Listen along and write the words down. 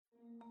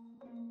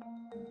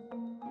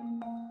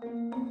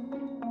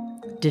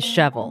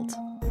Disheveled.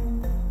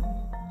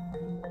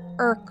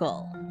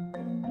 Urkel.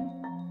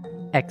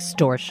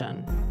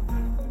 Extortion.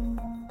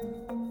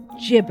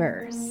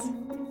 Gibbers.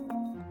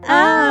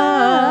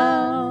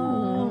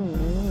 Hi,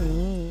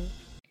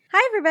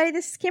 everybody.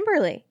 This is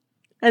Kimberly.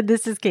 And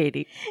this is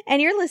Katie.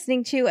 And you're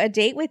listening to A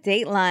Date with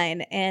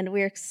Dateline. And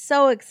we're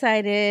so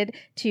excited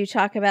to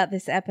talk about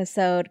this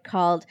episode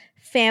called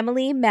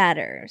Family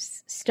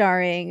Matters,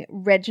 starring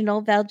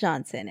Reginald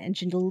VelJohnson and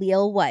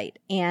Jaleel White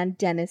and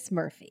Dennis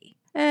Murphy.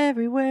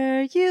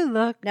 Everywhere you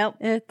look. Nope.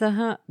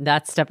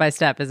 That's Step by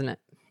Step, isn't it?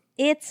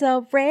 It's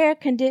a rare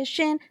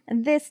condition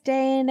in this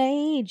day and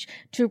age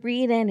to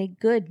read any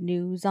good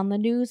news on the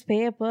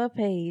newspaper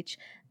page.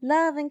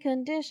 Love and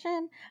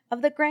condition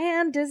of the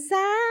grand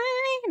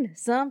design.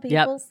 Some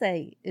people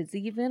say it's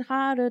even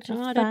harder to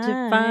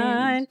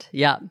find.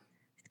 Yep.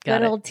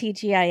 Good old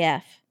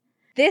TGIF.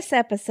 This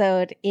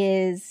episode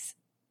is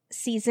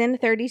season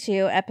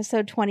 32,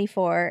 episode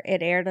 24.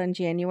 It aired on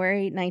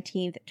January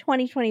 19th,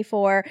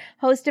 2024.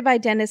 Hosted by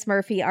Dennis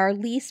Murphy, our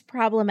least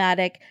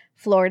problematic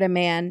Florida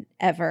man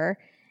ever.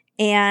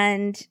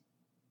 And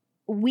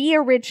we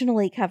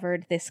originally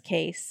covered this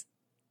case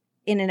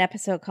in an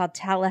episode called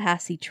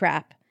Tallahassee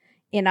Trap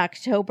in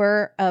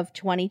October of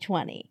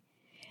 2020.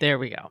 There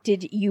we go.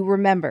 Did you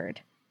remembered?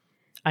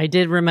 I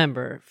did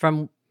remember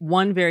from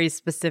one very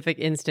specific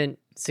instant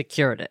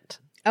secured it.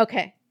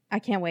 Okay. I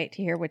can't wait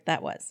to hear what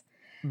that was.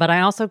 But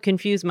I also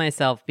confused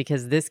myself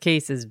because this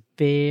case is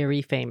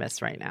very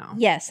famous right now.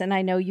 Yes, and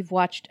I know you've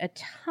watched a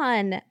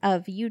ton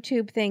of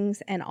YouTube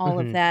things and all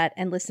of that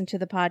and listened to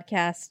the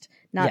podcast,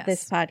 not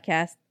this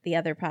podcast, the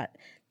other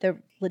the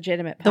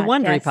legitimate podcast. The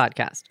Wondery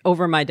podcast,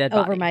 Over My Dead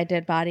Body. Over My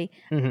Dead Body.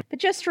 Mm-hmm. But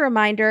just a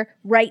reminder,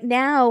 right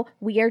now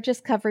we are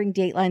just covering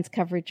Dateline's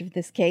coverage of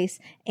this case.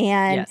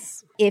 And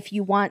if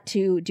you want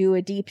to do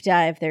a deep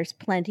dive, there's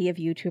plenty of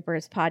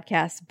YouTubers,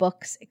 podcasts,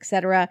 books,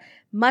 etc.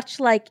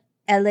 Much like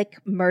Alec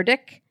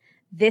Murdoch,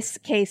 this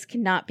case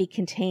cannot be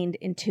contained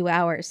in 2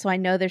 hours. So I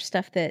know there's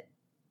stuff that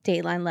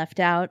Dateline left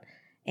out,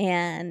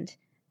 and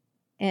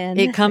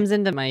it comes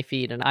into my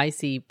feed, and I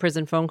see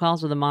prison phone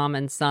calls with a mom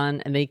and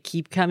son, and they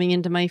keep coming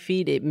into my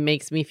feed. It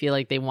makes me feel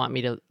like they want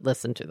me to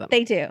listen to them.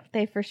 They do.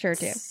 They for sure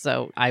do.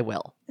 So I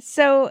will.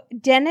 So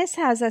Dennis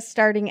has us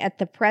starting at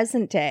the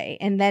present day,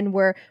 and then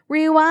we're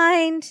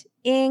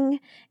rewinding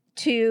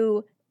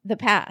to the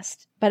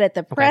past. But at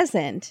the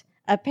present,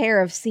 a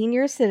pair of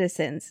senior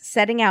citizens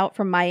setting out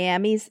from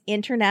Miami's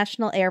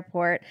International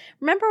Airport.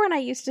 Remember when I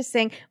used to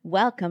sing,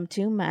 "Welcome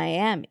to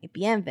Miami,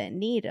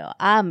 bienvenido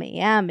a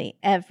Miami,"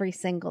 every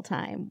single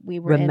time we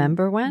were in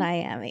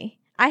Miami?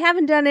 I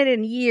haven't done it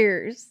in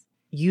years.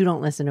 You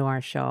don't listen to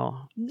our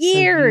show.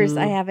 Years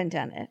I haven't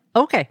done it.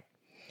 Okay.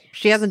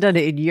 She hasn't done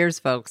it in years,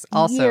 folks.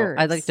 Also,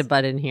 I'd like to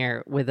butt in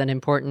here with an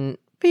important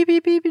beep,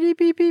 beep, beep, beep,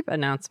 beep, beep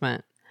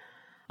announcement.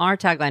 Our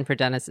tagline for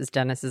Dennis is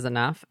 "Dennis is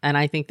enough," and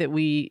I think that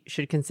we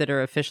should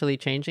consider officially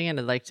changing it.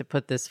 I'd like to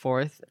put this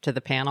forth to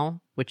the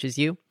panel, which is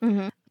you.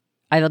 Mm-hmm.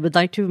 I would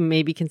like to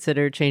maybe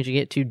consider changing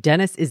it to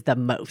 "Dennis is the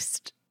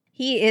most."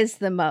 He is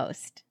the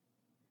most.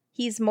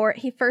 He's more.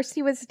 He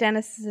was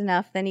Dennis is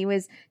enough. Then he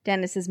was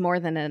Dennis is more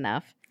than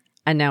enough.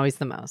 And now he's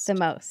the most. The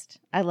most.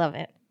 I love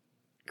it.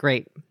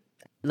 Great.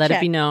 Let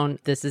it be known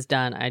this is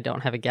done. I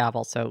don't have a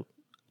gavel, so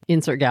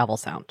insert gavel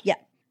sound. Yeah.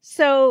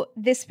 So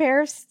this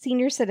pair of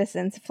senior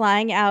citizens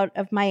flying out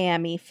of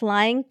Miami,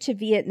 flying to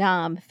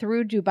Vietnam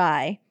through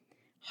Dubai,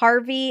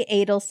 Harvey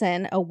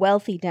Adelson, a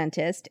wealthy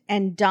dentist,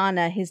 and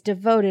Donna, his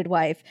devoted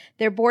wife,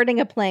 they're boarding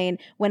a plane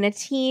when a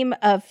team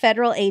of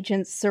federal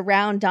agents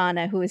surround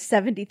Donna, who is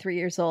 73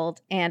 years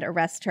old, and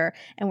arrest her.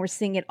 And we're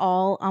seeing it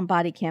all on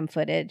body cam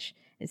footage.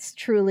 It's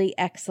truly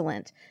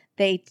excellent.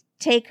 They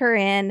take her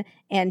in,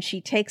 and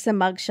she takes a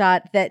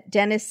mugshot that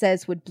Dennis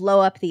says would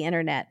blow up the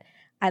internet.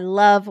 I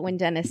love when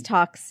Dennis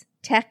talks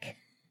tech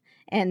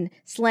and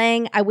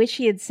slang. I wish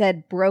he had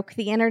said broke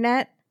the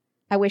internet.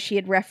 I wish he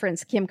had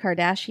referenced Kim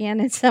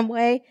Kardashian in some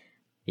way.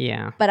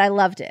 Yeah. But I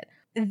loved it.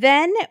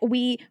 Then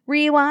we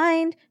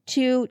rewind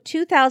to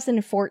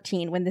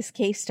 2014 when this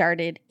case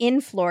started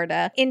in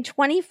Florida. In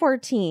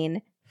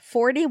 2014,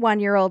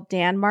 41-year-old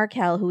Dan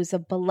Markel, who is a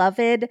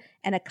beloved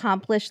and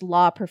accomplished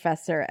law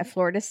professor at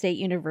Florida State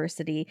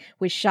University,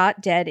 was shot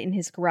dead in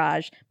his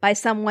garage by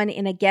someone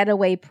in a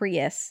getaway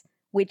Prius,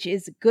 which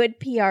is good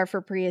PR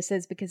for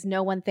Priuses because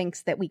no one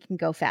thinks that we can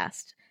go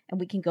fast, and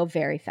we can go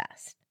very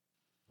fast.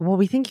 Well,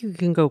 we think you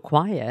can go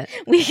quiet.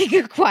 We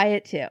can go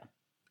quiet too.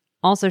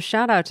 Also,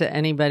 shout out to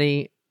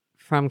anybody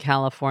from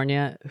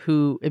California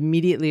who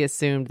immediately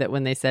assumed that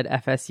when they said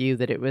FSU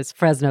that it was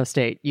Fresno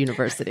State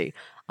University.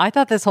 I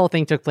thought this whole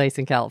thing took place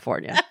in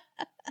California.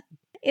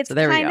 It's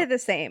kind of the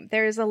same.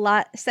 There's a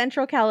lot.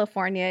 Central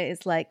California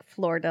is like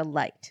Florida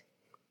light.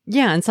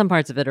 Yeah, and some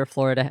parts of it are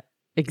Florida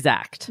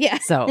exact. Yeah.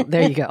 So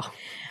there you go.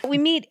 We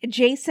meet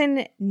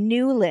Jason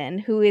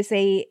Newlin, who is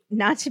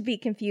not to be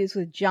confused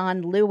with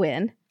John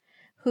Lewin,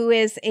 who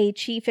is a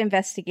chief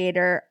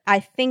investigator. I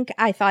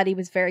thought he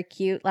was very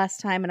cute last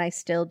time, and I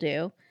still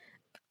do.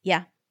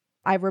 Yeah,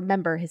 I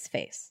remember his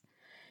face.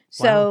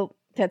 So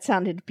that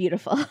sounded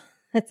beautiful.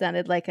 That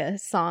sounded like a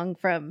song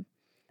from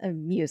a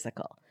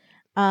musical.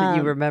 That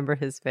you remember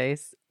his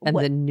face and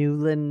what? the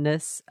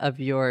newlandness of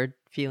your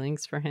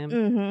feelings for him.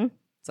 Mm-hmm.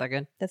 Is that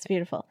good? That's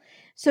beautiful.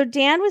 So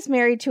Dan was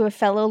married to a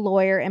fellow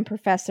lawyer and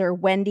professor,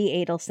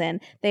 Wendy Adelson.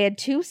 They had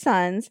 2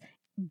 sons,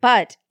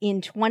 but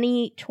in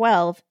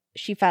 2012,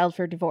 she filed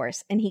for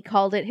divorce, and he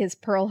called it his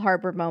Pearl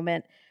Harbor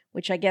moment,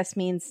 which I guess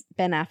means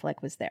Ben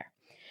Affleck was there.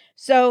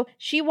 So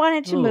she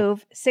wanted to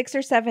move 6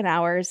 or 7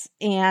 hours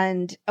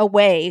and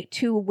away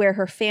to where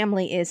her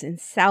family is in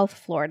South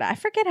Florida. I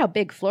forget how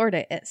big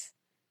Florida is.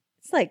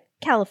 It's like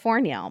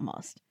California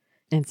almost.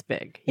 It's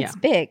big. Yeah. It's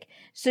big.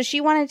 So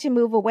she wanted to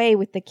move away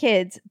with the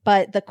kids,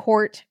 but the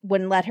court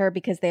wouldn't let her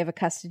because they have a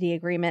custody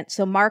agreement.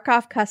 So mark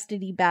off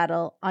custody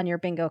battle on your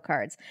bingo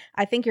cards.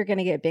 I think you're going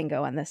to get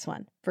bingo on this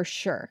one for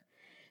sure.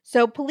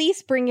 So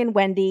police bring in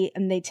Wendy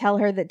and they tell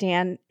her that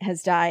Dan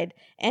has died,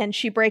 and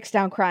she breaks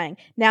down crying.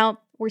 Now,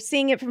 we're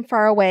seeing it from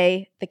far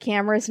away. The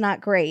camera is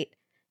not great.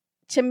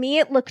 To me,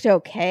 it looked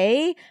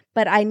okay,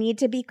 but I need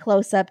to be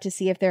close up to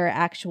see if there are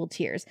actual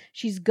tears.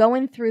 She's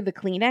going through the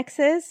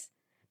Kleenexes,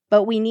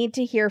 but we need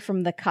to hear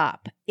from the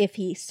cop if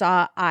he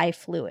saw eye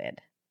fluid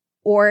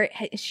or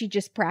she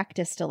just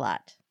practiced a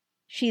lot.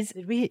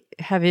 Did we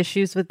have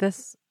issues with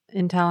this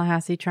in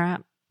Tallahassee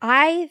Trap?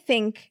 I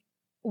think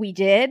we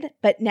did,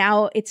 but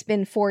now it's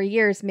been 4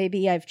 years.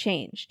 Maybe I've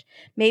changed.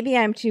 Maybe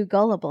I'm too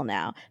gullible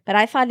now, but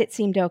I thought it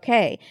seemed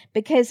okay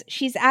because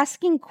she's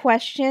asking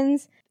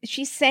questions.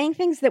 She's saying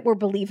things that were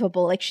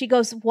believable. Like she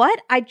goes,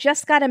 "What? I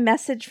just got a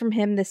message from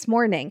him this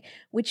morning,"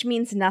 which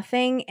means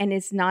nothing and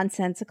is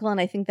nonsensical. And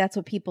I think that's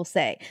what people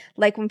say.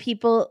 Like when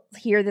people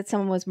hear that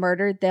someone was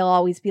murdered, they'll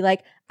always be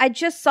like, "I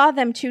just saw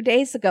them 2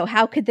 days ago.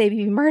 How could they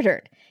be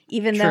murdered?"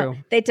 Even though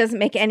that doesn't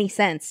make any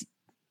sense.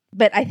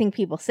 But I think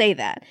people say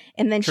that.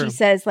 And then she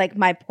says, like,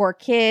 "My poor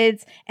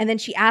kids." And then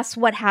she asks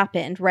what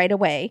happened right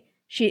away.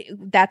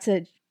 That's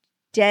a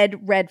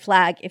dead red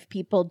flag if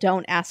people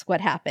don't ask what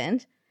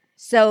happened.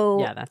 So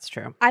yeah, that's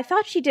true. I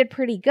thought she did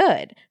pretty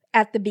good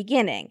at the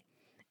beginning.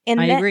 And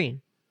I agree.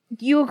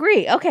 You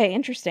agree? Okay,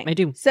 interesting. I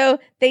do. So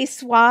they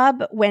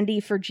swab Wendy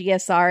for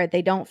GSR.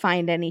 They don't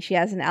find any. She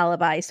has an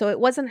alibi. So it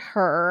wasn't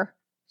her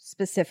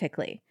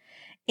specifically.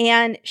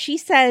 And she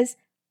says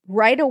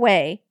right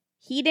away,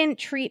 "He didn't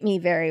treat me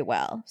very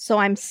well. So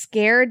I'm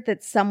scared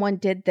that someone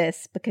did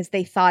this because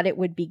they thought it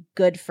would be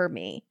good for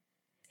me."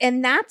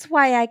 And that's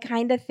why I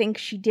kind of think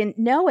she didn't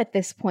know at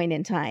this point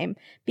in time,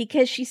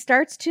 because she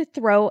starts to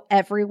throw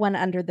everyone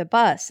under the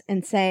bus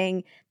and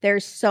saying,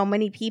 "There's so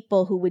many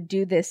people who would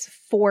do this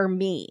for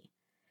me."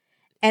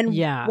 And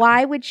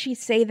why would she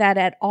say that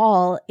at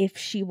all if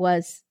she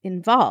was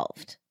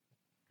involved?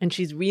 And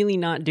she's really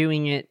not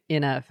doing it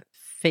in a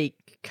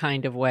fake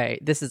kind of way.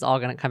 This is all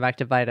going to come back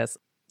to bite us.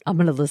 I'm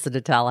going to listen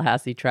to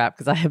Tallahassee Trap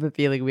because I have a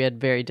feeling we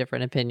had very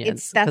different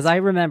opinions. Because I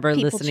remember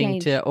listening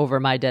to Over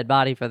My Dead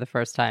Body for the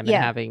first time and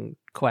having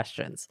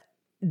questions.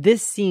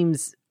 This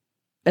seems,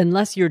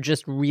 unless you're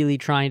just really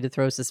trying to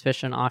throw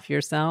suspicion off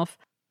yourself,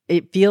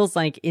 it feels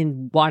like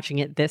in watching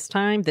it this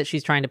time that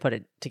she's trying to put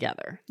it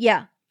together.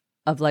 Yeah.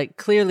 Of like,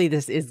 clearly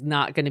this is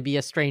not going to be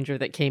a stranger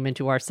that came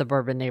into our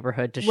suburban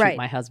neighborhood to shoot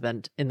my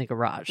husband in the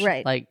garage.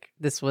 Right. Like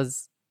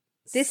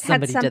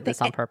somebody did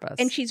this on purpose.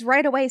 And she's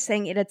right away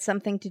saying it had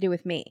something to do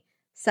with me.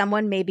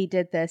 Someone maybe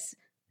did this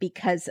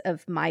because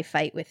of my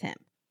fight with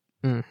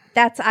him.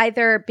 That's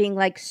either being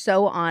like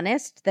so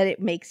honest that it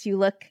makes you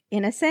look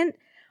innocent,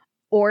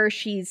 or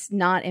she's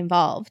not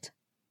involved,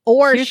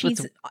 or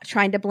she's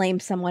trying to blame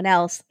someone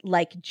else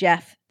like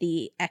Jeff,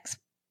 the ex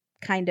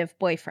kind of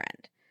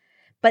boyfriend.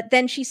 But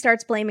then she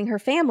starts blaming her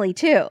family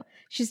too.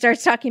 She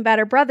starts talking about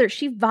her brother.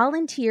 She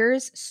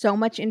volunteers so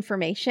much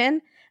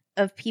information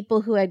of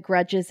people who had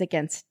grudges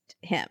against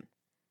him.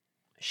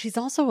 She's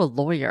also a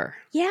lawyer.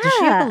 Yeah. Does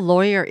she have a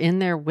lawyer in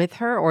there with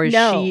her, or is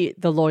she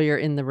the lawyer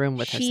in the room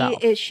with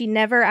herself? She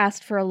never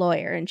asked for a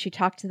lawyer, and she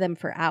talked to them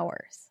for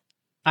hours.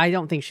 I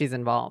don't think she's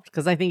involved,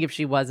 because I think if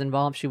she was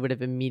involved, she would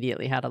have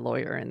immediately had a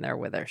lawyer in there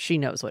with her. She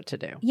knows what to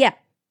do. Yeah,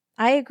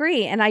 I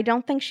agree. And I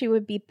don't think she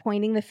would be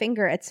pointing the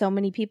finger at so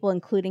many people,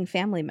 including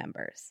family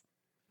members.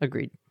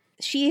 Agreed.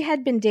 She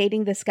had been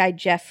dating this guy,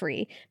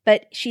 Jeffrey,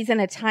 but she's in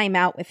a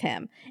timeout with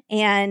him.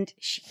 And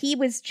he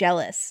was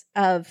jealous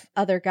of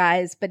other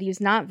guys, but he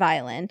was not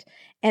violent.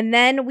 And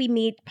then we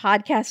meet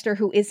podcaster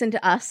who isn't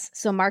us.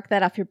 So mark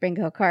that off your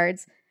bingo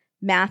cards.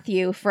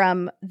 Matthew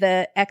from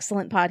the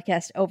excellent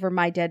podcast Over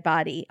My Dead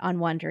Body on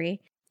Wondery.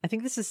 I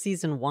think this is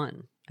season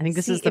 1. I think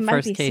this is the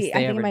first case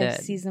they ever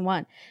did. Season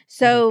 1.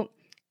 So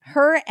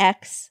her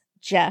ex,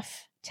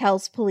 Jeff,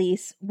 tells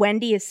police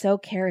Wendy is so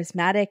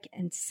charismatic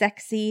and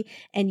sexy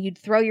and you'd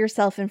throw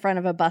yourself in front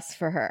of a bus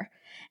for her.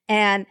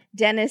 And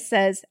Dennis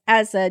says,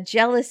 as a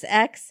jealous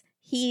ex,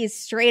 he is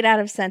straight out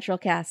of Central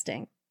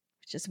Casting,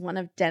 which is one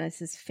of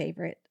Dennis's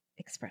favorite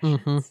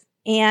expressions.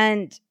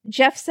 And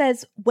Jeff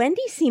says,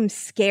 Wendy seems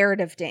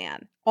scared of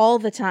Dan all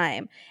the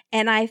time.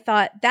 And I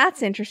thought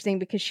that's interesting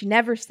because she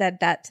never said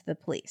that to the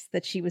police,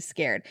 that she was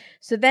scared.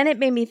 So then it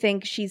made me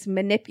think she's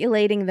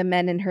manipulating the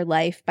men in her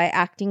life by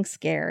acting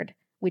scared,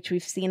 which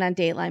we've seen on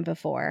Dateline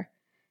before,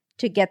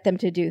 to get them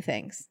to do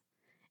things,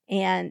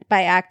 and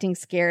by acting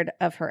scared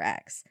of her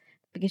ex,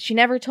 because she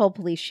never told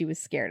police she was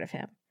scared of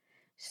him.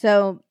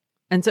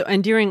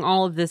 And during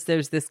all of this,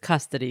 there's this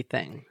custody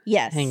thing.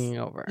 Yes. Hanging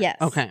over. Yes.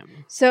 Okay.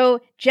 So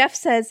Jeff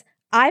says,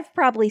 I've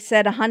probably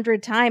said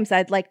 100 times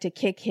I'd like to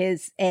kick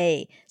his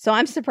A. So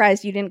I'm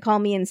surprised you didn't call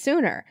me in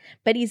sooner.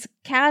 But he's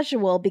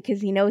casual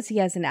because he knows he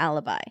has an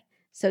alibi.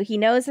 So he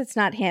knows it's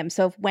not him.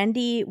 So if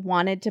Wendy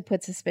wanted to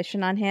put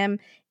suspicion on him,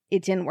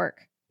 it didn't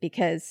work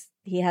because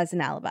he has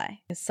an alibi,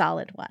 a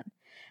solid one.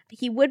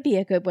 He would be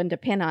a good one to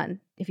pin on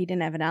if he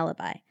didn't have an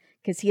alibi,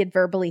 because he had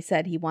verbally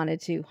said he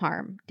wanted to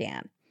harm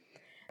Dan.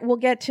 We'll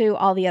get to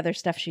all the other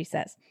stuff she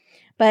says.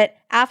 But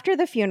after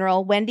the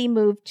funeral, Wendy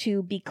moved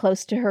to be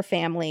close to her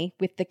family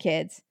with the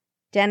kids.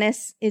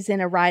 Dennis is in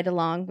a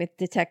ride-along with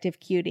Detective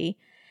Cutie.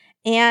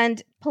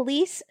 And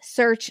police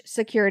search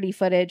security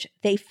footage.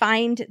 They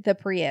find the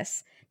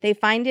Prius. They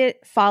find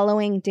it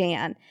following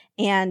Dan.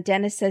 And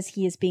Dennis says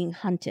he is being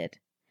hunted.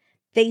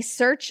 They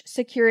search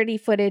security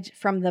footage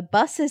from the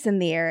buses in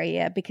the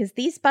area because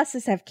these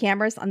buses have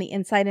cameras on the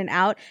inside and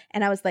out.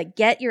 And I was like,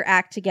 get your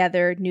act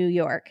together, New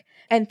York.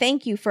 And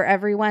thank you for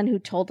everyone who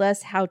told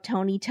us how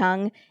Tony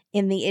Tongue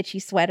in the itchy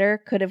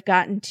sweater could have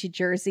gotten to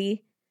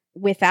Jersey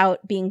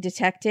without being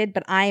detected.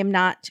 But I am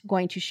not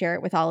going to share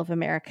it with all of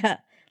America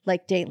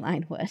like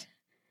Dateline would.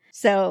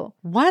 So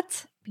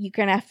what? You're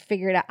going to have to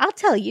figure it out. I'll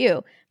tell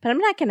you, but I'm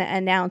not going to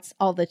announce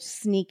all the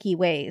sneaky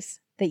ways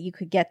that you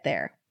could get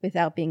there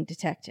without being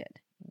detected.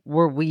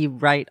 Were we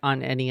right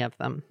on any of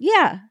them?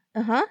 Yeah.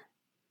 Uh-huh.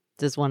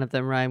 Does one of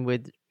them rhyme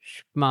with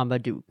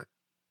Schmabadook?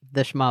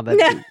 The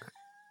Schmabadook.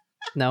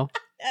 No?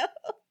 No.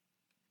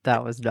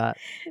 That was not.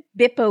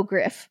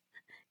 Bippogriff.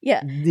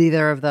 Yeah.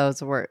 Neither of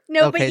those were.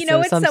 No, okay, but you know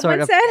what some someone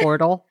sort of said?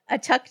 Portal? A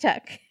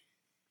tuk-tuk.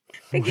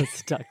 It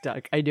was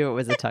tuk-tuk. I knew it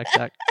was a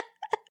tuk-tuk.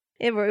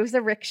 It was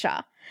a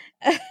rickshaw,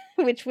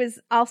 which was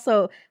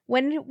also,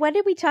 when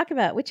did we talk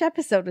about? Which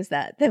episode was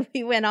that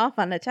we went off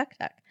on a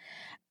tuk-tuk?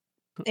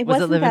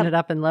 Was it Living It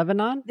Up in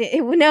Lebanon?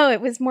 No,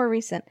 it was more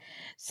recent.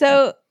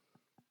 So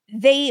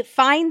they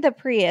find the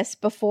Prius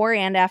before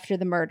and after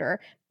the murder,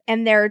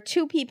 and there are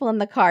two people in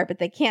the car, but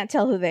they can't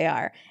tell who they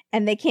are,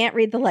 and they can't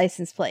read the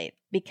license plate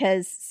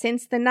because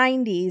since the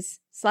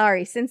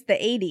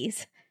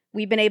 80s,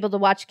 we've been able to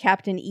watch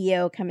Captain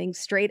EO coming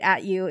straight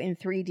at you in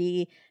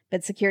 3D,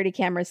 but security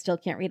cameras still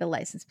can't read a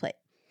license plate.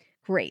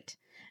 Great.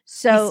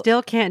 So you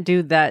still can't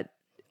do that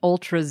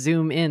ultra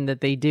zoom in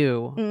that they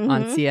do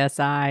on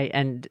CSI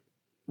and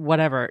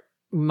whatever,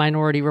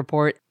 Minority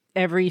Report.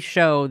 Every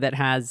show that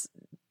has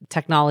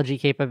technology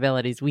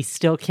capabilities, we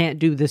still can't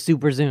do the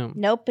super zoom.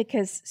 Nope,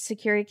 because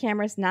security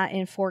cameras not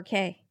in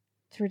 4K.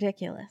 It's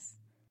ridiculous.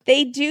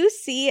 They do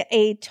see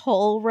a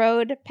toll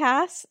road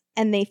pass,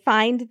 and they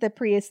find the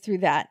Prius through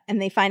that,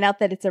 and they find out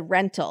that it's a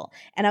rental.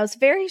 And I was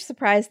very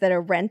surprised that a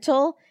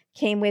rental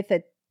came with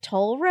a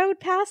toll road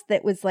pass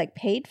that was like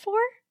paid for.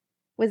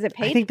 Was it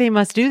paid? I think they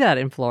must do that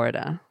in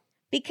Florida.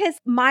 Because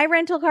my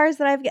rental cars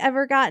that I've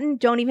ever gotten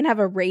don't even have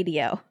a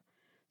radio.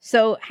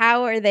 So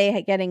how are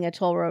they getting a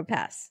toll road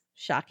pass?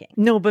 Shocking.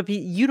 No, but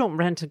you don't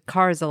rent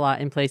cars a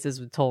lot in places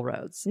with toll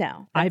roads.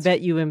 No. I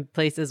bet you in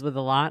places with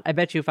a lot. I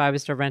bet you if I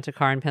was to rent a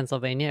car in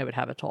Pennsylvania, it would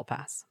have a toll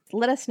pass.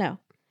 Let us know.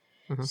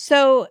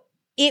 So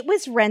it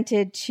was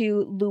rented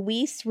to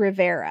Luis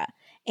Rivera.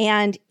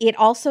 And it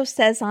also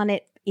says on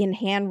it in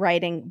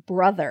handwriting,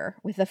 brother,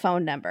 with a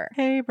phone number.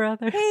 Hey,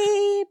 brother.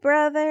 Hey,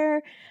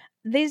 brother.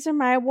 These are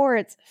my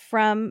awards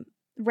from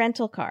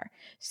rental car.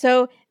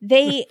 So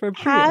they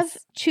have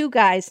two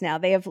guys now.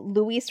 They have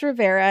Luis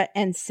Rivera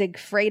and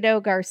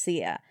Sigfredo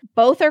Garcia.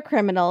 Both are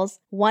criminals.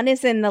 One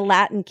is in the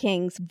Latin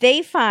Kings.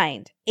 They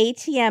find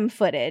ATM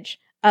footage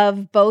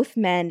of both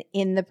men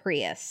in the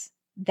Prius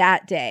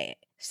that day.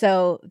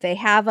 So they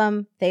have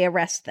them. They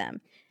arrest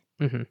them.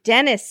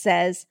 Dennis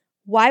says,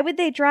 why would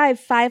they drive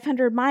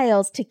 500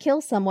 miles to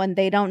kill someone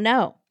they don't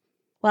know?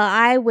 Well,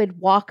 I would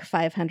walk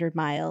 500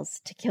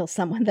 miles to kill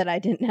someone that I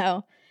didn't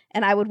know.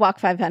 And I would walk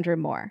 500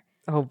 more.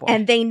 Oh, boy.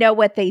 And they know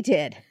what they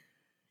did.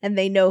 And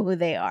they know who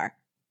they are.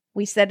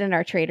 We said in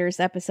our Traders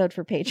episode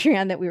for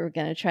Patreon that we were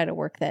going to try to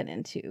work that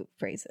into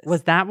phrases.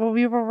 Was that what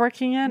we were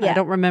working in? Yeah. I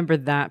don't remember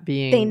that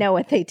being... They know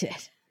what they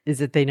did.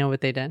 Is it they know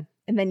what they did?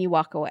 And then you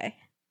walk away.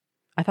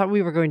 I thought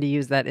we were going to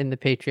use that in the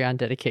Patreon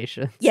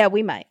dedications. Yeah,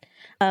 we might.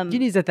 You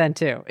can use it then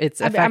too. It's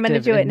effective I'm gonna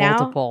do it in now.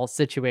 multiple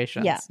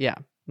situations. Yeah.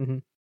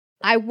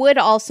 I would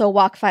also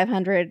walk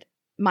 500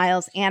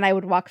 miles, and I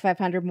would walk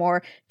 500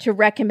 more to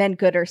recommend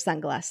Gooder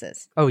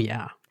sunglasses. Oh,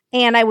 yeah.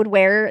 And I would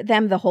wear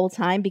them the whole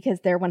time because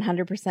they're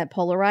 100%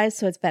 polarized,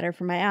 so it's better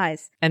for my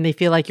eyes. And they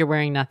feel like you're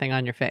wearing nothing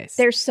on your face.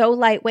 They're so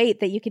lightweight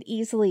that you could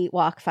easily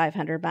walk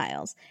 500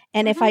 miles.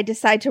 And if I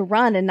decide to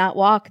run and not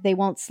walk, they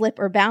won't slip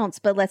or bounce.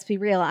 But let's be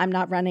real, I'm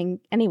not running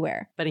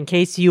anywhere. But in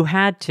case you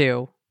had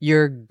to,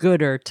 you're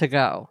gooder to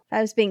go. If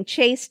I was being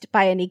chased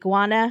by an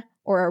iguana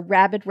or a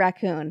rabid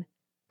raccoon,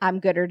 I'm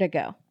gooder to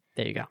go.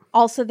 There you go.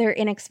 Also, they're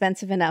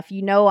inexpensive enough.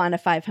 You know, on a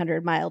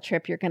 500-mile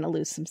trip, you're going to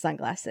lose some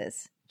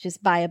sunglasses.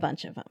 Just buy a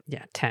bunch of them.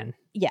 Yeah, 10.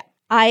 Yeah.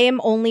 I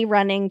am only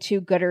running to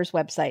Gooder's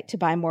website to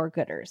buy more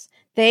Gooders.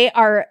 They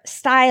are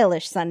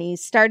stylish sunnies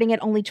starting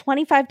at only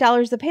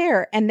 $25 a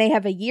pair, and they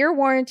have a year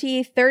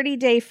warranty,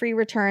 30-day free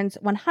returns,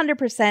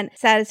 100%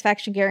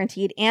 satisfaction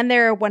guaranteed, and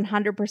they're a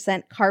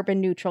 100%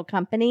 carbon neutral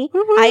company.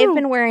 Woo-hoo. I have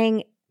been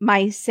wearing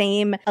my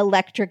same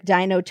electric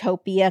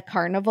Dinotopia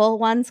Carnival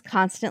ones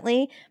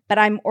constantly, but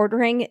I'm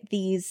ordering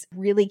these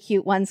really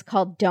cute ones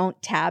called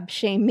Don't Tab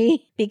Shame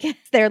Me because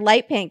they're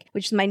light pink,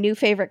 which is my new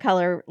favorite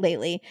color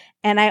lately.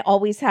 And I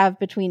always have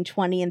between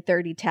 20 and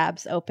 30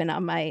 tabs open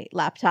on my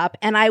laptop,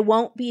 and I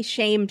won't be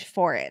shamed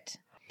for it.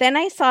 Then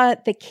I saw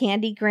the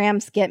Candy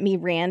Grams Get Me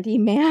Randy,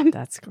 ma'am.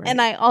 That's great. And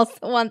I also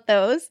want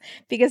those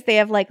because they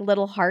have like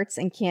little hearts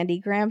and candy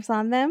grams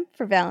on them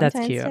for Valentine's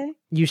That's cute. Day.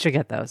 You should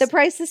get those. The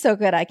price is so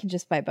good, I can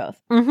just buy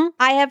both. Mm-hmm.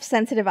 I have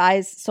sensitive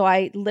eyes, so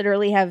I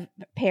literally have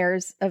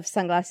pairs of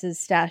sunglasses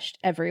stashed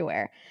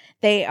everywhere.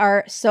 They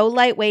are so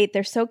lightweight.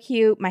 They're so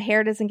cute. My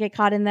hair doesn't get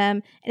caught in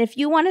them. And if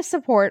you want to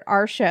support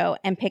our show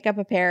and pick up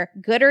a pair,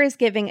 Gooder is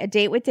giving a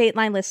Date with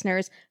Dateline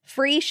listeners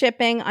free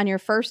shipping on your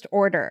first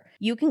order.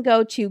 You can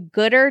go to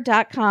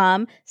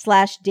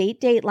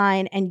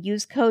gooder.com/datedateline and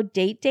use code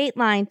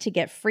DATEDATELINE to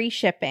get free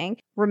shipping.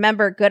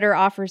 Remember, Gooder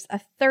offers a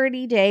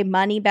 30-day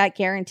money-back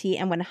guarantee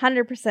and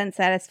 100%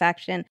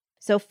 satisfaction.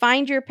 So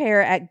find your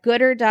pair at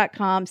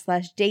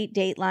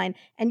gooder.com/datedateline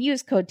and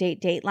use code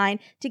DATEDATELINE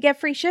to get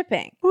free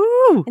shipping.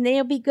 Woo! And then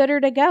you'll be gooder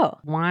to go.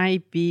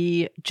 Why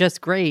be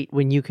just great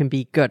when you can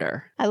be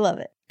gooder? I love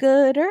it.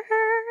 Gooder,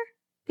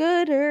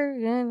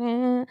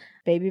 gooder,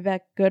 baby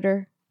back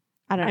gooder.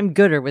 I don't know. I'm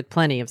gooder with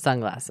plenty of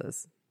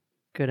sunglasses.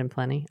 Good and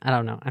plenty? I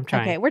don't know. I'm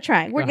trying. Okay, we're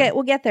trying.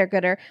 We'll get there,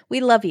 Gooder. We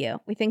love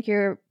you. We think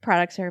your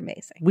products are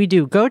amazing. We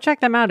do. Go check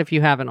them out if you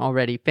haven't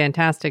already.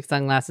 Fantastic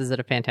sunglasses at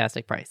a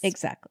fantastic price.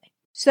 Exactly.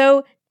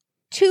 So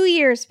 2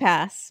 years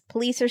pass.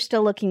 Police are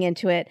still looking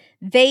into it.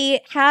 They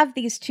have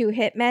these two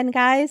hitmen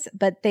guys,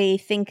 but they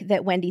think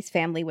that Wendy's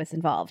family was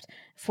involved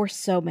for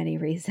so many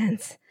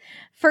reasons.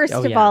 First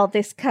of all,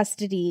 this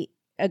custody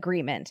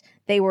agreement.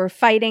 They were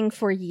fighting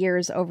for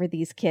years over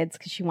these kids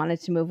because she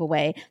wanted to move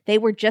away. They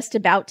were just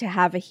about to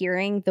have a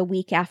hearing the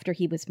week after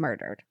he was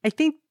murdered. I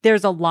think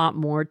there's a lot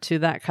more to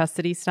that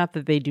custody stuff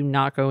that they do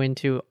not go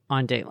into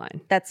on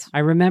Dateline. I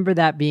remember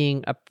that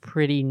being a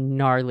pretty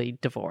gnarly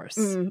divorce.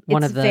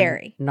 One of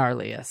the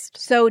gnarliest.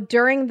 So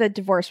during the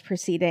divorce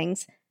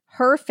proceedings,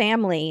 her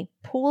family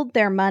pooled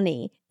their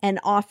money and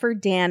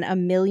offered Dan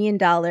 $1 million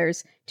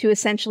to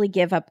essentially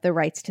give up the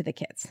rights to the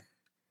kids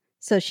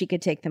so she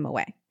could take them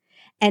away.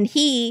 And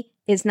he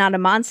is not a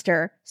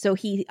monster, so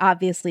he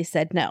obviously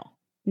said no.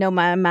 No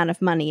amount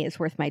of money is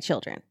worth my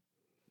children.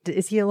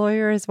 Is he a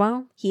lawyer as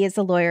well? He is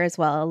a lawyer as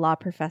well, a law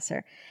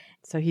professor.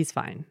 So he's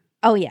fine.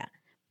 Oh, yeah.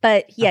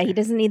 But yeah, He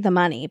doesn't need the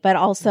money. But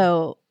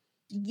also,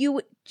 you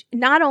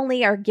not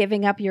only are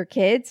giving up your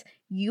kids,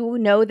 you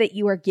know that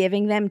you are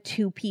giving them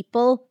to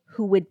people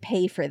who would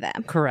pay for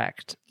them.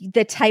 Correct.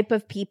 The type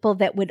of people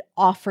that would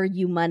offer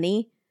you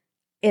money,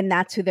 and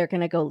that's who they're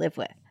going to go live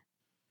with.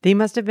 They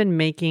must have been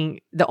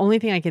the only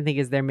thing I can think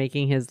is they're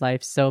making his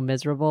life so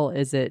miserable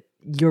is that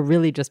you're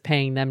really just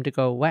paying them to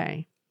go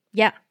away.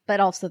 Yeah, but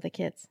also the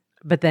kids.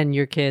 But then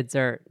your kids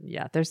are,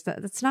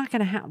 that's not going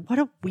to happen. What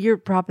a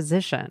weird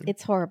proposition.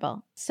 It's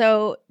horrible.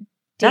 So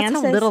Dan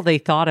that's how little they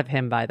thought of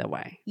him, by the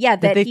way. Yeah,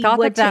 that they he thought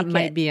would that take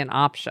might it. be an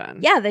option.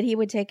 Yeah, that he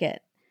would take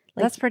it.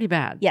 That's pretty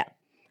bad. Yeah.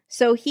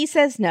 So he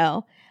says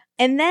no.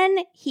 And then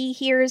he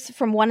hears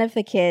from one of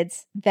the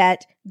kids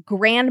that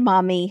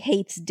grandmommy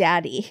hates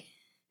daddy.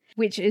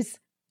 Which is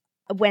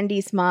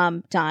Wendy's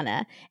mom,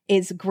 Donna,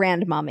 is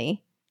grandmommy.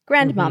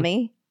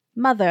 Grandmommy,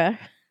 mother,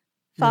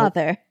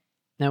 father.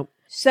 Nope.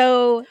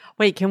 So...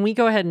 Wait, can we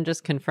go ahead and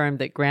just confirm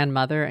that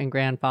grandmother and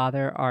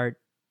grandfather are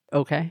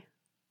okay?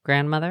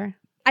 Grandmother?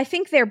 I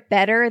think they're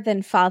better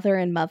than father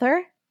and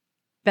mother.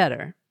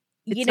 Better.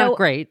 It's not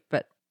great,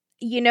 but...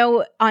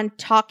 On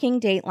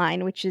Talking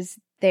Dateline, which is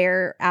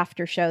their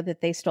after show that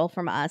they stole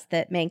from us,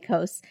 that Mank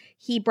hosts,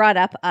 he brought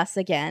up us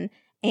again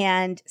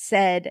and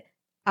said...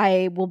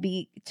 I will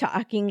be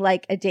talking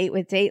like a Date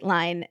with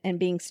Dateline and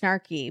being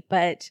snarky,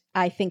 but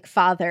I think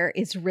father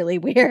is really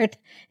weird.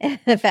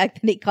 The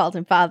fact that he called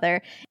him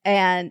father.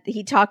 And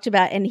he talked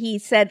about, and he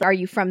said, are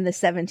you from the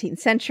 17th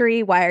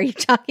century? Why are you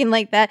talking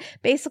like that?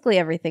 Basically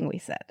everything we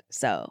said.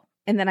 So,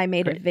 and then I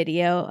made a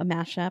video, a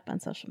mashup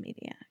on social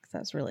media because I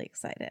was really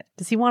excited.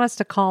 Does he want us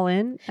to call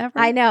in ever?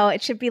 I know.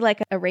 It should be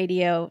like a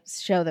radio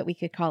show that we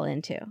could call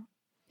into.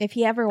 If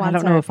he ever wants, I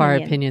don't know if our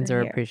opinions are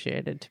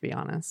appreciated, to be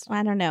honest.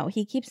 I don't know.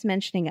 He keeps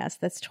mentioning us.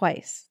 That's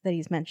twice that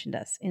he's mentioned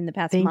us in the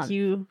past month.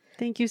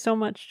 Thank you so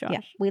much, Josh.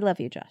 Yeah, we love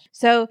you, Josh.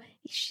 So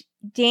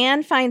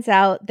Dan finds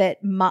out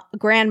that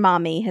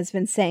grandmommy has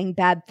been saying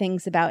bad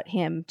things about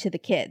him to the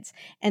kids.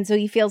 And so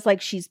he feels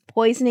like she's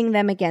poisoning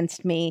them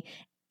against me.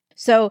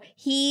 So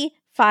he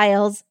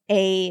files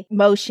a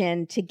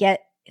motion to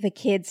get the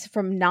kids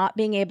from not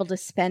being able to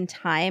spend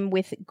time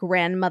with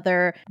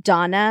grandmother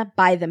Donna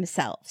by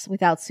themselves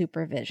without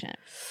supervision.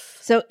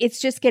 So it's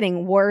just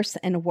getting worse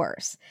and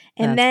worse.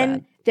 And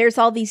then there's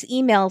all these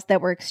emails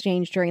that were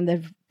exchanged during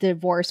the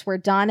divorce where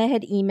Donna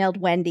had emailed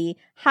Wendy,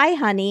 "Hi,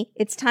 honey,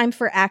 it's time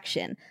for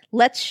action.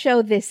 Let's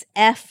show this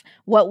F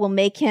what will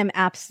make him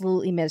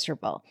absolutely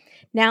miserable."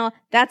 Now,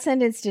 that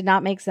sentence did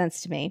not make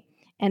sense to me.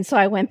 And so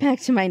I went back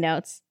to my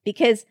notes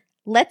because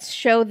let's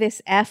show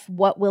this F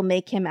what will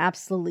make him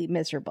absolutely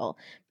miserable.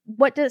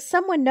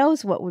 Someone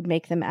knows what would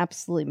make them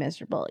absolutely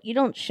miserable. You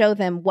don't show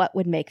them what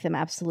would make them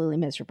absolutely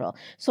miserable.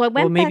 So I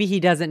went maybe he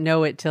doesn't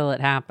know it till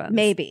it happens.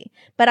 Maybe.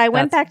 But I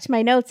went back to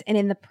my notes, and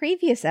in the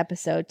previous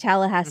episode,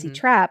 Tallahassee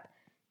Trap,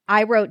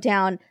 I wrote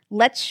down,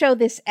 let's show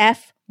this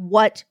F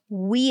what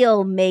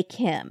will make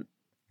him,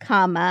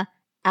 comma,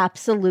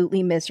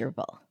 absolutely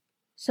miserable.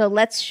 So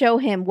let's show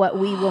him what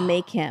we will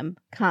make him,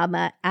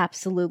 comma,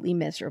 absolutely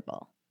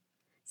miserable.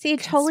 See,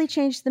 it totally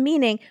changed the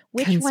meaning.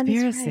 Which one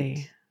is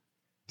right?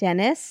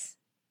 Dennis.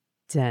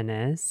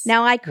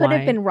 Now, I could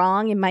have been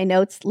wrong in my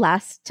notes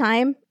last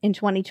time in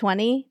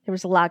 2020. There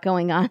was a lot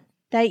going on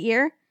that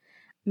year.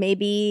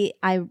 Maybe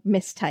I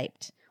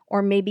mistyped.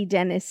 Or maybe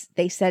Dennis,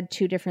 they said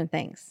two different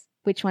things.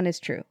 Which one is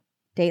true?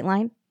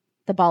 Dateline?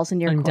 The ball's in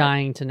your court. I'm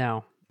dying to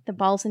know. The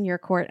ball's in your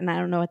court, and I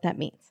don't know what that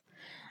means.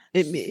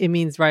 It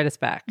means write us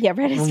back. Yeah,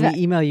 write us back. When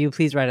we email you,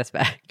 please write us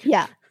back.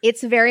 Yeah.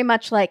 It's very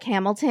much like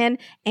Hamilton,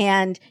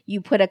 and you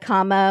put a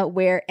comma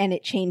and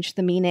it changed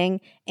the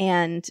meaning,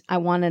 and I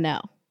want to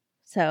know.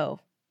 So,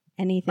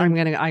 anything?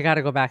 I got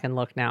to go back and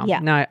look now. Yeah.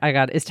 No,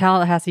 is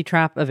Tallahassee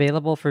Trap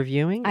available for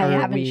viewing? I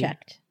haven't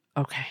checked.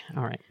 Okay.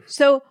 All right.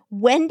 So,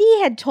 Wendy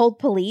had told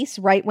police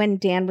right when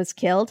Dan was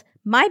killed,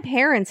 "My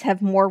parents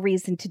have more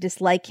reason to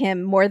dislike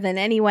him more than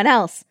anyone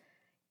else.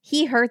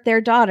 He hurt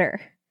their daughter."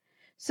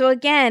 So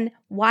again,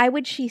 why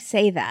would she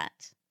say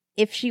that?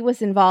 If she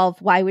was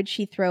involved, why would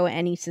she throw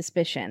any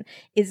suspicion?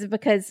 Is it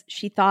because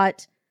she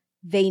thought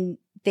they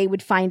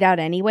would find out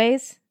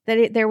anyways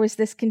that there was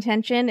this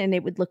contention and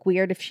it would look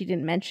weird if she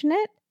didn't mention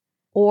it?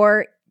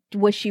 Or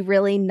was she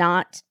really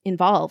not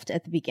involved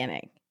at the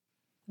beginning?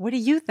 What do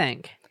you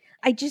think?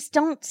 I just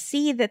don't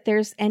see that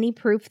there's any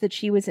proof that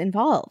she was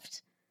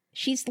involved.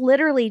 She's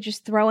literally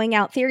just throwing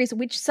out theories,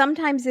 which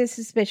sometimes is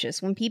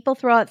suspicious. When people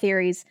throw out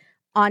theories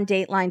on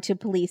Dateline to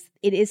police,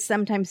 it is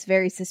sometimes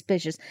very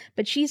suspicious.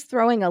 But she's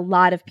throwing a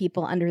lot of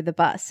people under the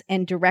bus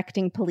and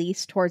directing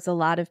police towards a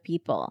lot of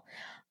people.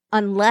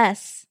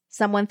 Unless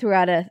someone threw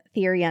out a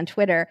theory on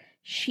Twitter,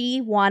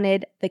 she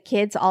wanted the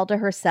kids all to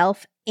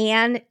herself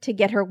and to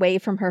get her away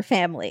from her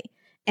family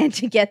and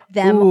to get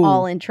them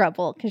all in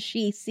trouble because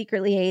she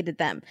secretly hated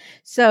them.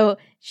 So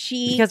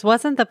Because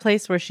wasn't the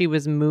place where she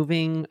was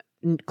moving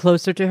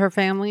closer to her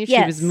family?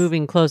 She was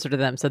moving closer to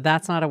them. So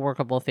that's not a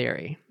workable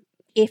theory.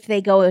 If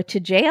they go to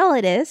jail,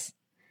 it is.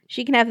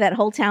 She can have that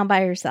whole town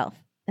by herself,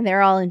 and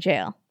they're all in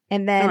jail.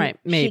 And then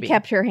she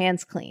kept her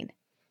hands clean.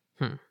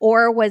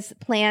 Or was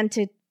planned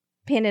to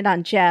pin it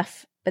on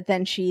Jeff, but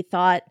then she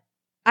thought,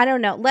 I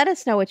don't know. Let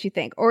us know what you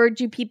think. Or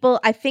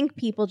I think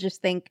people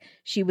just think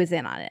she was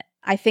in on it.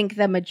 I think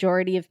the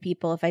majority of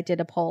people, if I did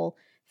a poll,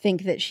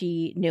 think that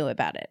she knew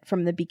about it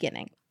from the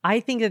beginning. I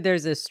think that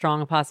there's a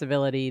strong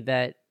possibility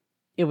that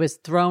it was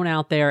thrown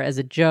out there as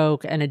a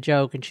joke,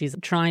 and she's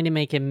trying to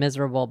make him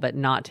miserable, but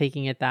not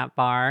taking it that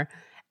far.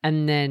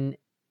 And then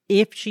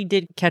if she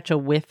did catch a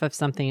whiff of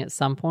something at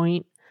some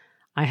point,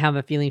 I have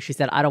a feeling she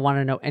said, I don't want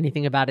to know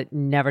anything about it.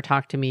 Never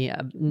talk to me,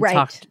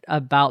 talk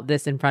about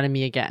this in front of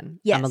me again.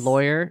 Yes. I'm a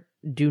lawyer.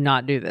 Do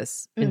not do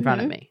this in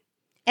front of me.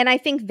 And I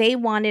think they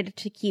wanted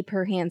to keep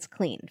her hands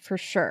clean, for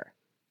sure.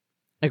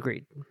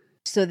 Agreed.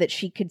 So that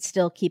she could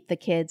still keep the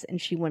kids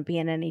and she wouldn't be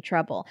in any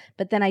trouble.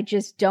 But then I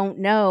just don't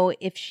know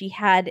if she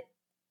had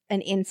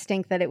an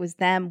instinct that it was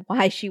them,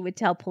 why she would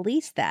tell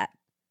police that.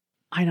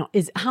 I don't.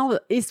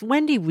 Is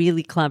Wendy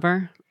really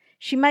clever?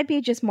 She might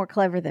be just more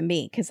clever than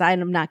me because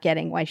I'm not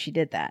getting why she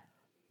did that.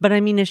 But I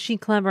mean, is she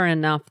clever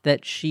enough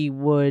that she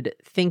would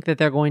think that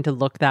they're going to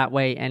look that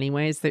way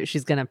anyways? That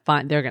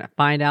they're going to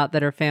find out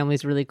that her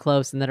family's really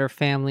close and that her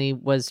family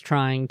was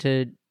trying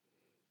to.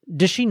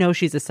 Does she know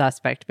she's a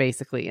suspect,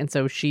 basically? And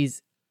so she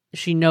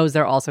knows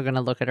they're also going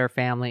to look at her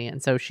family,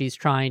 and so she's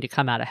trying to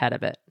come out ahead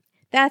of it.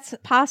 That's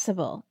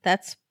possible.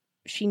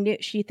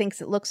 She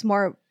thinks it looks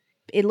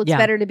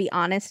better to be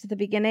honest at the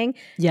beginning.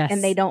 Yes.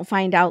 And they don't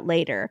find out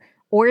later.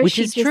 Or is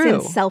she just in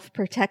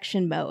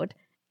self-protection mode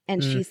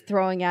and she's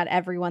throwing out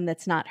everyone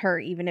that's not her,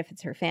 even if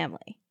it's her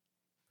family?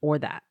 Or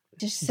that.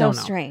 Just so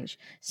strange.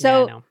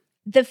 So yeah,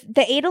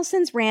 the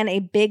Adelsons ran a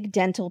big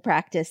dental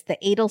practice, the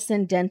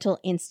Adelson Dental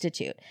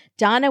Institute.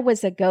 Donna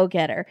was a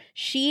go-getter.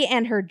 She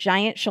and her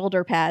giant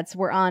shoulder pads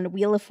were on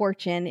Wheel of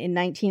Fortune in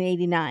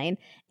 1989.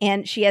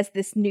 And she has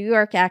this New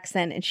York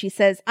accent and she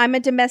says, I'm a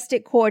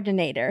domestic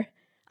coordinator.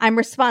 I'm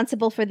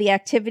responsible for the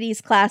activities,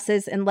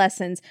 classes, and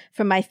lessons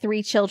for my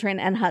 3 children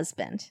and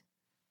husband.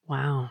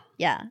 Wow.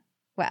 Yeah.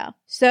 Wow.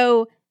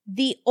 So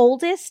the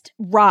oldest,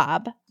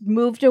 Rob,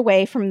 moved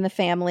away from the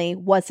family,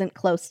 wasn't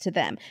close to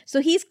them.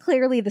 So he's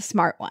clearly the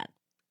smart one.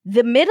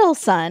 The middle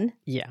son,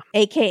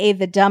 aka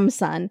the dumb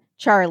son,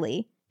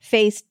 Charlie,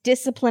 faced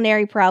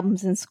disciplinary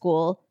problems in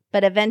school,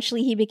 but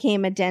eventually he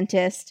became a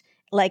dentist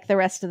like the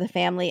rest of the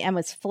family and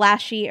was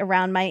flashy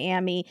around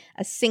Miami,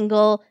 a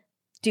single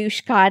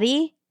douche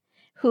Gotti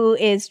who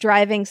is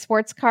driving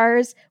sports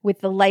cars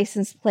with the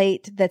license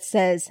plate that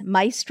says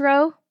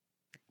Maestro.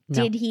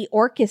 No. Did he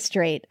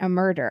orchestrate a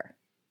murder?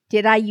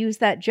 Did I use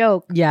that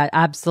joke? Yeah,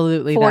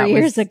 absolutely. 4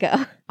 years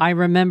ago. I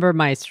remember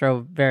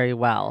Maestro very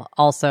well.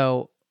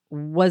 Also,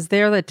 was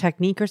there the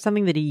technique or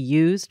something that he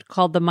used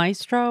called the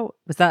Maestro?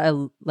 Was that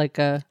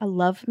a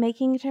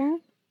love-making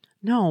term?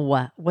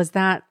 No, was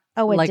that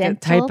a a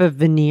type of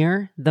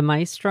veneer, the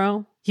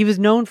Maestro? He was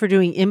known for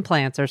doing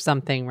implants or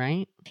something,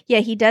 right? Yeah,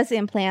 he does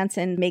implants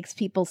and makes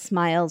people's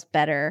smiles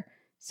better.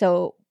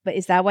 So, but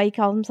is that why he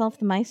called himself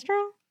the Maestro?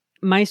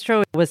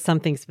 Maestro was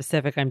something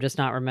specific. I'm just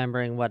not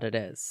remembering what it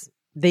is.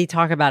 They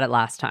talk about it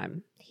last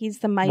time. He's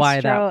the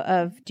Maestro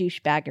of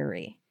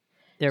douchebaggery.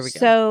 There we go.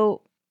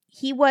 So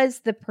he was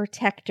the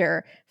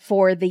protector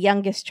for the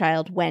youngest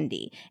child,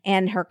 Wendy,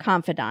 and her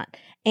confidant.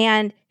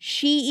 And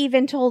she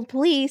even told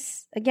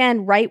police,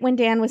 again, right when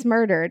Dan was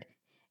murdered,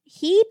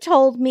 he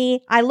told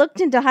me, I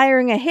looked into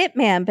hiring a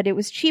hitman, but it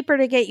was cheaper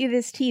to get you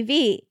this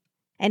TV.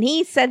 And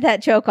he said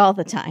that joke all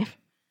the time.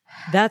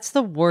 That's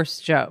the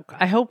worst joke.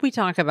 I hope we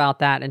talk about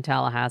that in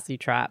Tallahassee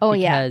Trap. Oh,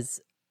 because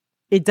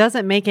it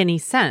doesn't make any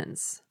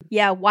sense.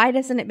 Yeah, why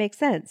doesn't it make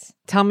sense?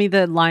 Tell me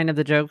the line of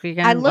the joke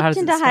again. I looked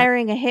into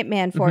hiring a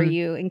hitman for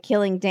you and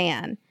killing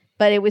Dan,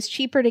 but it was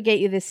cheaper to get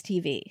you this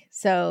TV.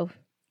 So,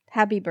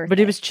 happy birthday. But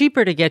it was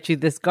cheaper to get you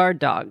this guard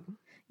dog.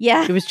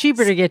 Yeah. It was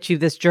cheaper to get you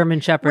this German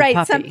Shepherd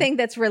puppy. Something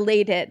that's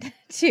related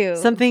to.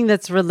 Something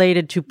that's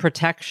related to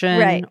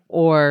protection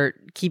or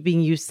keeping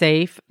you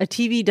safe. A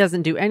TV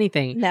doesn't do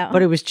anything. No.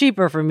 But it was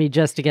cheaper for me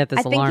just to get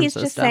this alarm system. I think he's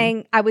just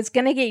saying, I was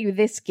going to get you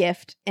this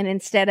gift, and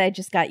instead I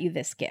just got you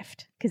this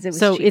gift because it was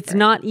cheaper. It's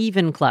not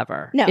even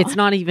clever. No. It's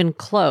not even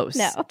close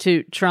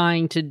to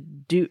trying to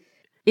do.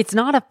 It's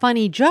not a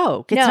funny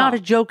joke. It's not a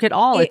joke at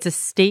all. It's a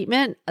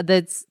statement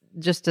that's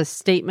just a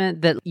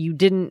statement that you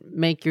didn't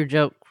make your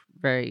joke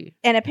very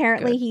And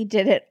apparently good. He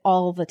did it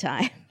all the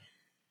time.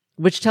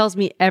 Which tells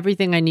me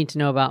everything I need to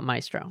know about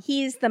Maestro.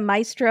 He's the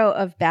Maestro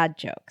of bad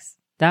jokes.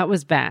 That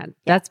was bad.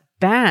 That's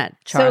bad,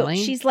 Charlie.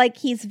 So she's like,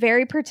 he's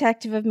very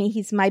protective of me.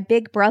 He's my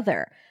big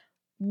brother.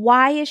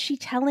 Why is she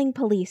telling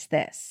police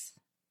this?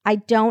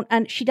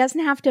 She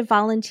doesn't have to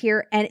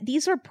volunteer. And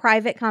these are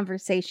private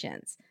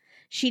conversations.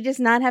 She does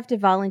not have to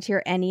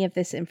volunteer any of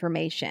this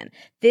information.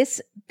 This,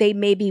 they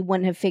maybe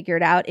wouldn't have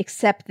figured out,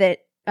 except that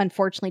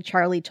unfortunately,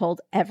 Charlie told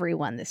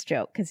everyone this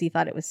joke because he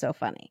thought it was so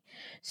funny.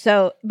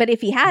 So, but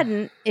if he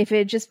hadn't, if it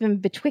had just been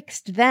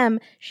betwixt them,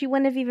 she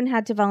wouldn't have even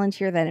had to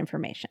volunteer that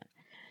information.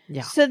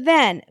 Yeah. So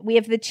then we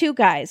have the two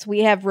guys. We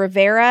have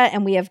Rivera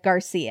and we have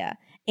Garcia.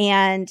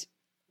 And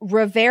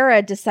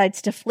Rivera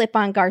decides to flip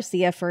on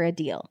Garcia for a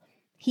deal.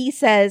 He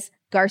says,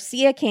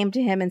 Garcia came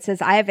to him and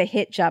says, I have a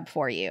hit job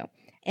for you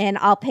and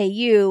I'll pay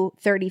you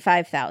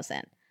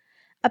 $35,000.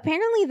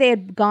 Apparently, they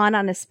had gone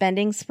on a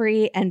spending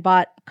spree and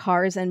bought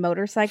cars and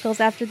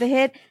motorcycles after the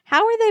hit.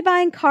 How are they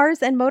buying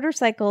cars and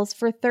motorcycles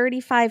for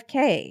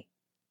 $35K?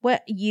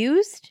 What,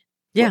 used?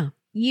 Yeah. What?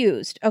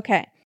 Used.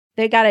 Okay.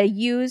 They got a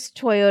used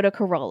Toyota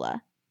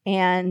Corolla.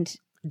 And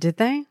did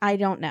they? I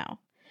don't know.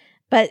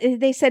 But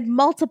they said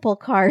multiple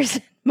cars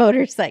and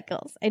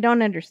motorcycles. I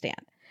don't understand.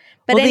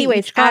 But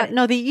anyways,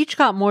 they each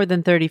got more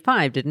than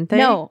 35, didn't they?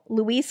 No,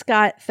 Luis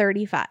got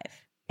 35.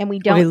 And we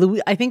don't.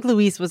 Okay, I think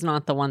Luis was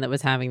not the one that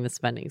was having the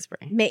spending spree.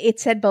 It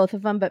said both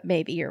of them, but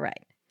maybe you're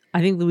right. I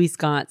think Luis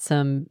got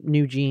some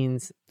new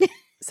jeans,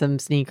 some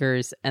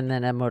sneakers, and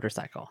then a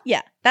motorcycle.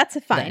 Yeah, that's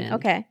fine.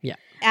 Okay. Yeah.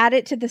 Add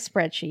it to the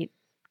spreadsheet.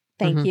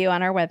 Thank you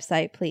on our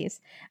website, please.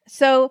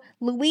 So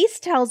Luis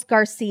tells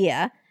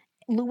Garcia,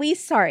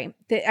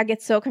 I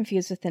get so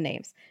confused with the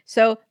names.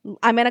 So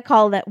I'm going to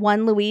call that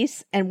one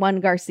Luis and one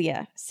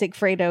Garcia,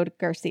 Sigfredo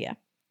Garcia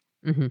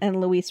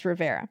and Luis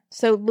Rivera.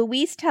 So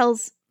Luis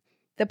tells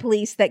the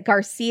police that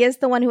Garcia is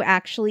the one who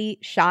actually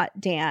shot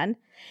Dan.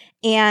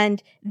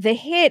 And the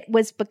hit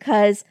was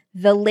because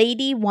the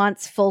lady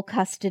wants full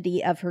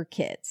custody of her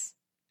kids.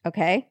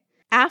 Okay.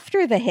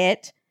 After the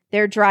hit,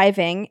 they're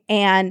driving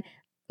and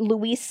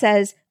Luis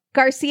says,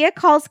 Garcia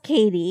calls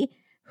Katie,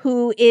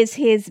 who is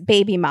his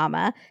baby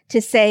mama,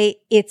 to say,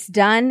 it's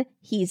done.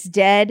 He's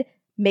dead.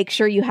 Make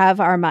sure you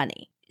have our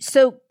money.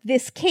 So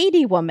this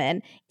Katie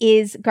woman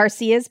is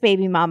Garcia's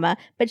baby mama,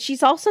 but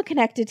she's also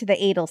connected to the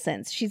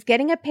Adelsons. She's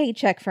getting a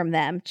paycheck from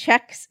them,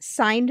 checks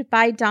signed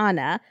by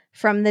Donna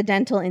from the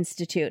Dental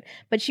Institute,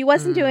 but she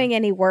wasn't doing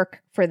any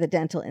work for the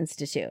Dental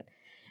Institute.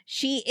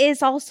 She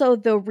is also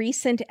the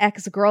recent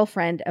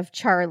ex-girlfriend of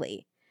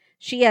Charlie.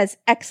 She has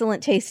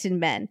excellent taste in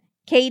men.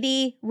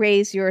 Katie,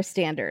 raise your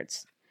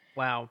standards.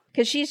 Wow.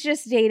 Because she's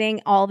just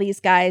dating all these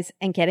guys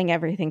and getting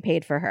everything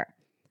paid for her.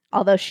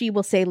 Although she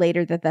will say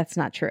later that that's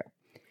not true.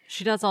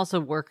 She does also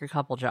work a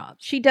couple jobs.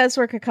 She does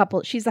work a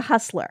couple. She's a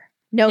hustler.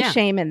 No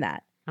shame in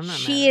that. I'm not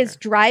She mad at is her.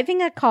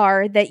 driving a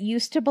car that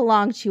used to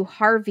belong to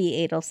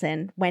Harvey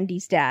Adelson,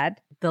 Wendy's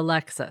dad. The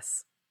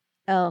Lexus.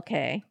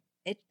 Okay.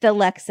 The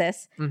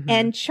Lexus. Mhm.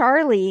 And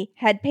Charlie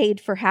had paid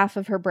for half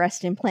of her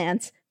breast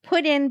implants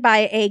put in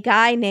by a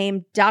guy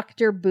named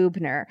Dr.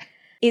 Boobner.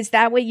 Is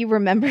that what you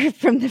remember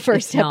from the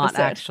first episode? It's not,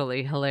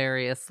 actually,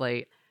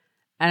 hilariously.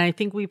 And I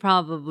think we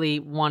probably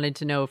wanted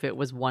to know if it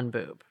was one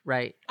boob,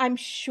 right? I'm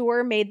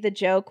sure made the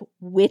joke,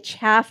 which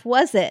half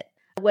was it?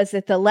 Was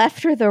it the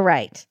left or the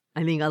right?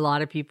 I think a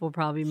lot of people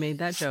probably made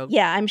that joke.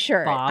 Yeah, I'm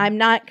sure. Bob. I'm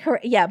not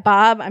correct. Yeah,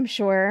 Bob, I'm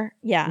sure.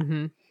 Yeah.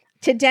 Mm-hmm.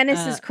 To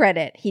Dennis's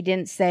credit, he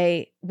didn't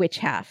say which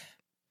half.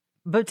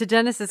 But to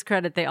Dennis's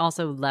credit, they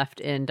also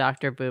left in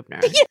Dr.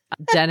 Boobner.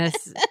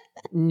 Dennis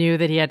knew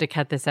that he had to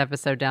cut this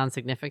episode down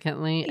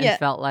significantly and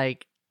felt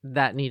like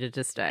that needed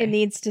to stay. It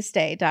needs to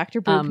stay.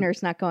 Dr.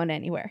 Boobner's not going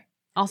anywhere.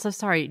 Also,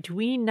 sorry,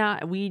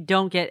 we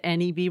don't get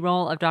any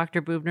B-roll of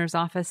Dr. Boobner's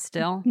office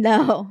still?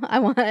 No, I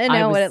want to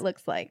know what it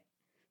looks like.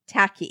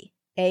 Tacky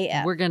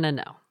AF. We're going to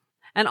know.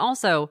 And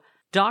also,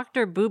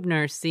 Dr.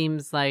 Boobner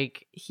seems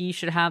like he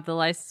should have the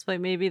license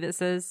plate maybe that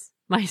says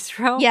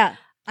Maestro. Yeah,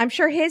 I'm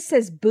sure his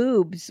says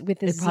boobs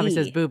with a Z. It probably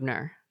says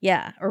Boobner.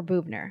 Yeah, or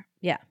Boobner.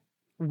 Yeah.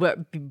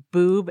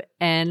 Boob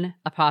N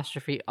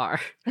apostrophe R.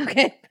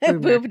 Okay.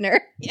 Boobner.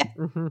 Yeah.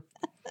 Mm-hmm.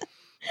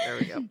 There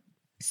we go.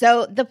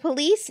 So the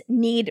police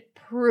need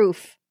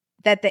proof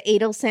that the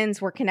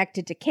Adelsons were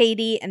connected to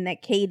Katie and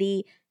that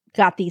Katie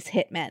got these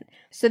hitmen.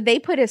 So they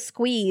put a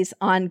squeeze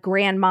on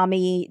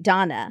Grandmommy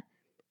Donna,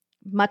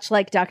 much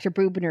like Dr.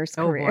 Boobner's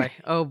career.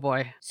 Oh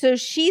boy. So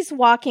she's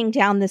walking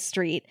down the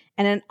street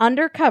and an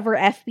undercover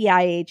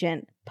FBI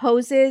agent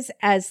poses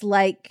as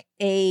like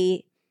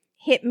a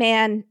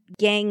hitman,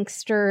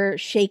 gangster,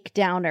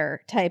 shakedowner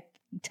type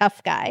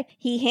tough guy.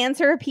 He hands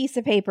her a piece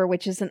of paper,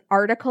 which is an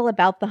article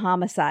about the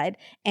homicide.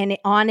 And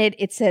on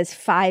it says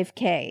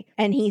 5K.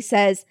 And he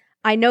says,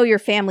 I know your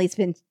family's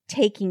been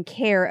taking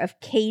care of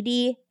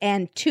Katie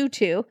and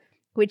Tutu,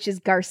 which is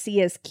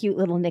Garcia's cute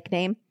little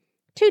nickname,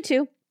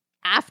 Tutu,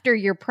 after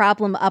your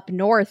problem up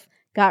north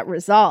got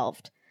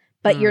resolved.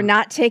 But you're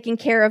not taking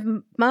care of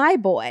my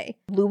boy,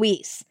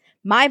 Luis.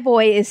 My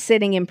boy is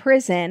sitting in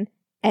prison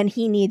and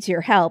he needs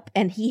your help,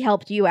 and he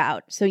helped you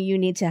out, so you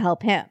need to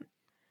help him.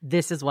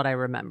 This is what I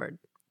remembered.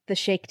 The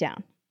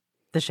shakedown.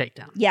 The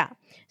shakedown. Yeah.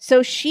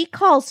 So she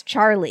calls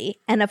Charlie,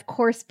 and of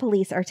course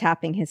police are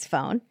tapping his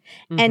phone.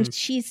 Mm-hmm. And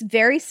she's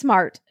very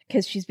smart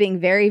because she's being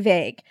very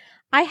vague.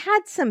 I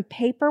had some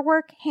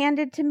paperwork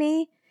handed to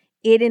me.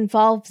 It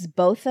involves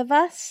both of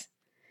us.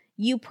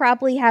 You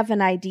probably have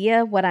an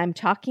idea what I'm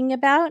talking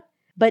about.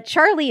 But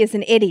Charlie is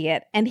an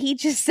idiot, and he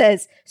just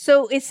says,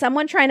 so is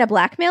someone trying to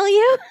blackmail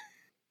you?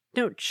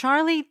 No,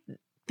 Charlie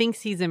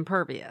thinks he's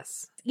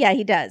impervious. Yeah,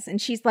 he does.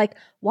 And she's like,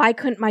 why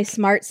couldn't my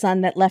smart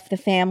son that left the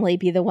family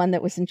be the one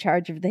that was in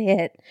charge of the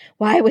hit?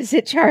 Why was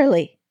it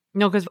Charlie?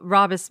 No, because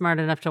Rob is smart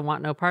enough to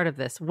want no part of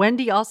this.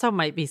 Wendy also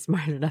might be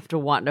smart enough to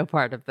want no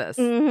part of this.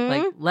 Mm-hmm.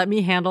 Like, let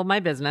me handle my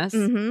business.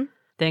 Mm-hmm.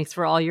 Thanks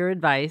for all your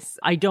advice.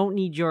 I don't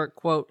need your,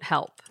 quote,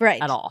 help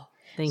at all.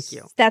 Thank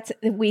you.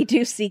 We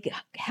do seek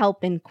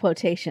help in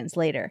quotations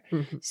later.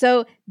 Mm-hmm.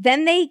 So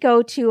then they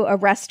go to a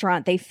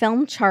restaurant. They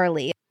film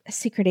Charlie. A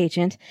secret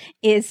agent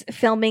is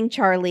filming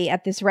Charlie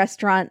at this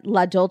restaurant,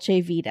 La Dolce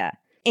Vita.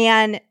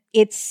 And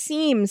it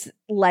seems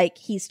like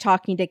he's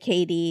talking to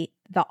Katie.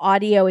 The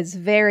audio is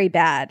very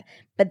bad,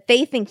 but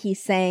they think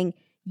he's saying,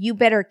 you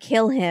better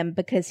kill him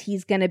because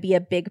he's going to be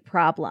a big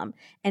problem.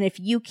 And if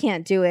you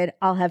can't do it,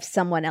 I'll have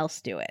someone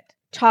else do it.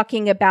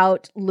 Talking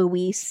about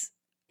Luis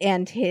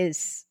and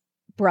his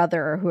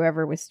brother or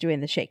whoever was doing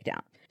the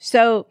shakedown.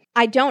 So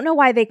I don't know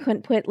why they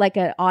couldn't put like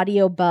an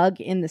audio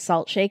bug in the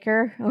salt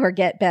shaker or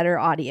get better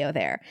audio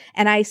there.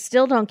 And I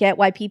still don't get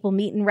why people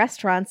meet in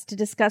restaurants to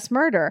discuss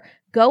murder.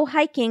 Go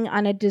hiking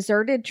on a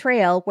deserted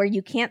trail where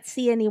you can't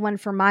see anyone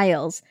for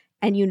miles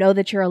and you know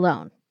that you're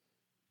alone.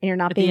 And you're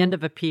not at the end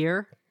of a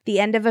pier? The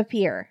end of a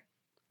pier.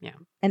 Yeah.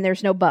 And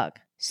there's no bug.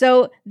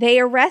 So they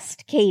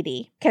arrest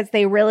Katie because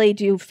they really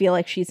do feel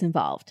like she's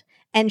involved.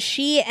 And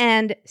she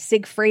and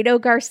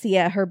Sigfredo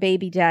Garcia, her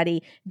baby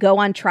daddy, go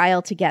on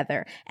trial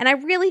together. And I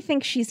really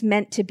think she's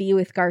meant to be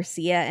with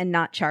Garcia and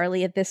not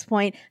Charlie at this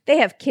point. They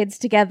have kids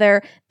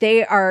together.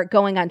 They are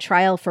going on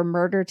trial for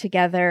murder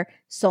together.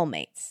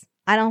 Soulmates.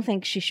 I don't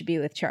think she should be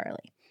with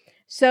Charlie.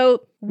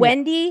 So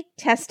Wendy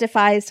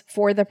testifies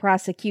for the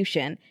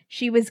prosecution.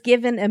 She was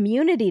given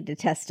immunity to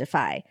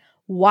testify.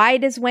 Why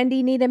does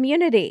Wendy need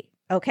immunity?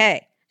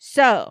 Okay,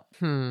 so...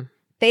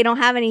 They don't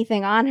have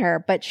anything on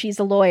her, but she's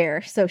a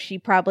lawyer, so she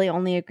probably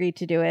only agreed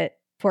to do it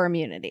for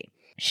immunity.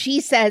 She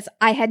says,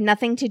 I had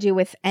nothing to do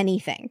with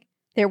anything.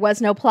 There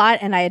was no plot,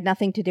 and I had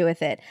nothing to do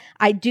with it.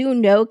 I do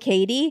know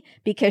Katie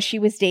because she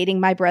was dating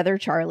my brother,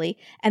 Charlie,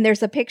 and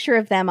there's a picture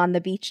of them on the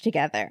beach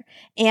together.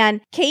 And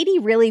Katie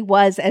really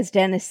was, as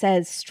Dennis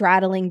says,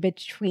 straddling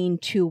between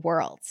two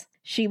worlds.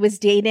 She was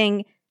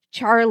dating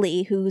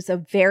Charlie, who's a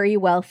very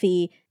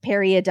wealthy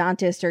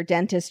periodontist or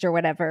dentist or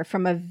whatever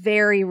from a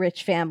very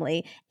rich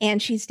family, and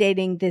she's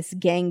dating this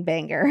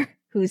gangbanger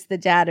who's the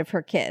dad of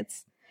her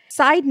kids.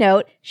 Side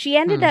note, she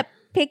ended up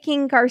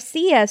picking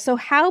Garcia. So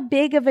how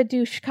big of a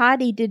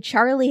douchecotty did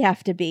Charlie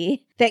have to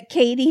be that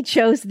Katie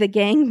chose the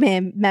gang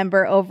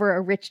member over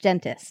a rich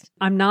dentist?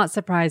 I'm not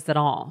surprised at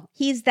all.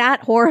 He's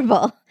that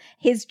horrible.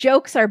 His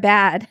jokes are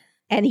bad,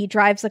 and he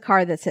drives a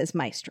car that says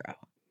Maestro.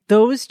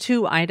 Those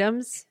two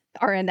items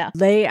are enough.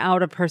 Lay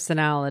out a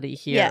personality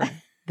here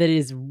that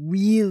is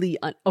really...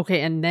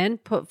 okay, and then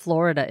put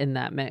Florida in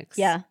that mix.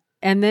 Yeah.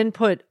 And then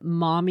put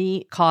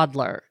Mommy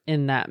Coddler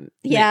in that mix.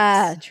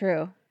 Yeah,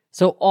 true.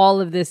 So all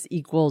of this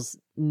equals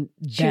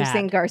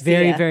choosing bad. Garcia.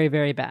 Very, very,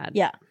 very bad.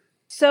 Yeah.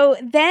 So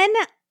then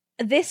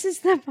this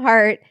is the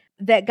part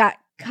that got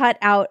cut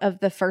out of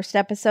the first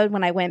episode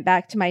when I went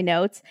back to my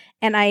notes.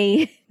 And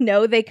I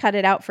know they cut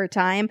it out for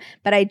time,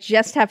 but I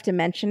just have to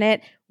mention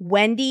it.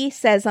 Wendy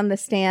says on the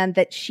stand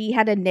that she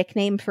had a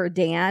nickname for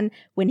Dan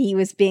when he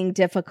was being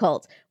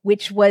difficult,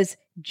 which was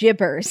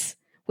Gibbers,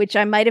 which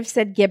I might have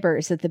said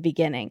Gibbers at the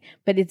beginning,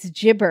 but it's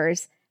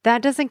Gibbers.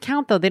 That doesn't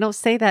count, though. They don't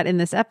say that in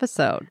this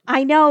episode.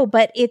 I know,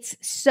 but it's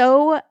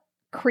so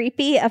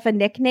creepy of a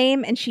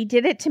nickname, and she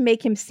did it to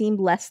make him seem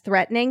less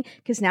threatening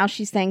because now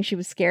she's saying she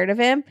was scared of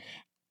him.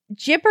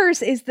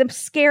 Gibbers is the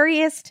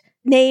scariest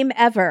name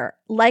ever.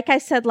 Like I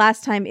said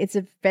last time, it's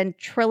a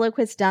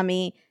ventriloquist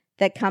dummy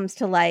that comes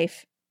to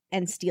life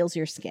and steals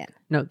your skin.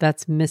 No,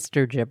 that's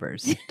Mr.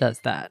 Gibbers does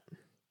that.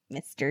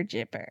 Mr.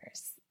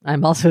 Gibbers.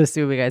 I'm also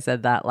assuming I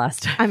said that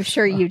last time. I'm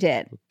sure you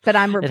did, but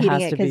I'm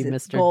repeating it because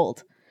it's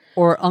gold.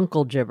 Or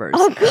Uncle Gibbers,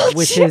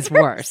 which Gibbers. is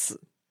worse.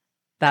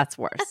 That's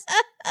worse.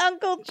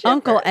 Uncle Gibbers.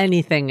 Uncle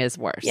anything is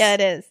worse. Yeah,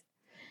 it is.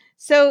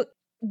 So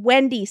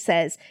Wendy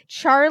says,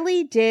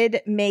 Charlie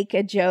did make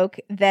a joke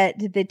that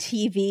the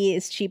TV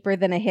is cheaper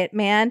than a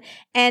hitman,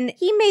 and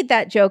he made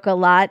that joke a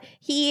lot.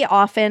 He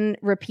often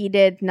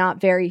repeated not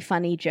very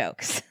funny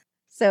jokes.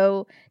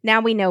 So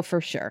now we know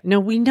for sure. No,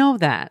 we know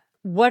that.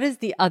 What is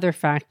the other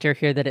factor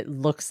here that it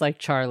looks like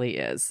Charlie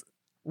is?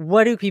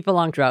 What do people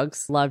on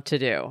drugs love to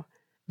do?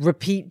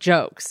 Repeat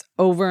jokes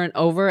over and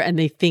over, and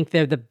they think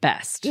they're the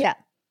best. Yeah,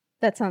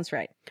 that sounds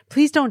right.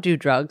 Please don't do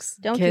drugs.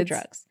 Don't kids. do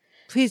drugs.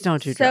 Please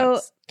don't do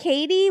drugs. So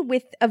Katie,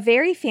 with a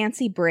very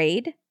fancy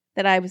braid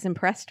that I was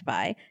impressed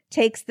by,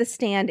 takes the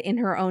stand in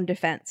her own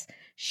defense.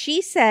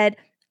 She said,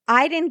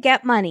 I didn't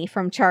get money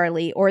from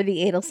Charlie or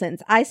the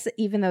Adelsons,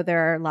 even though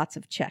there are lots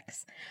of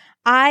checks.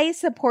 I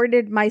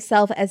supported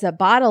myself as a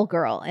bottle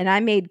girl, and I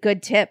made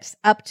good tips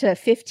up to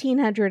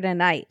 $1,500 a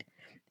night.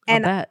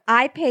 And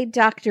I paid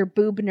Dr.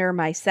 Boobner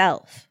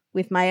myself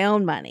with my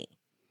own money.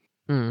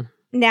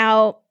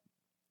 Now,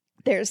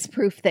 there's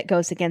proof that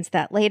goes against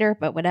that later,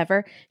 but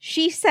whatever.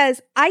 She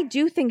says, I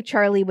do think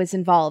Charlie was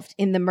involved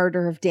in the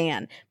murder of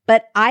Dan,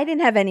 but I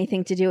didn't have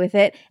anything to do with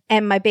it,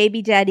 and my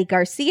baby daddy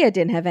Garcia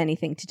didn't have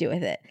anything to do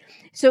with it.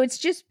 So it's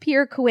just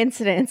pure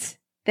coincidence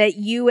that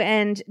you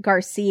and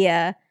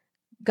Garcia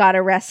got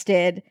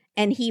arrested,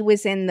 and he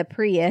was in the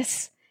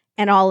Prius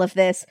and all of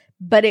this,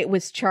 but it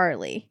was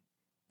Charlie.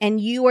 And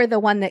you are the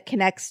one that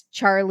connects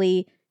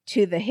Charlie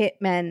to the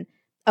hitmen.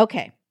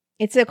 Okay,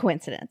 it's a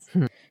coincidence.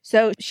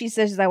 So she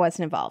says I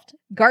wasn't involved.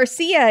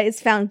 Garcia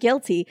is found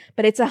guilty,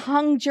 but it's a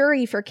hung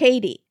jury for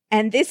Katie.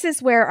 And this is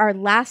where our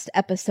last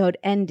episode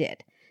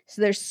ended.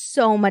 So there's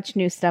so much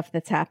new stuff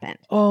that's happened.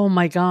 Oh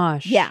my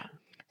gosh. Yeah.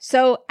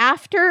 So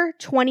after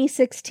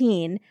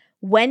 2016,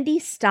 Wendy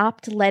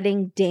stopped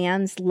letting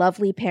Dan's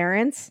lovely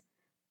parents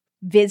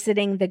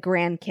visiting the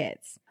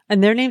grandkids.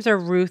 And their names are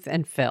Ruth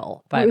and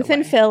Phil, by the way. Ruth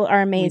and Phil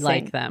are amazing. We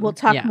like them. We'll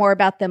talk more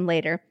about them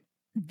later.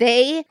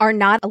 They are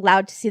not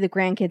allowed to see the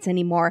grandkids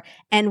anymore.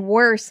 And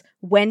worse,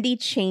 Wendy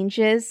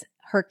changes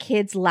her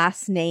kid's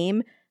last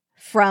name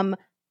from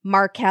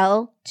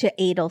Markel to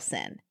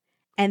Adelson.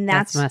 And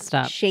that's messed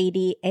up.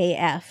 Shady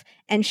AF.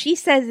 And she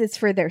says it's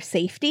for their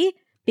safety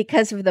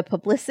because of the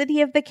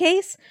publicity of the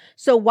case.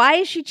 So why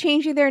is she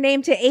changing their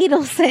name to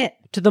Adelson?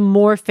 To the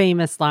more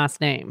famous last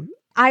name.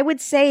 I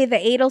would say the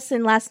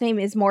Adelson last name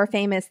is more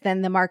famous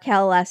than the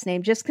Markel last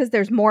name, just because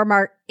there's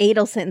more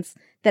Adelsons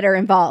that are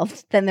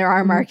involved than there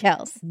are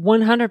Markels.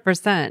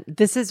 100%.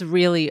 This is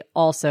really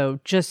also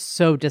just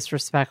so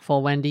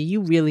disrespectful, Wendy.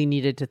 You really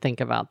needed to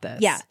think about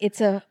this. Yeah, it's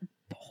a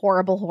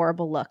horrible,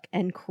 horrible look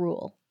and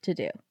cruel to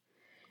do.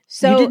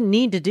 So you didn't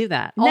need to do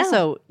that. No.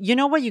 Also, you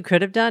know what you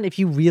could have done if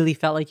you really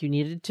felt like you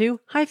needed to?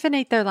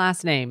 Hyphenate their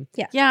last name.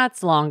 Yeah,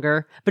 it's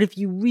longer. But if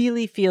you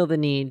really feel the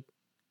need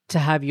to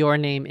have your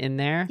name in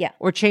there,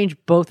 or change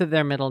both of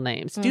their middle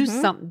names, do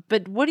something.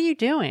 But what are you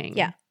doing?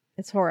 Yeah,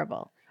 it's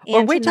horrible.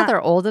 Or wait till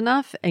they're old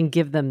enough and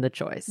give them the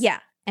choice. Yeah,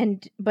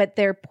 but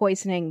they're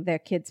poisoning their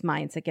kids'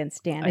 minds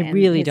against Dan and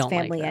really his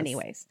family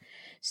anyways.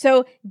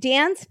 So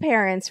Dan's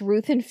parents,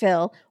 Ruth and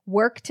Phil,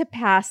 work to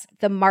pass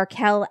the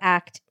Markel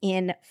Act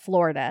in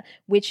Florida,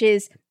 which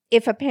is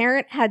if a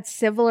parent had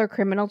civil or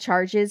criminal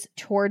charges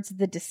towards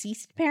the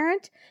deceased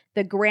parent,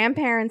 the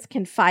grandparents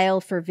can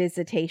file for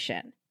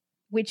visitation,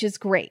 which is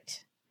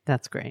great.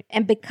 That's great.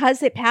 And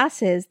because it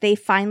passes, they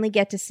finally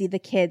get to see the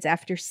kids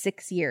after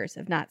 6 years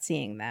of not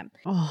seeing them.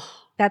 Oh.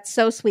 That's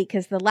so sweet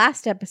because the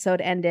last episode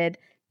ended,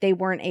 they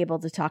weren't able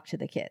to talk to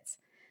the kids.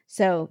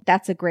 So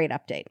that's a great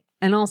update.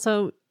 And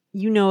also,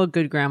 you know a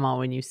good grandma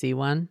when you see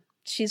one.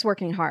 She's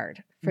working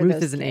hard for Ruth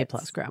those is an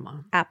kids. A+ grandma.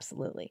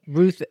 Absolutely.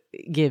 Ruth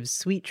gives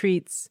sweet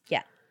treats.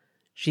 Yeah.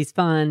 She's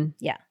fun.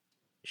 Yeah.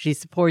 She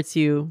supports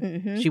you.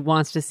 Mm-hmm. She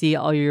wants to see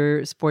all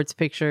your sports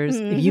pictures.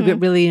 Mm-hmm. If you get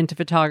really into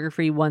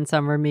photography one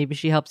summer, maybe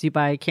she helps you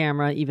buy a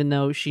camera, even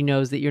though she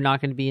knows that you're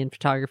not going to be in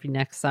photography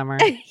next summer.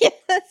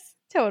 Yes,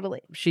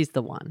 totally. She's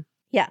the one.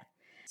 Yeah.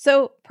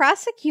 So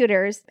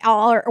prosecutors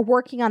are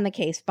working on the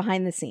case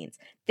behind the scenes.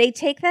 They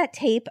take that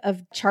tape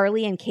of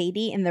Charlie and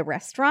Katie in the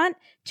restaurant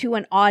to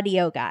an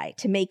audio guy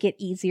to make it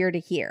easier to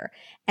hear.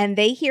 And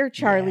they hear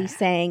Charlie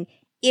saying,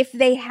 if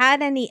they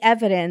had any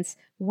evidence,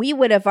 we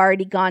would have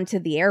already gone to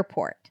the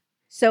airport.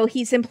 So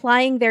he's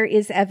implying there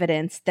is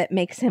evidence that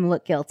makes him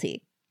look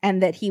guilty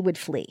and that he would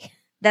flee.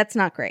 That's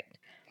not great.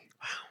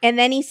 Wow. And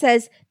then he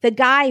says, the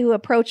guy who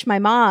approached my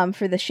mom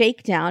for the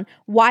shakedown,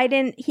 why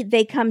didn't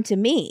they come to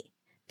me?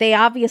 They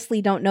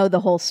obviously don't know the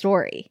whole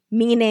story,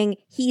 meaning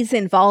he's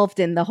involved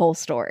in the whole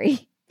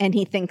story. And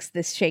he thinks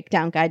this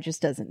shakedown guy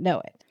just doesn't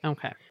know it.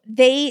 Okay.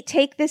 They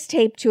take this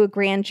tape to a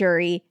grand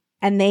jury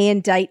and they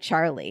indict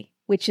Charlie,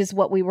 which is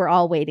what we were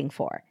all waiting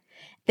for.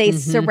 They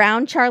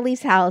surround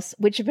Charlie's house,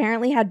 which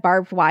apparently had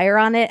barbed wire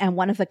on it, and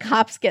one of the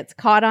cops gets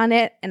caught on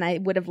it. And I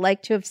would have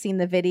liked to have seen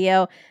the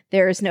video.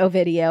 There is no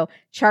video.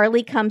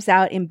 Charlie comes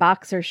out in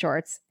boxer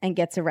shorts and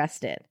gets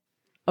arrested.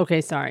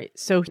 Okay, sorry.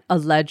 So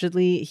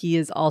allegedly he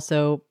is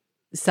also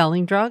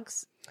selling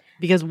drugs?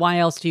 Because why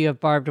else do you have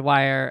barbed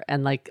wire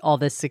and like all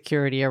this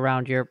security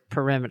around your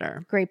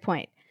perimeter? Great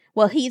point.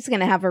 Well, he's going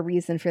to have a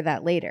reason for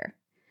that later.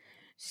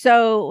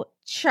 So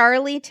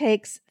Charlie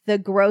takes the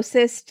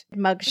grossest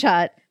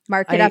mugshot.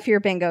 Mark it off your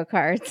bingo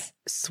cards.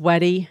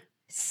 Sweaty.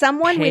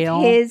 Someone pale.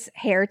 with his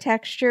hair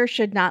texture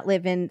should not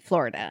live in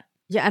Florida.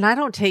 Yeah, and I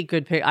don't take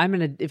good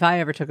pictures. If I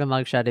ever took a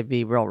mugshot, it'd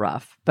be real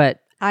rough.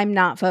 But I'm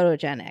not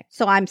photogenic,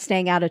 so I'm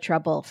staying out of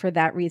trouble for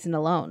that reason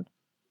alone.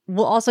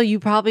 Well, also, you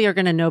probably are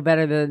going to know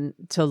better than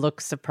to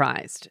look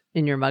surprised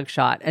in your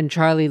mugshot. And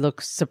Charlie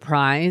looks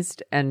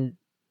surprised and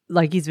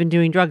like he's been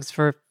doing drugs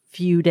for a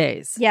few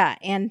days. Yeah,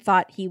 and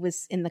thought he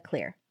was in the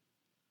clear.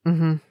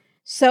 Mm-hmm.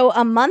 So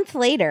a month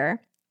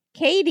later,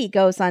 Katie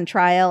goes on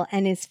trial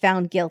and is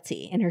found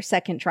guilty in her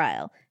second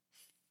trial.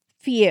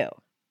 Phew.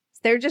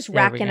 They're just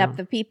racking up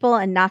the people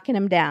and knocking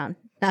them down,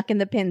 knocking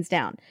the pins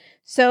down.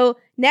 So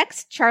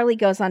next, Charlie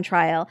goes on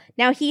trial.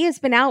 Now, he has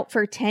been out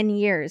for 10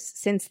 years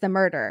since the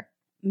murder,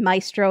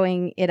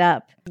 maestroing it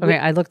up. Okay,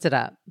 I looked it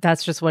up.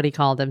 That's just what he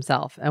called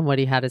himself and what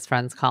he had his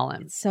friends call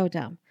him. It's so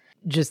dumb.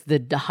 Just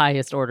the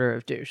highest order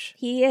of douche.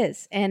 He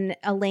is. And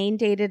Elaine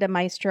dated a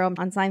maestro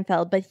on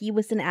Seinfeld, but he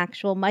was an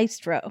actual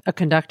maestro. A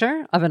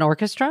conductor of an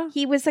orchestra?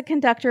 He was a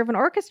conductor of an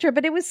orchestra,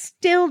 but it was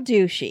still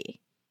douchey.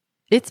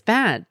 It's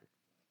bad.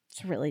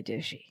 It's really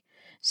douchey.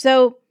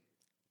 So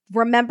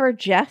remember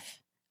Jeff,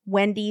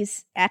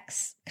 Wendy's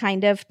ex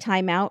kind of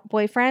timeout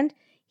boyfriend?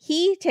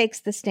 He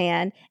takes the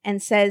stand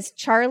and says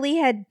Charlie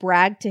had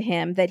bragged to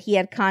him that he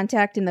had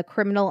contact in the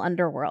criminal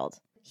underworld.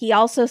 He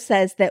also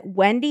says that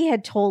Wendy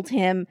had told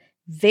him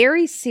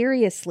very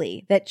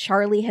seriously that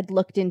Charlie had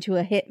looked into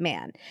a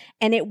hitman.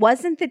 And it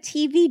wasn't the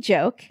TV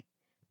joke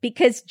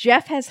because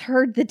Jeff has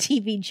heard the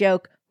TV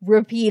joke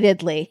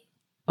repeatedly.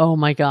 Oh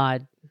my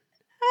God.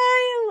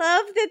 I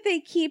love that they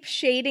keep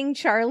shading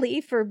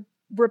Charlie for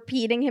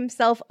repeating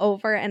himself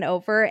over and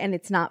over, and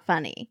it's not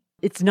funny.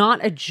 It's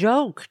not a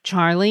joke,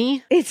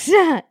 Charlie. It's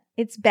not.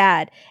 It's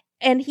bad.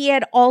 And he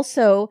had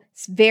also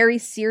very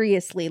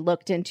seriously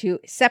looked into,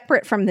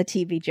 separate from the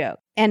TV joke,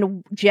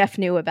 and Jeff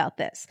knew about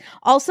this.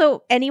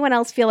 Also, anyone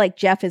else feel like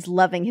Jeff is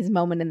loving his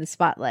moment in the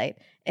spotlight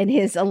and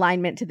his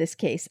alignment to this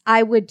case?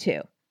 I would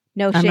too.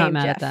 No shame, I'm not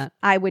mad Jeff. at that.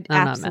 I would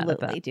I'm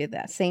absolutely do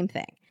that. Same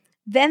thing.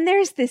 Then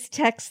there's this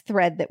text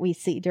thread that we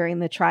see during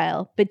the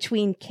trial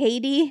between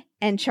Katie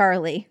and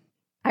Charlie.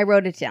 I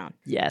wrote it down.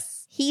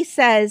 Yes. He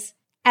says,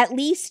 at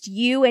least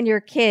you and your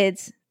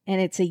kids,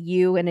 and it's a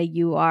you and a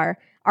you are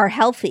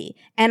healthy,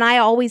 and I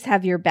always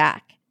have your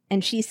back.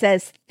 And she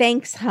says,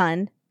 thanks,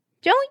 hun.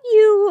 Don't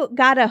you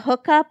got a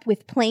hookup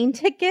with plane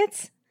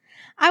tickets?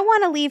 I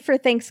want to leave for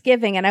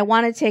Thanksgiving, and I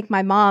want to take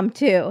my mom,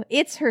 too.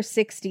 It's her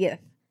 60th.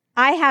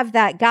 I have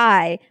that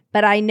guy,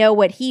 but I know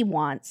what he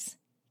wants.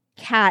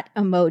 Cat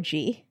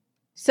emoji.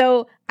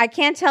 So I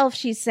can't tell if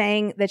she's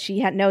saying that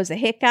she knows a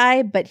hit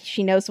guy, but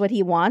she knows what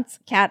he wants.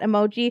 Cat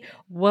emoji.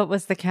 What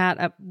was the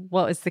cat?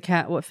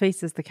 What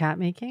face is the cat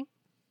making?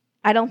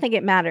 I don't think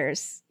it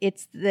matters.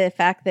 It's the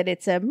fact that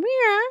it's a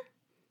meow,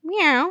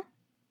 meow.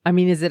 I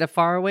mean, is it a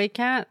faraway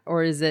cat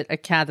or is it a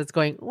cat that's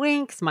going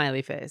wink,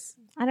 smiley face?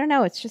 I don't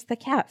know. It's just the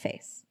cat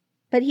face.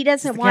 But he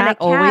doesn't want a cat.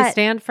 Always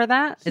stand for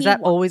that? Is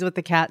that always what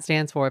the cat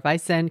stands for? If I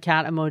send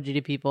cat emoji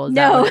to people, is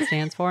that what it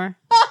stands for?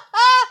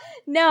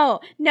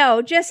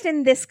 No, just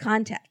in this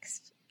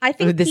context. I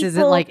think this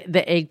isn't like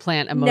the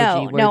eggplant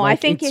emoji. No, like I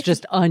think it's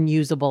just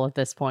unusable at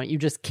this point. You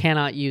just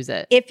cannot use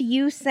it. If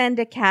you send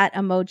a cat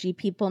emoji,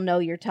 people know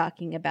you're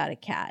talking about a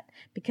cat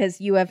because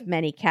you have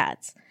many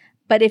cats.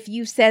 But if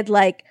you said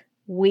like,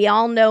 we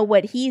all know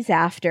what he's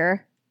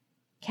after,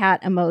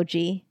 cat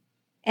emoji,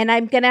 and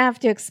I'm going to have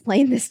to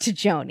explain this to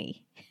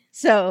Joni.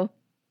 So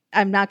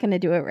I'm not going to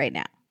do it right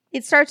now.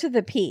 It starts with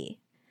a P.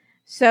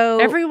 So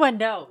everyone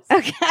knows.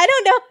 Okay, I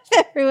don't know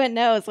if everyone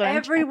knows what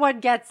everyone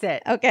gets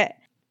it. Okay.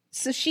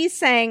 So she's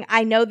saying,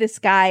 I know this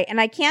guy, and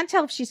I can't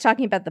tell if she's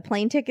talking about the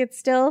plane tickets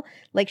still,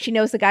 like she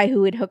knows the guy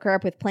who would hook her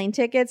up with plane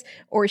tickets,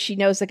 or she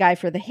knows the guy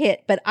for the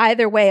hit. But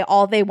either way,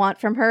 all they want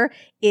from her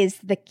is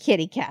the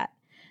kitty cat.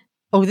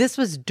 Oh, this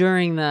was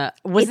during the...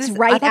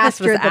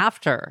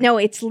 after. No,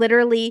 it's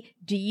literally,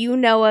 do you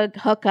know a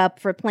hookup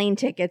for plane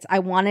tickets? I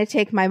want to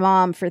take my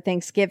mom for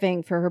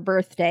Thanksgiving for her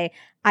birthday.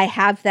 I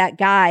have that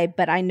guy,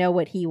 but I know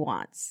what he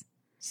wants.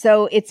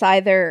 So it's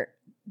either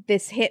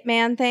this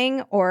hitman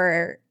thing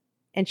or...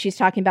 And she's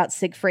talking about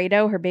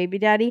Sigfredo, her baby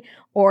daddy,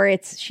 or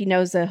it's she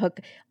knows a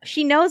hook.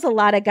 She knows a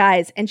lot of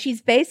guys, and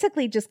she's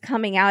basically just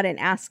coming out and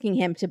asking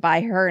him to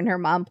buy her and her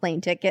mom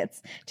plane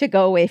tickets to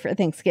go away for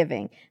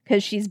Thanksgiving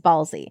because she's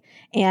ballsy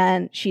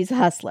and she's a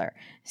hustler.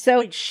 So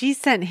wait, she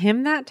sent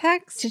him that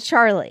text? To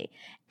Charlie.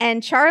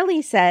 And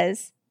Charlie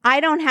says, I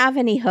don't have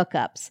any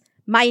hookups.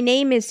 My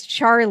name is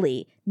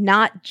Charlie,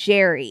 not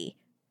Jerry.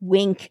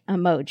 Wink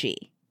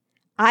emoji.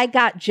 I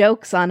got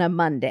jokes on a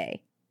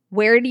Monday.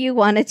 Where do you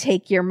want to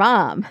take your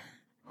mom?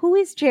 Who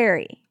is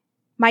Jerry?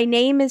 My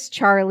name is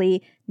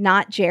Charlie,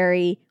 not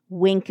Jerry.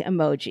 Wink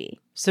emoji.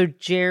 So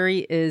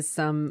Jerry is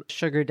some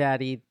sugar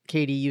daddy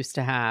Katie used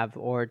to have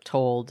or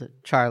told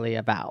Charlie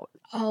about.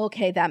 Oh,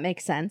 okay, that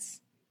makes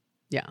sense.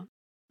 Yeah.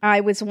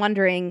 I was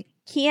wondering,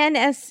 ¿Quién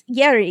es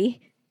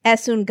Jerry?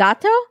 ¿Es un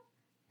gato?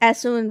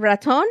 ¿Es un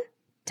ratón?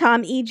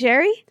 Tom y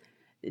Jerry?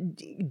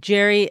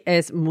 Jerry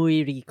es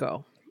muy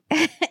rico.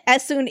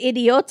 Es un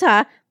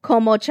idiota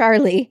como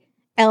Charlie.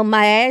 El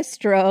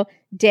maestro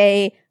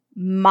de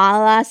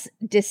malas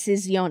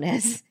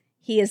decisiones.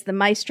 He is the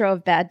maestro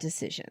of bad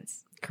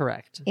decisions.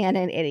 Correct. And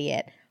an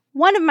idiot.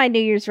 One of my New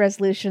Year's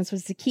resolutions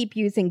was to keep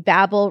using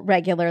Babbel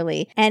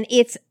regularly. And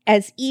it's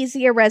as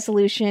easy a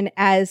resolution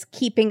as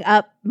keeping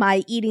up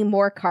my eating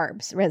more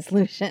carbs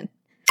resolution.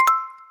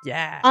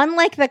 Yeah.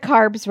 Unlike the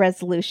carbs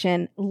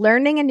resolution,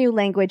 learning a new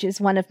language is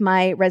one of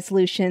my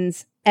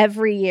resolutions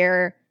every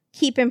year.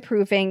 Keep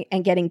improving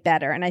and getting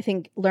better. And I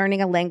think learning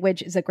a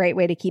language is a great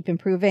way to keep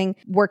improving,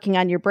 working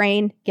on your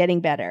brain, getting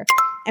better.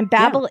 And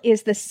Babbel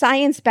is the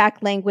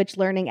science-backed language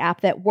learning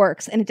app that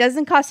works. And it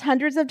doesn't cost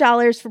hundreds of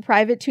dollars for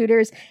private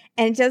tutors.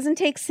 And it doesn't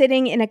take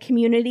sitting in a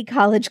community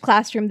college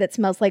classroom that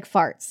smells like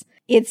farts.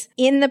 It's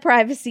in the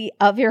privacy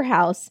of your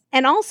house.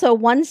 And also,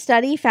 one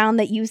study found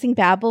that using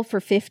Babbel for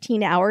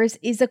 15 hours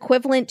is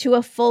equivalent to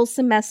a full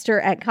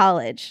semester at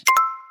college.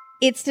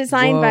 It's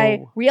designed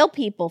by real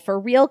people for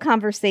real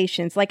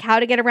conversations, like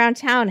how to get around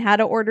town, how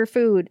to order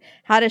food,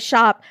 how to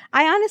shop.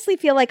 I honestly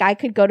feel like I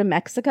could go to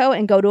Mexico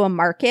and go to a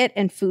market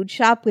and food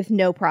shop with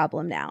no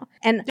problem now.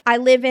 And I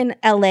live in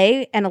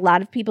LA and a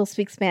lot of people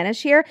speak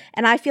Spanish here.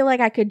 And I feel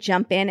like I could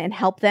jump in and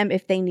help them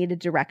if they needed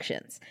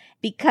directions.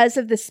 Because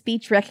of the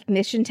speech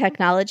recognition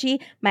technology,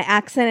 my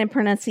accent and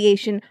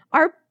pronunciation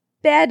are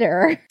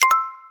better.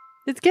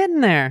 It's getting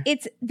there.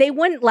 They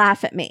wouldn't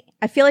laugh at me.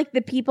 I feel like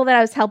the people that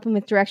I was helping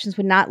with directions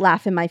would not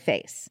laugh in my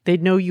face.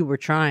 They'd know you were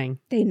trying.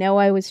 They know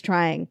I was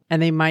trying.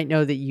 And they might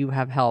know that you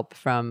have help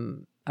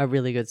from a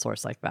really good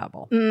source like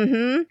Babbel.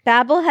 Mm-hmm.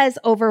 Babbel has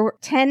over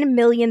 10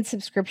 million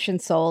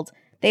subscriptions sold.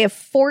 They have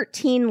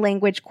 14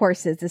 language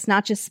courses. It's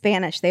not just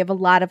Spanish. They have a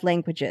lot of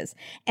languages.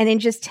 And in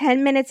just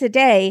 10 minutes a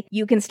day,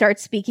 you can start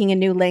speaking a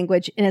new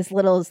language in as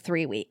little as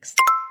 3 weeks.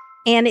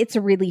 And it's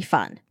really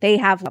fun. They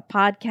have a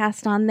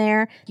podcast on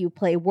there. You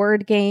play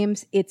word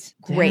games. It's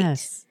great.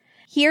 Yes.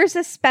 Here's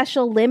a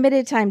special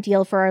limited time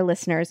deal for our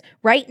listeners.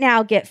 Right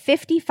now, get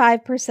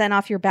 55%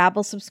 off your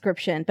Babbel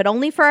subscription, but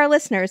only for our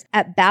listeners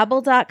at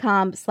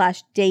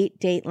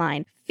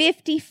babbel.com/datedateline.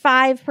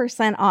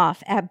 55%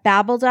 off at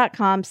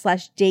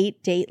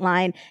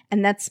babbel.com/datedateline.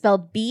 And that's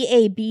spelled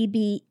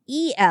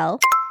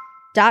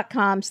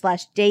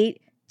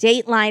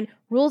BABBEL.com/datedateline.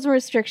 Rules and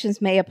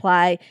restrictions may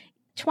apply.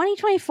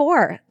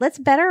 2024. Let's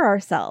better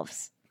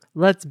ourselves.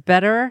 Let's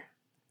better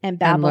and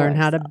babble learn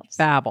ourselves.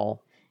 how to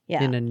babble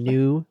in a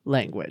new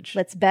language.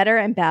 Let's better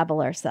and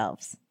babble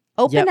ourselves.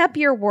 Open up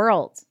your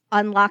world,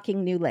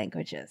 unlocking new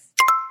languages.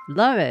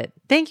 Love it.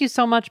 Thank you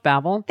so much,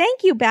 Babbel.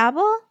 Thank you,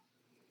 Babbel.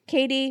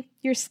 Katie,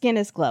 your skin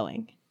is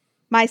glowing.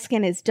 My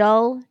skin is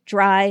dull,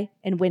 dry,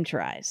 and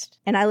winterized.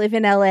 And I live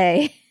in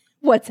LA.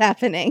 What's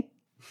happening?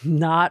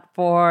 Not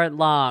for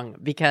long,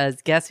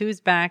 because guess who's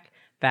back?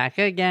 Back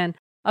again.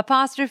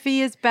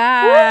 Apostrophe is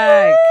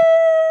back.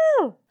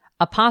 Woo!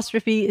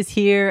 Apostrophe is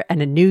here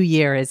and a new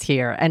year is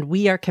here, and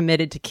we are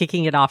committed to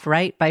kicking it off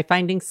right by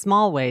finding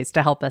small ways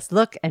to help us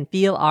look and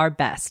feel our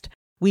best.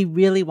 We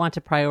really want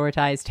to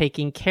prioritize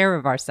taking care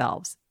of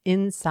ourselves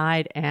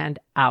inside and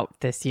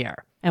out this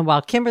year. And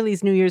while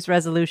Kimberly's New Year's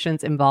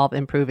resolutions involve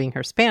improving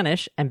her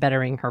Spanish and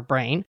bettering her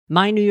brain,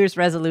 my New Year's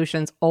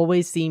resolutions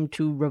always seem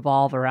to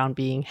revolve around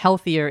being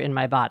healthier in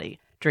my body,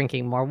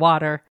 drinking more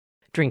water,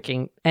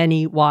 drinking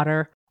any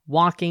water,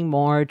 walking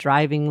more,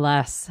 driving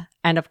less,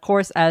 and of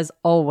course, as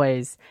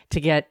always, to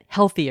get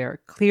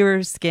healthier,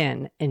 clearer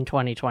skin in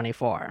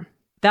 2024.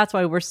 That's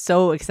why we're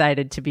so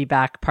excited to be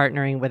back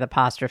partnering with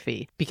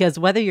Apostrophe, because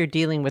whether you're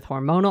dealing with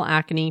hormonal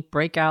acne,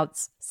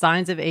 breakouts,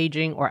 signs of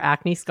aging, or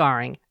acne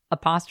scarring,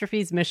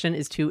 Apostrophe's mission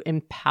is to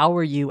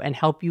empower you and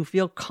help you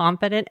feel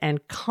confident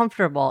and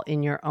comfortable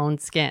in your own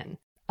skin.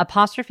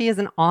 Apostrophe is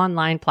an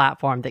online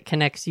platform that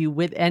connects you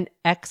with an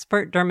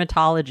expert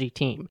dermatology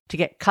team to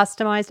get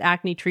customized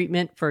acne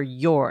treatment for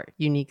your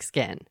unique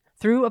skin.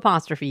 Through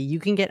Apostrophe, you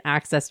can get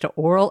access to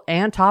oral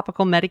and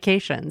topical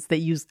medications that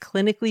use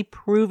clinically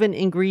proven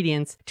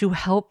ingredients to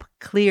help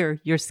clear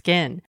your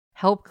skin,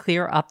 help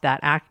clear up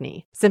that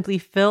acne. Simply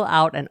fill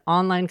out an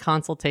online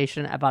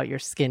consultation about your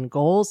skin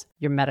goals,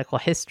 your medical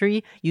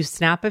history, you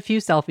snap a few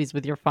selfies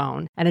with your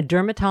phone, and a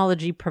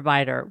dermatology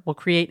provider will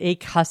create a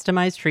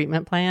customized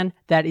treatment plan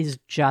that is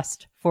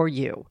just for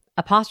you.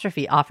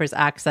 Apostrophe offers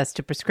access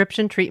to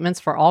prescription treatments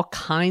for all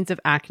kinds of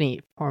acne,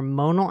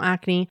 hormonal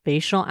acne,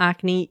 facial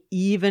acne,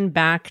 even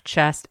back,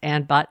 chest,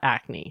 and butt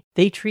acne.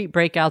 They treat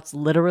breakouts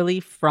literally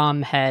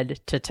from head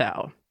to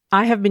toe.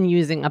 I have been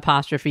using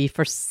Apostrophe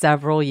for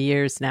several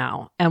years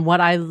now, and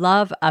what I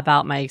love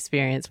about my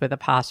experience with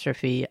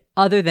Apostrophe,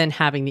 other than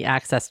having the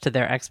access to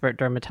their expert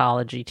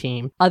dermatology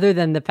team, other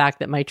than the fact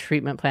that my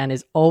treatment plan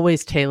is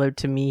always tailored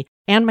to me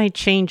and my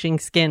changing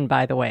skin,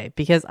 by the way,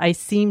 because I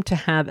seem to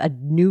have a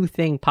new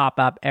thing pop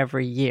up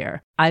every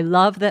year. I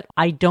love that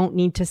I don't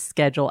need to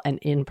schedule an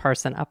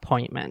in-person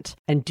appointment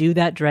and do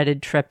that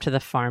dreaded trip to the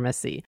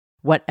pharmacy.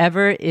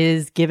 Whatever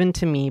is given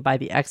to me by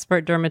the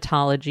expert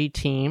dermatology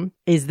team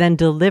is then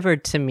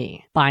delivered to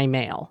me by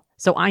mail.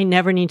 So I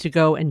never need to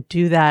go and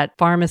do that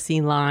pharmacy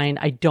line.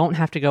 I don't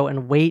have to go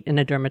and wait in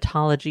a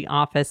dermatology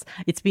office.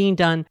 It's being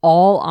done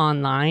all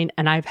online,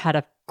 and I've had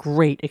a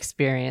great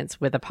experience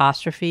with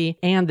Apostrophe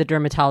and the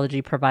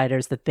dermatology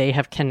providers that they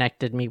have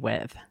connected me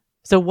with.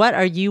 So what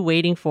are you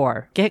waiting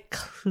for? Get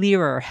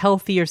clearer,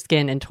 healthier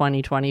skin in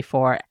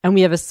 2024. And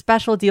we have a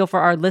special deal for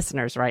our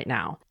listeners right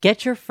now.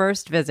 Get your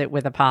first visit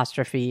with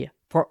Apostrophe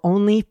for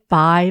only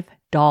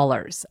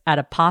 $5 at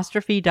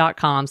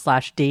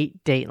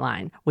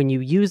apostrophe.com/date-dateline when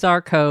you use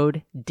our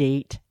code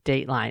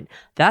DATE-DATELINE.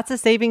 That's a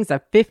savings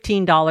of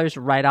 $15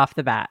 right off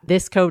the bat.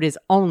 This code is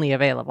only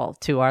available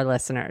to our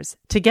listeners.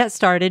 To get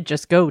started,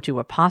 just go to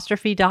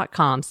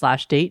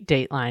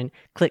apostrophe.com/date-dateline,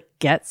 click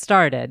Get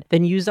Started,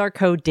 then use our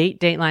code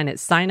DATE-DATELINE at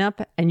sign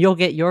up, and you'll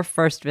get your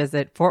first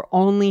visit for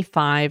only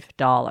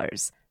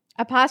 $5.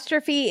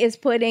 Apostrophe is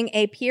putting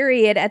a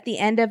period at the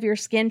end of your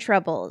skin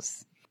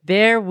troubles.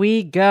 There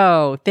we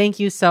go. Thank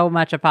you so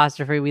much,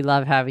 Apostrophe. We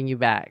love having you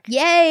back.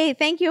 Yay.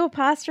 Thank you,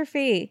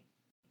 Apostrophe.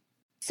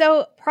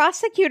 So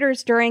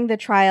prosecutors during the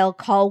trial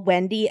call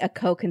Wendy a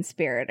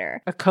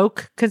co-conspirator. A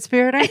coke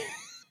conspirator?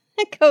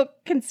 A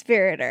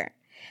co-conspirator.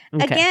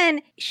 Okay.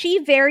 Again, she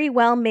very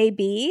well may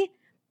be,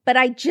 but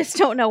I just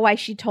don't know why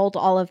she told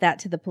all of that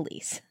to the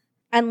police.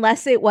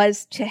 Unless it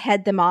was to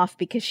head them off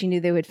because she knew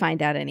they would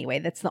find out anyway.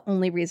 That's the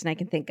only reason I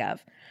can think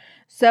of.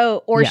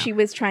 So, or she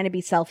was trying to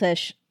be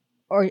selfish.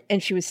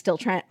 And she was still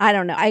trying. I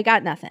don't know. I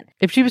got nothing.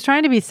 If she was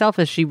trying to be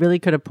selfish, she really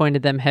could have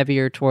pointed them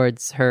heavier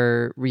towards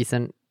her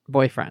recent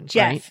boyfriend,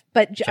 Jeff. Right?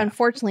 But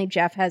unfortunately,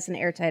 Jeff has an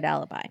airtight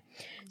alibi.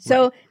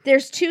 So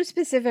there's two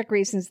specific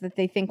reasons that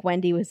they think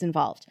Wendy was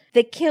involved.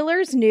 The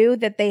killers knew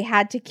that they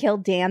had to kill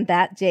Dan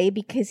that day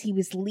because he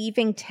was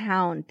leaving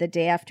town the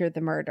day after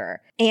the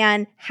murder.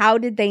 And how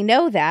did they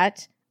know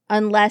that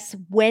unless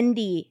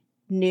Wendy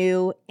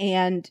knew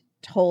and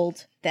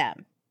told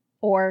them?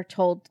 Or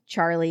told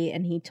Charlie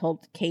and he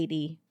told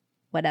Katie,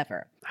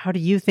 whatever. How do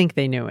you think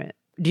they knew it?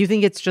 Do you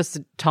think it's just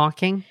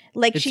talking?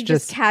 Like she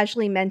just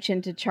casually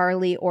mentioned to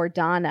Charlie or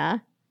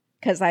Donna,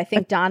 because I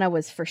think Donna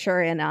was for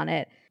sure in on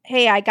it.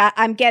 Hey,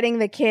 I'm getting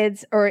the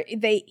kids, or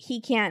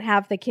he can't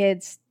have the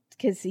kids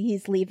because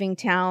he's leaving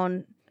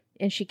town.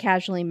 And she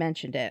casually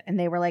mentioned it. And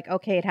they were like,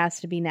 okay, it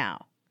has to be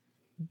now.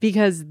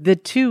 Because the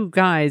two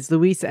guys,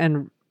 Luis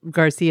and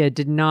Garcia,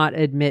 did not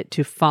admit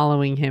to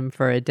following him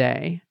for a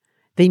day.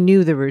 They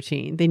knew the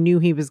routine. They knew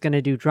he was going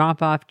to do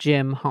drop off,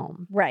 gym,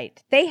 home.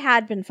 Right. They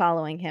had been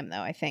following him,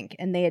 though, I think.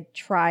 And they had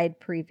tried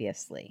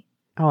previously.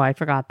 Oh, I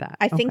forgot that.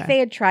 I think they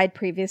had tried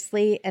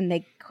previously and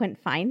they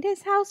couldn't find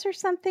his house or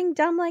something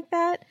dumb like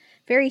that.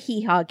 Very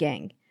hee-haw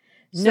gang.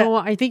 No,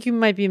 I think you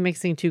might be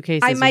mixing two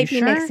cases. I might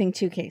be mixing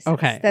two cases.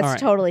 Okay. That's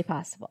totally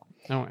possible.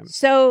 All right.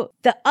 So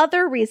the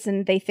other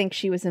reason they think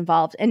she was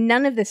involved, and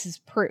none of this is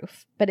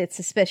proof, but it's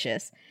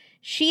suspicious.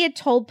 She had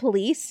told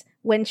police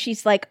when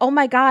she's like, oh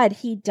my God,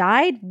 he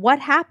died? What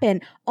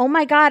happened? Oh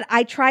my God,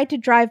 I tried to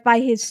drive by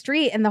his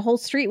street and the whole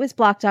street was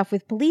blocked off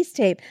with police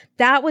tape.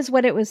 That was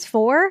what it was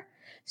for?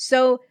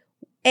 So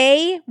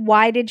A,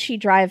 why did she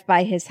drive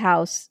by his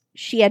house?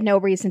 She had no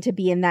reason to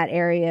be in that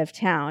area of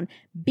town.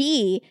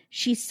 B,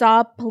 she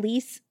saw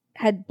police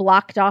had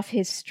blocked off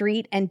his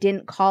street and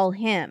didn't call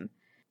him.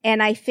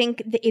 And I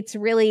think it's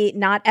really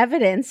not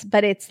evidence,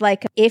 but it's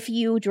like if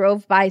you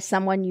drove by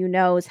someone you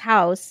know's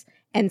house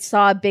and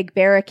saw a big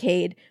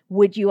barricade,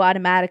 would you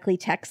automatically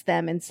text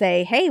them and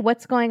say, hey,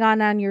 what's going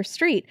on your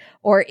street?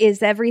 Or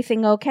is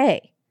everything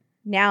okay?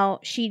 Now,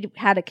 she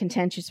had a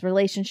contentious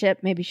relationship.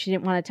 Maybe she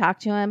didn't want to talk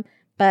to him,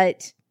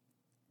 but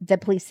the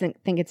police think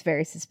it's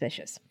very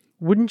suspicious.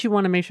 Wouldn't you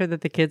want to make sure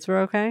that the kids were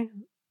okay?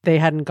 They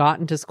hadn't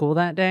gotten to school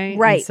that day.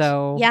 Right. And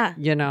so,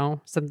 yeah.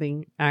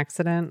 Something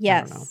accident.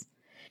 Yes. I don't know.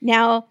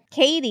 Now,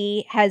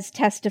 Katie has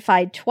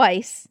testified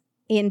twice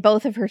in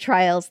both of her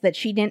trials that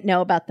she didn't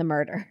know about the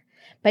murder.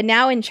 But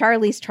now in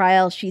Charlie's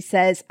trial, she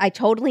says, I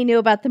totally knew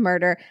about the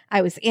murder.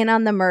 I was in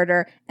on the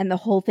murder, and the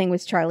whole thing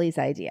was Charlie's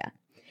idea.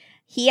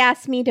 He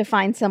asked me to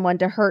find someone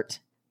to hurt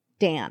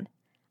Dan.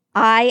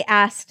 I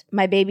asked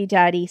my baby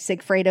daddy,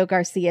 Sigfredo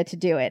Garcia, to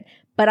do it.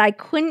 But I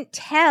couldn't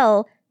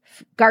tell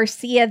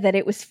Garcia that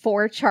it was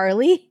for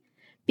Charlie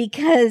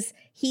because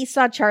he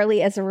saw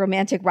Charlie as a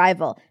romantic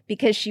rival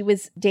because she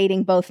was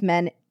dating both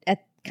men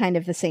at kind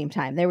of the same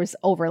time. There was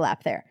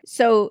overlap there.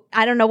 So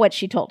I don't know what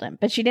she told him,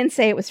 but she didn't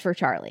say it was for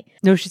Charlie.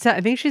 No,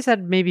 I think she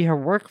said maybe her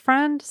work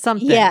friend,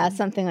 something. Yeah,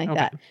 something like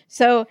that.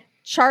 So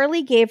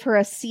Charlie gave her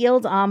a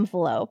sealed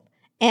envelope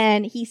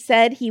and he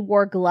said he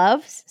wore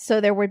gloves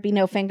so there would be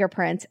no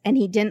fingerprints and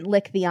he didn't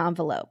lick the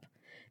envelope.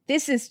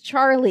 This is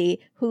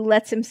Charlie who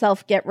lets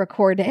himself get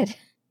recorded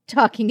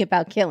talking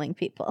about killing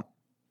people.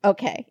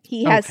 Okay.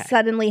 He has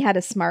suddenly had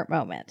a smart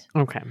moment.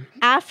 Okay.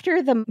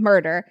 After the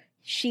murder,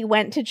 she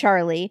went to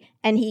Charlie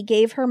and he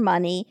gave her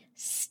money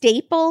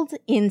stapled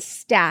in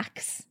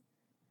stacks.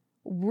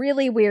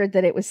 Really weird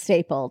that it was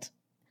stapled.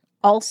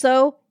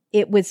 Also,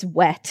 it was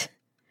wet.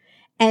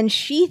 And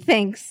she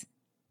thinks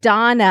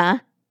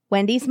Donna,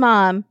 Wendy's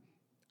mom,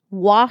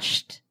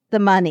 washed the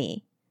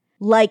money.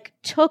 Like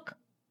took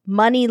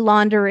money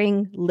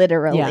laundering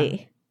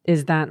literally. Yeah.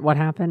 Is that what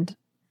happened?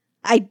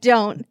 I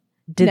don't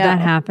Did know. that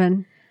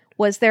happen?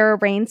 Was there a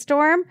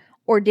rainstorm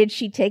or did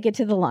she take it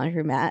to the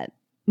laundromat?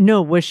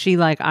 No, was she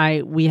like,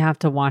 we have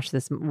to wash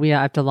this, we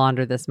have to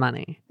launder this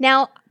money?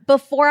 Now,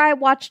 before I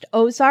watched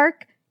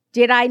Ozark,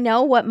 did I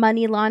know what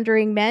money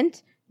laundering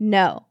meant?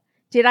 No.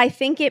 Did I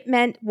think it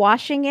meant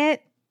washing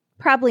it?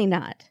 Probably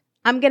not.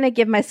 I'm going to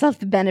give myself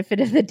the benefit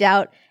of the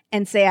doubt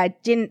and say I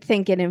didn't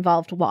think it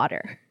involved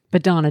water.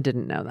 But Donna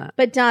didn't know that.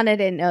 But Donna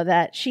didn't know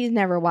that. She's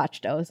never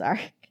watched Ozark.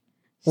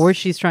 Or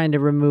she's trying to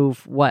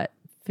remove what?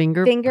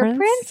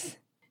 Fingerprints?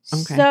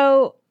 Okay.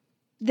 So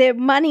the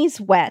money's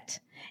wet.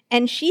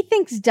 And she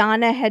thinks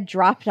Donna had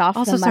dropped off the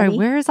money. Also, sorry,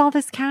 where is all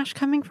this cash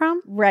coming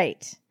from?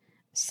 Right.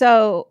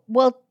 So,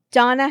 well,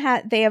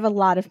 they have a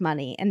lot of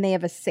money and they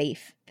have a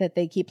safe that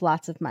they keep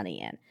lots of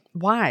money in.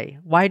 Why?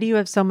 Why do you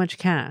have so much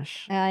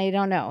cash? I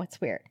don't know.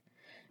 It's weird.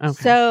 Okay.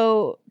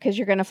 So, because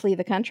you're going to flee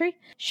the country?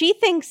 She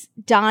thinks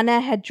Donna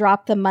had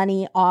dropped the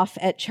money off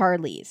at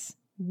Charlie's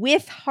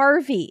with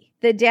Harvey,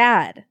 the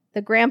dad,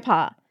 the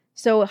grandpa.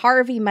 So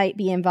Harvey might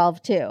be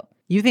involved too.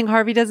 You think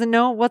Harvey doesn't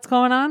know what's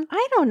going on?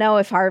 I don't know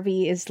if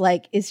Harvey is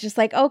just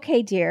like,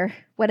 okay, dear,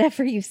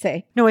 whatever you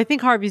say. No, I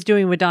think Harvey's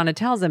doing what Donna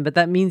tells him, but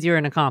that means you're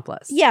an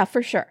accomplice. Yeah,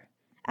 for sure.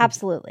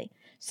 Absolutely.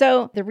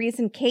 So the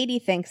reason Katie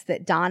thinks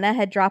that Donna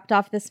had dropped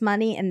off this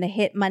money and the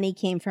hit money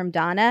came from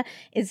Donna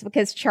is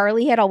because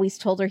Charlie had always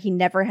told her he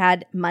never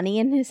had money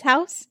in his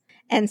house.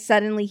 And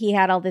suddenly he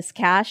had all this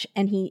cash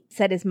and he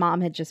said his mom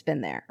had just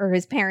been there or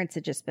his parents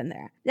had just been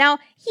there. Now,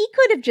 he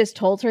could have just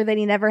told her that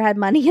he never had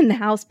money in the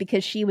house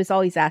because she was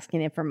always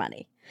asking him for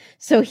money.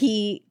 So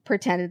he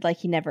pretended like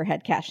he never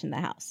had cash in the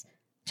house.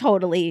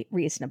 Totally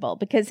reasonable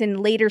because in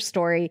later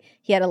story,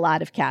 he had a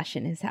lot of cash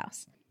in his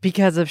house.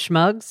 Because of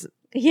schmugs?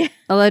 Yeah.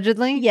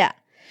 Allegedly? Yeah.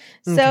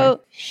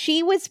 So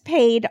she was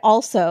paid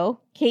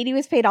also, Katie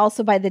was paid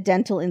also by the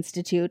Dental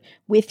Institute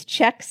with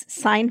checks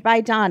signed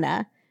by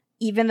Donna,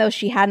 even though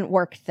she hadn't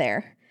worked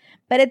there.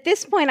 But at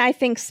this point, I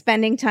think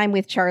spending time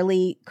with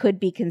Charlie could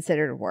be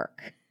considered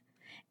work.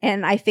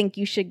 And I think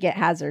you should get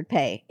hazard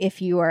pay if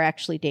you are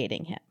actually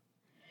dating him.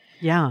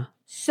 Yeah.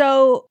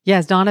 So... Yeah,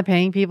 is Donna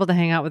paying people to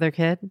hang out with her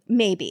kid?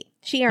 Maybe.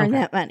 She earned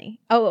that money.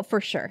 Oh, for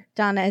sure.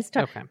 Donna is...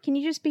 Okay. Can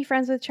you just be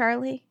friends with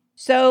Charlie?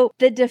 So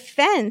the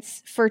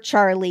defense for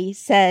Charlie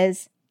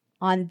says,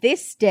 on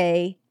this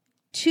day,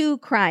 2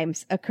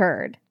 crimes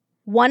occurred.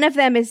 One of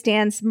them is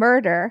Dan's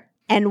murder,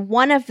 and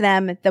one of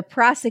them the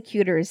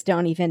prosecutors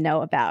don't even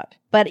know about.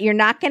 But you're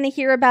not going to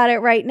hear about it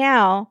right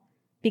now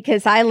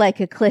because I like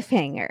a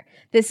cliffhanger.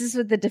 This is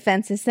what the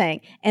defense is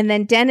saying. And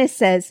then Dennis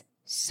says,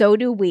 so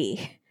do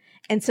we.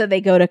 And so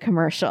they go to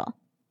commercial.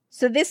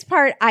 So this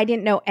part I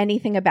didn't know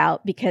anything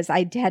about because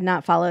I had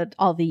not followed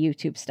all the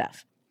YouTube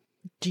stuff.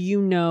 Do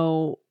you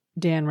know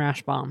Dan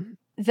Rashbaum?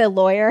 The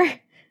lawyer?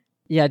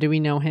 Yeah, do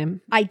we know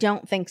him? I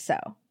don't think so.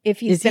 If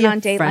he's Is been he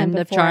on Dateline friend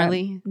before, of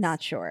Charlie? I'm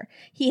not sure.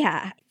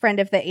 Friend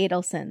of the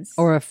Adelsons.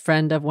 Or a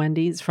friend of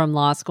Wendy's from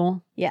law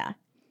school? Yeah,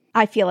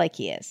 I feel like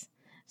he is.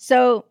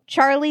 So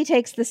Charlie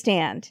takes the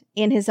stand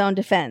in his own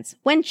defense.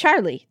 When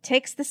Charlie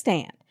takes the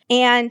stand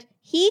and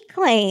he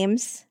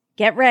claims,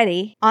 get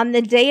ready, on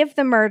the day of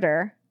the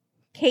murder,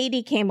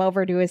 Katie came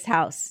over to his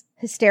house,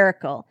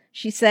 hysterical.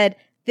 She said,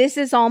 this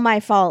is all my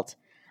fault.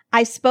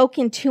 I spoke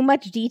in too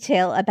much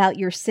detail about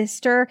your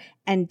sister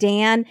and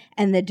Dan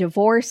and the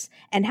divorce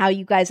and how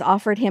you guys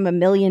offered him $1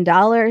 million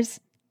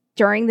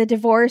during the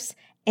divorce.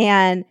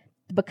 And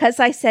because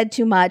I said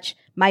too much,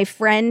 my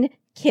friend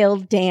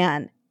killed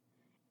Dan.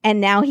 And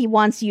now he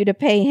wants you to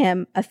pay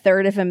him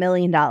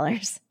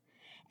 $350,000.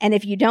 And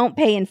if you don't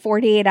pay in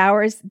 48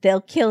 hours,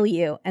 they'll kill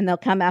you and they'll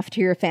come after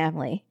your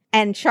family.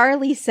 And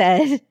Charlie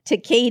said to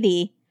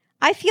Katie,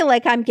 I feel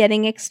like I'm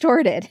getting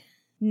extorted.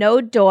 No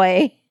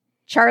doy.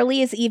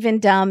 Charlie is even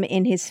dumb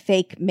in his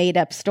fake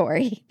made-up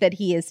story that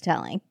he is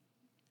telling.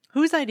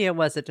 Whose idea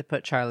was it to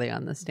put Charlie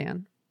on the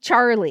stand?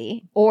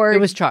 Charlie. Or it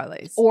was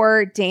Charlie's.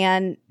 Or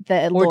Dan,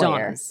 the or lawyer.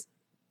 Donna's.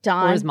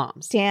 Don. Or his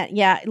mom's. Dan,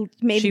 yeah,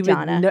 maybe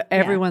Donna.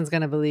 Everyone's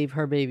going to believe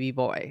her baby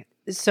boy.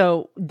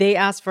 So they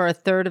asked for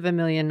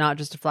 $350,000, not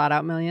just a flat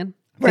out million.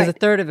 Because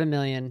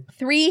 $350,000.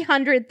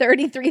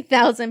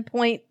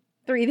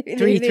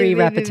 333,000.33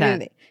 rep a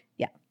 10.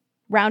 Yeah.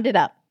 Round it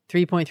up.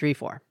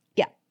 3.34.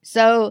 Yeah.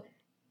 So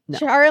No.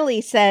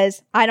 Charlie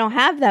says, I don't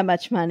have that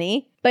much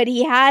money, but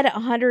he had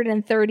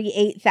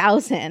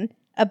 138,000,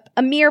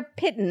 a mere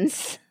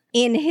pittance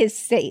in his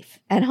safe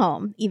at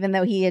home, even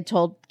though he had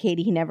told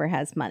Katie he never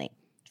has money.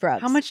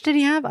 Drugs. How much did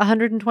he have?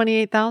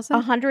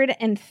 128,000?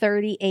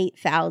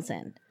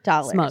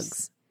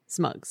 $138,000.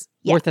 Smugs.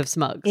 Yeah. Worth of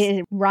smugs.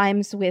 It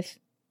rhymes with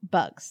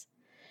bugs.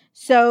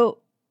 So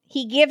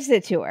he gives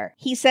it to her.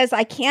 He says,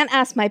 I can't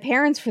ask my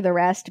parents for the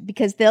rest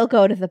because they'll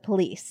go to the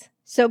police.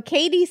 So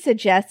Katie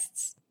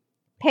suggests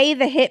pay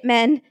the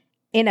hitmen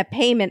in a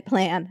payment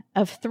plan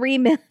of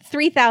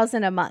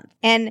 $3,000 a month.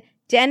 And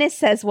Dennis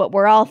says what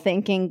we're all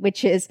thinking,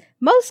 which is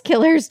most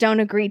killers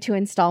don't agree to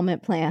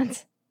installment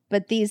plans,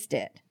 but these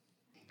did.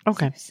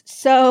 Okay.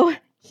 So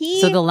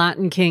the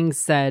Latin Kings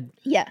said,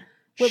 yeah,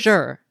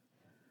 sure,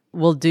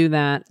 we'll do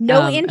that.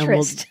 No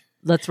interest.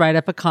 Let's write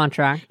up a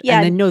contract.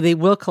 Yeah. And then, they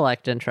will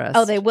collect interest.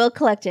 Oh, they will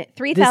collect it.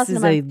 $3,000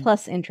 a month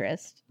plus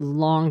interest.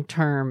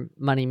 Long-term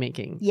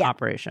money-making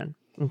operation.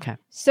 Okay.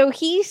 So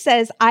he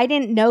says, I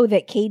didn't know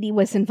that Katie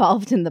was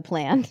involved in the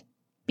plan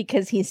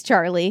because he's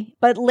Charlie.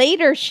 But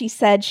later she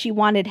said she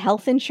wanted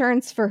health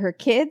insurance for her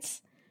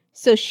kids.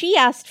 So she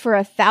asked for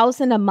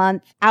 $1,000 a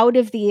month out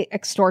of the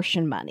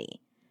extortion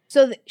money.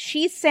 So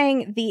she's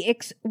saying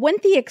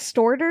wouldn't the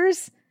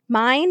extorters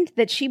mind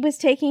that she was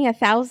taking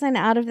 $1,000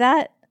 out of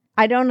that?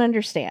 I don't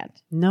understand.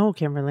 No,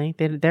 Kimberly,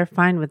 they're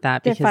fine with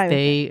that because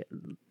they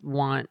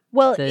want.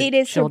 Well, it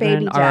is her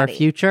baby daddy. Are our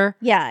future.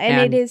 Yeah,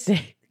 and it is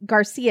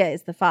Garcia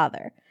is the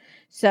father,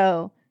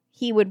 so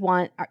he would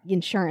want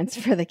insurance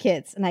for the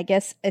kids, and I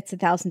guess it's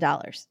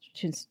 $1,000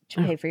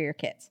 to pay for your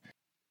kids.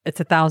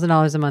 It's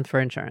 $1,000 a month for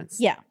insurance.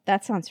 Yeah,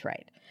 that sounds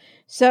right.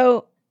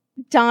 So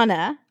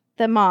Donna,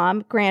 the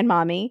mom,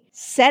 grandmommy,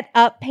 set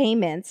up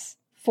payments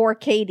for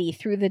Katie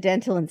through the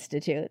Dental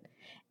Institute.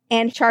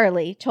 And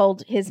Charlie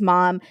told his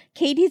mom,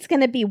 Katie's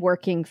going to be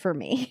working for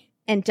me.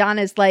 And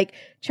Donna's like,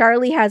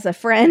 Charlie has a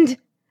friend.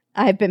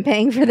 I've been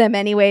paying for them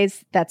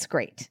anyways. That's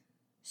great.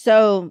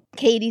 So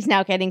Katie's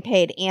now getting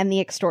paid and the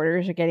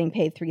extorters are getting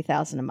paid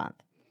 $3,000 a month.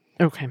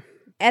 Okay.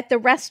 At the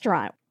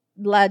restaurant,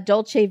 La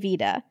Dolce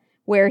Vita,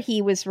 where he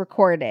was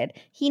recorded,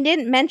 he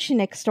didn't mention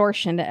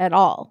extortion at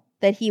all,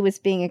 that he was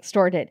being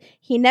extorted.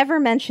 He never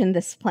mentioned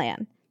this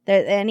plan,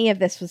 that any of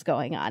this was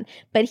going on.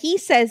 But he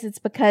says it's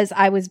because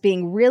I was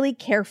being really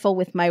careful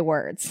with my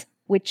words,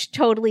 which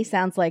totally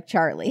sounds like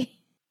Charlie.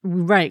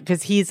 Right,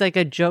 because he's like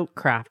a joke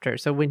crafter.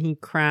 So when he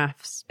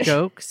crafts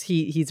jokes,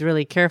 he's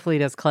really careful. He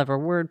does clever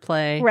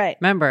wordplay. Right.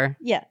 Remember?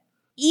 Yeah.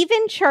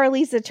 Even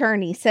Charlie's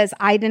attorney says,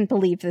 I didn't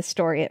believe this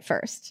story at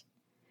first.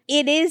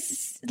 It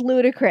is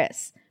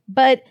ludicrous.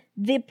 But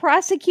the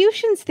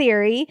prosecution's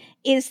theory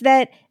is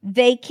that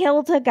they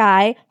killed a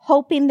guy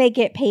hoping they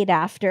get paid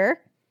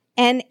after.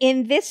 And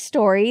in this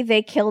story,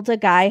 they killed a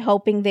guy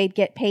hoping they'd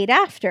get paid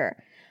after.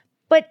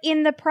 But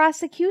in the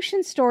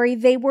prosecution story,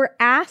 they were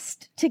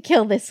asked to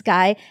kill this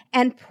guy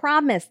and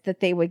promised that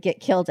they would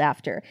get killed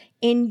after.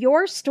 In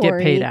your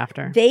story, get paid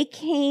after. They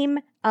came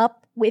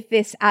up with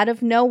this out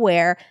of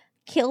nowhere,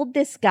 killed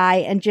this guy,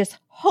 and just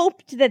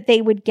hoped that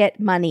they would get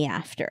money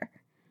after.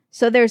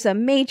 So there's a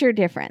major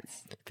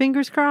difference.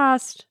 Fingers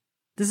crossed.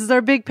 This is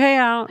our big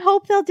payout.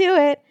 Hope they'll do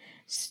it.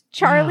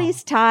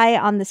 Charlie's tie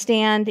on the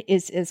stand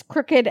is as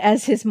crooked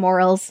as his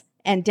morals,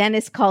 and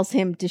Dennis calls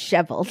him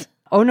disheveled.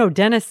 Oh no,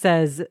 Dennis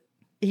says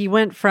he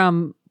went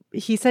from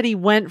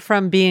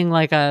being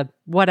like a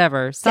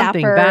whatever,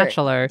 something Dapper,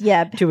 bachelor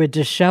to a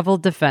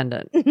disheveled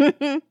defendant.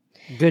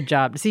 Good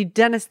job. See,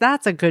 Dennis,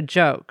 that's a good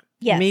joke.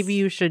 Yes. Maybe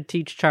you should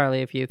teach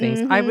Charlie a few things.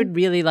 Mm-hmm. I would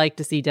really like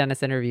to see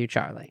Dennis interview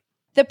Charlie.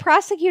 The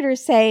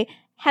prosecutors say,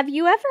 have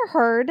you ever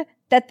heard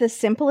that the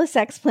simplest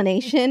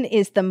explanation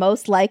is the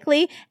most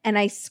likely? And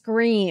I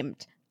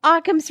screamed,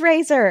 Occam's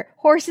razor,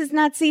 horses,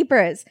 not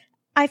zebras.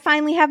 I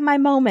finally have my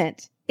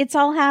moment. It's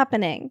all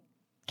happening.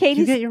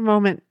 You get your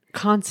moment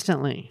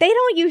constantly. They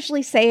don't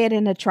usually say it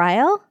in a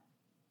trial.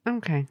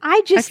 Okay.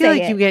 I feel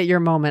like you get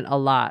your moment a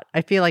lot.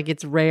 I feel like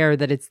it's rare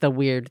that it's the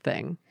weird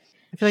thing.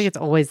 I feel like it's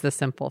always the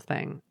simple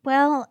thing.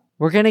 Well,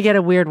 we're going to get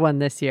a weird one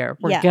this year.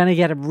 We're going to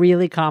get a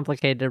really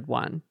complicated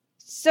one.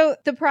 So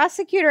the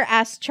prosecutor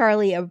asked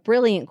Charlie a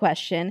brilliant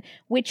question,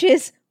 which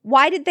is,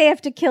 why did they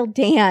have to kill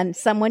Dan,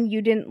 someone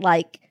you didn't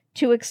like,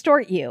 to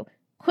extort you?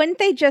 Couldn't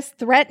they just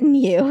threaten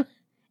you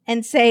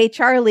and say,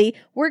 Charlie,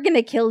 we're going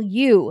to kill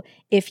you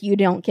if you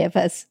don't give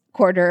us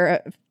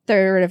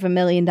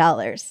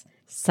 $250,000.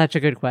 Such a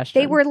good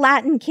question. They were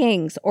Latin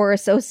kings or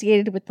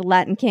associated with the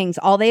Latin kings.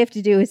 All they have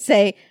to do is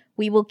say,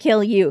 we will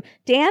kill you.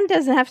 Dan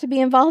doesn't have to be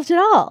involved at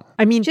all.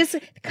 I mean, just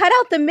cut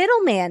out the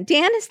middleman.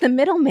 Dan is the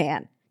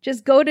middleman.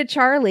 Just go to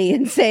Charlie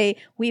and say,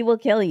 we will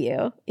kill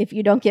you if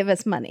you don't give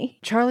us money.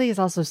 Charlie is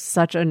also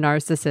such a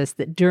narcissist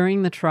that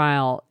during the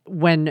trial,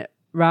 when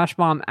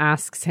Rashbaum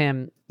asks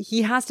him,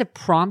 he has to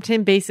prompt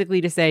him basically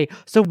to say,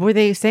 so were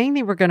they saying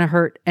they were going to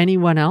hurt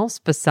anyone else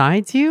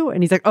besides you?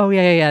 And he's like, oh,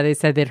 yeah. They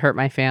said they'd hurt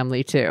my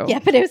family too. Yeah,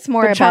 but it was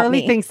more about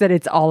Charlie me. Thinks that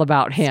it's all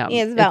about him.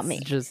 It's about me.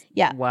 Just,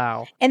 yeah.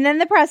 Wow. And then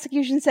the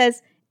prosecution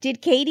says,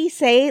 did Katie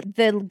say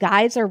the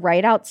guys are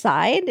right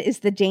outside? Is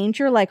the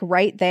danger like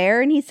right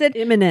there? And he said,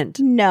 imminent.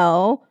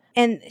 No.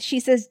 And she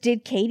says,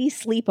 did Katie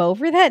sleep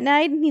over that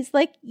night? And he's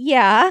like,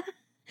 yeah.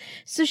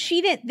 So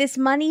she didn't, this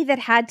money that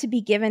had to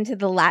be given to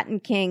the Latin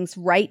kings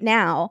right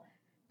now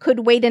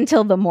could wait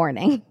until the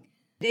morning.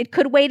 It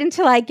could wait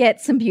until I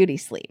get some beauty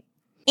sleep.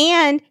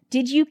 And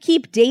did you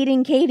keep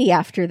dating Katie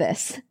after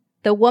this?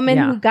 The woman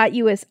who got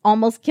you is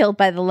almost killed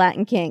by the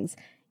Latin kings.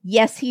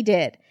 Yes, he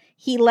did.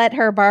 He let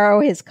her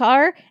borrow his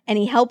car and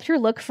he helped her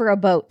look for a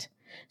boat.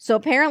 So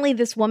apparently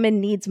this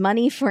woman needs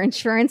money for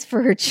insurance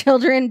for her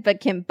children, but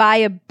can buy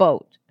a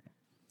boat.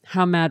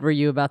 How mad were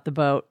you about the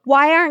boat?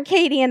 Why aren't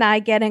Katie and I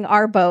getting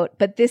our boat,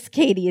 but this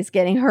Katie is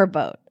getting her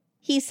boat?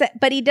 He said,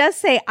 but he does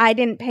say, I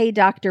didn't pay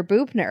Dr.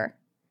 Boopner,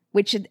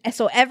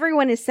 so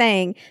everyone is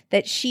saying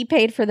that she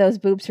paid for those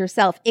boobs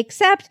herself,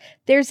 except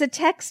there's a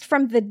text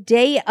from the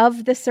day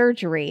of the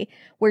surgery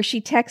where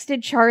she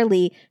texted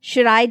Charlie,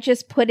 should I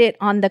just put it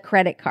on the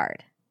credit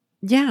card?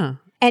 Yeah.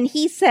 And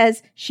he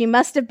says she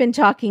must have been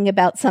talking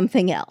about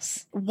something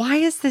else. Why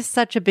is this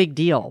such a big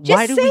deal? Just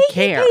Why do we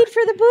care? He paid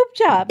for the boob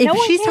job. If no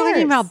one she's cares.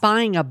 talking about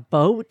buying a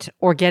boat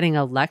or getting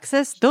a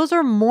Lexus, those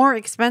are more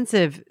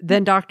expensive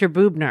than Dr.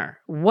 Boobner.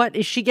 What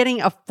is she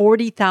getting, a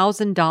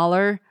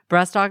 $40,000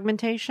 breast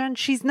augmentation?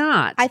 She's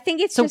not. I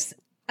think it's just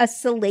a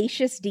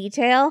salacious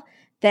detail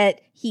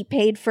that he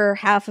paid for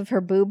half of her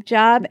boob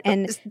job,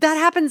 and that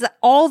happens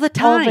all the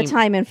time. All the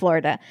time in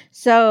Florida.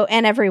 So,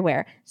 and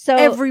everywhere. So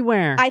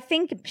everywhere. I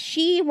think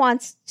she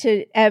wants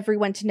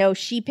everyone to know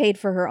she paid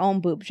for her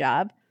own boob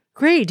job.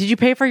 Great. Did you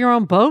pay for your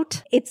own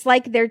boat? It's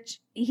like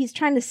he's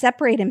trying to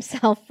separate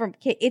himself from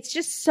it's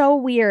just so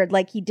weird.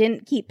 Like he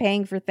didn't keep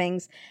paying for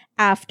things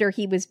after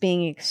he was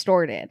being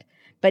extorted,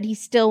 but he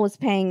still was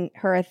paying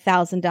her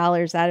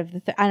 $1,000 out of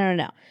the I don't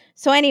know.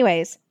 So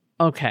anyways.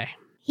 Okay.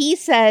 He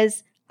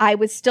says, I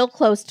was still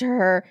close to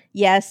her,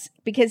 yes,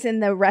 because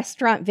in the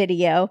restaurant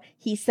video,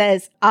 he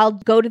says, I'll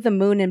go to the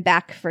moon and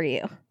back for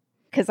you,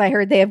 because I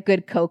heard they have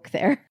good Coke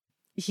there.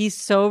 He's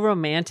so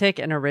romantic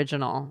and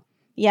original.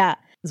 Yeah.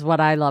 Is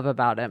what I love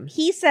about him.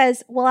 He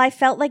says, well, I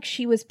felt like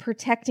she was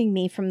protecting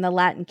me from the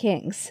Latin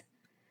kings.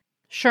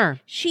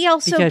 Sure. She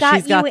also because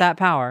she's got that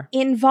power.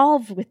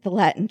 Involved with the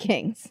Latin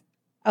kings.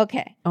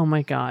 Okay. Oh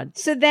my God.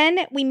 So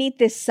then we meet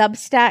this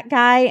Substack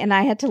guy, and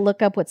I had to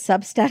look up what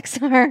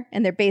Substacks are,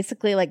 and they're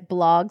basically like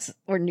blogs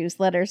or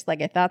newsletters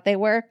like I thought they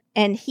were.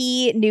 And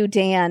he knew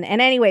Dan.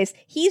 And anyways,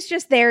 he's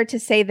just there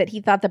to say that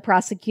he thought the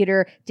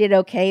prosecutor did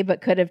okay,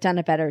 but could have done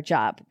a better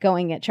job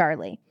going at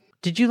Charlie.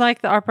 Did you like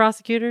our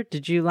prosecutor?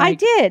 Did you like I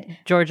did.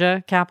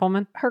 Georgia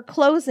Kappelman? Her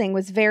closing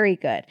was very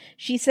good.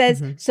 She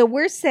says, so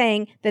we're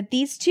saying that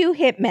these two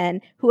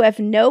hitmen who have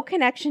no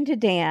connection to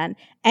Dan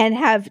and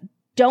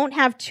don't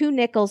have 2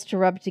 nickels to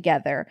rub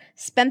together,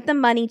 spent the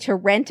money to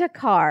rent a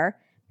car,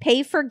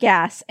 pay for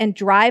gas, and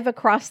drive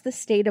across the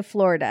state of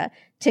Florida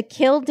to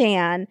kill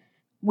Dan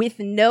with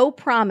no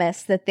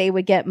promise that they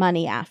would get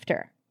money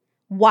after.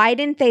 Why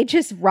didn't they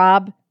just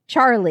rob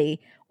Charlie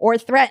or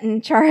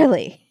threaten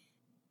Charlie?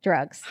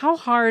 Drugs. How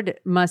hard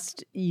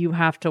must you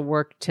have to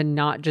work to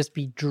not just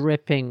be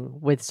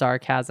dripping with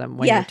sarcasm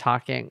when you're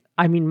talking?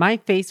 I mean, my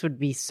face would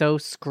be so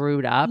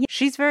screwed up. Yeah.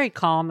 She's very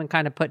calm and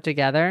kind of put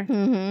together.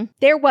 Mm-hmm.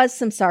 There was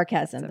some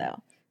sarcasm,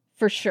 though,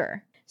 for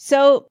sure.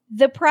 So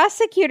the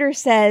prosecutor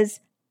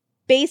says,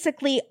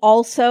 basically,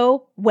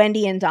 also,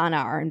 Wendy and Donna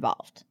are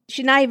involved.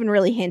 She's not even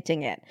really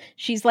hinting it.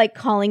 She's like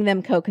calling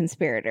them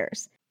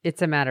co-conspirators.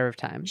 It's a matter of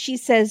time. She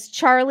says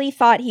Charlie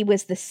thought he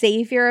was the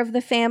savior of the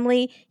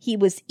family. He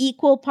was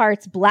equal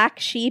parts black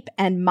sheep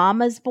and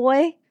mama's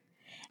boy.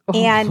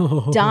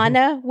 And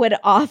Donna would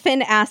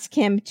often ask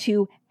him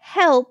to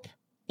help,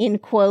 in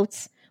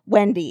quotes,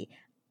 Wendy.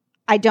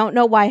 I don't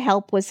know why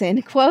help was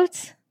in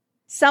quotes.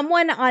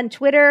 Someone on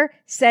Twitter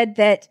said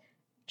that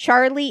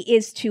Charlie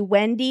is to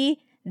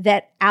Wendy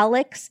that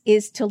Alex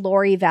is to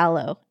Lori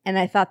Vallow. And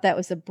I thought that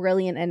was a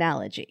brilliant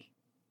analogy.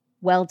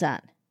 Well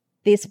done.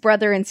 This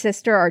brother and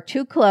sister are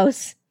too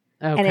close,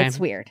 and it's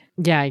weird.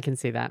 Yeah, I can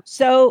see that.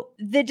 So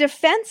the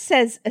defense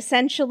says,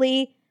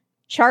 essentially,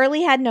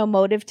 Charlie had no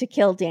motive to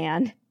kill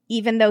Dan,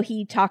 even though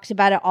he talked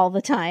about it all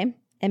the time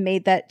and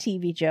made that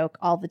TV joke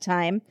all the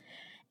time.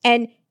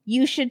 And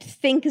you should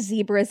think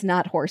zebras,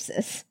 not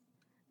horses.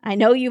 I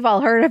know you've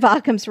all heard of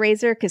Occam's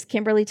razor because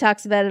Kimberly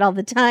talks about it all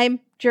the time,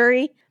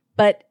 jury,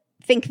 but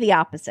think the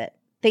opposite.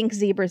 think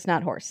zebras,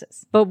 not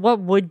horses. But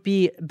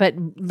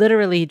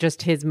literally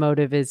just his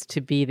motive is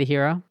to be the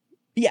hero?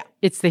 Yeah.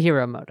 It's the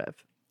hero motive.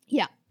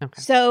 Yeah.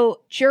 Okay.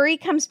 So jury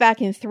comes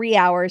back in 3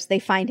 hours. They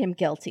find him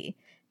guilty.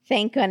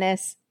 Thank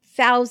goodness.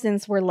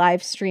 Thousands were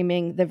live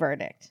streaming the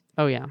verdict.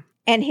 Oh, yeah.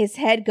 And his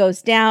head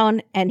goes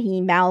down and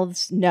he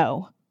mouths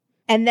no.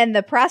 And then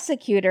the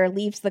prosecutor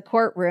leaves the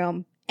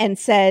courtroom and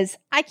says,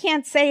 I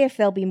can't say if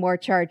there'll be more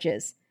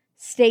charges.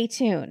 Stay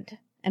tuned.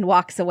 And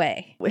walks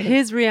away.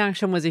 His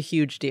reaction was a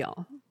huge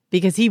deal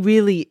because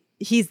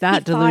he's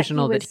that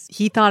delusional that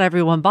he thought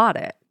everyone bought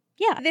it.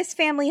 Yeah. This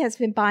family has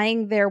been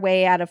buying their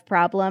way out of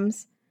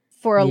problems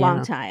for a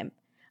long time.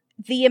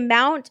 The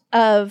amount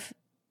of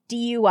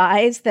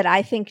DUIs that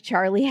I think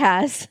Charlie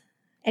has,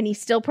 and he's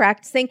still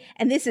practicing,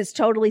 and this is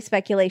totally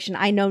speculation.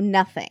 I know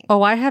nothing.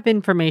 Oh, I have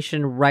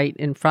information right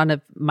in front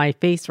of my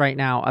face right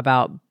now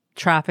about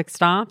traffic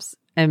stops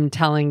and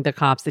telling the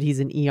cops that he's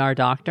an ER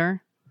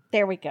doctor.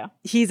 There we go.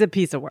 He's a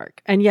piece of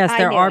work. And yes,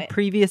 there are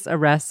previous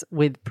arrests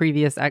with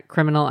previous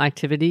criminal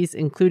activities,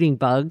 including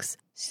bugs.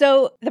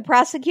 So the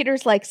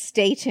prosecutor's like,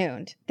 stay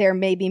tuned. There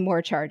may be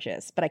more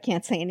charges, but I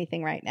can't say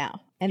anything right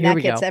now. And that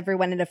gets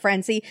everyone in a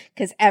frenzy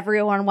because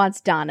everyone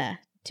wants Donna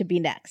to be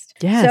next.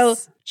 Yes.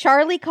 So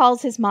Charlie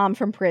calls his mom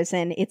from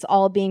prison. It's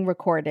all being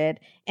recorded.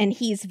 And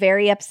he's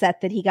very upset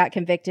that he got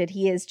convicted.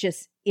 He is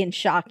just in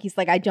shock. He's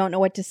like, I don't know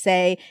what to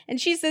say. And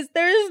she says,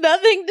 there's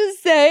nothing to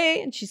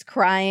say. And she's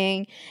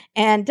crying.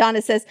 And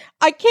Donna says,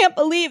 I can't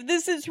believe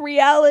this is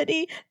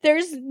reality.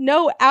 There's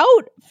no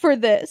out for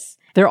this.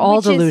 They're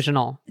all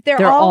delusional.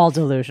 They're all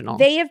delusional.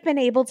 They have been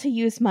able to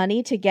use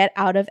money to get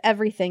out of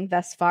everything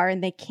thus far.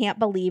 And they can't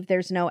believe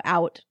there's no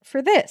out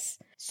for this.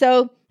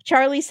 So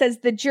Charlie says,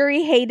 the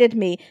jury hated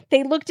me.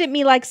 They looked at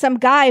me like some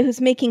guy who's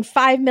making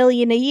 $5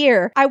 million a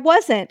year. I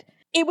wasn't.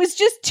 It was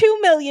just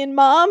 $2 million,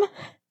 Mom.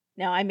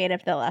 No, I made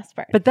up the last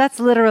part. But that's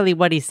literally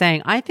what he's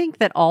saying. I think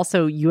that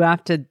also you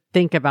have to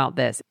think about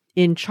this.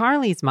 In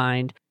Charlie's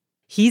mind,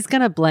 he's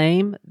going to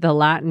blame the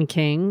Latin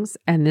kings,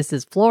 and this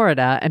is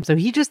Florida. And so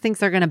he just thinks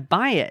they're going to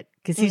buy it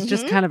because he's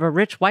just kind of a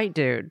rich white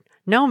dude.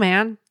 No,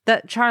 man.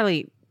 That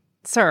Charlie,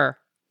 sir,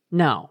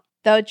 no.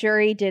 The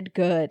jury did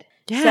good.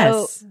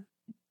 Yes. So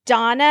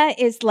Donna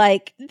is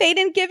like, they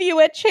didn't give you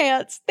a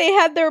chance. They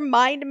had their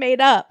mind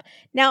made up.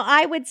 Now,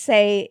 I would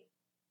say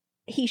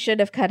he should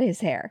have cut his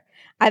hair.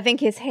 I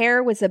think his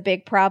hair was a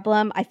big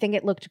problem. I think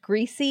it looked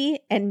greasy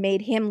and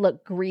made him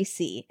look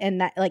greasy and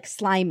that like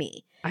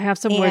slimy. I have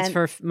some words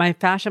for my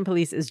fashion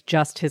police is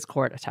just his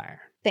court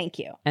attire. Thank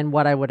you. And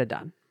what I would have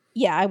done.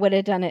 Yeah, I would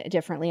have done it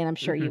differently, and I'm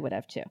sure you would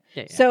have too.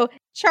 Yeah. So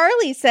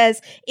Charlie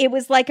says it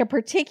was like a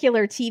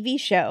particular TV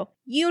show.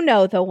 You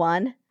know the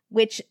one,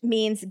 which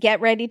means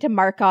get ready to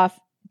mark off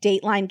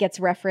Dateline gets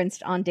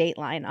referenced on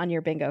Dateline on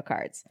your bingo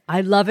cards. I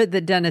love it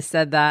that Dennis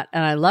said that,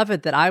 and I love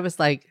it that I was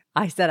like,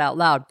 I said out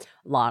loud,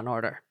 Law and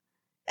Order.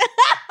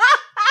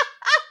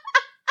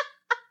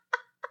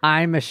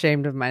 I'm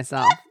ashamed of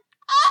myself.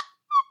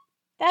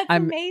 That's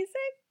amazing.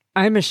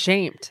 I'm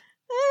ashamed.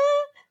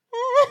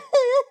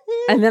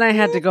 And then I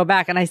had to go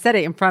back and I said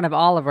it in front of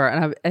Oliver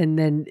and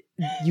then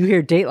you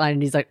hear Dateline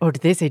and he's like, oh,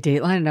 did they say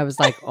Dateline? And I was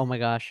like, oh my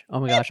gosh.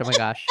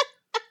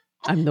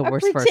 I'm the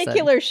worst person. A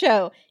particular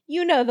show.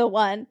 You know the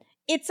one.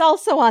 It's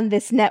also on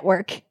this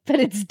network, but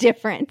it's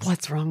different.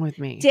 What's wrong with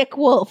me? Dick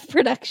Wolf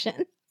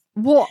production.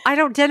 Well,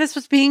 Dennis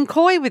was being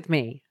coy with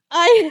me.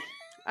 I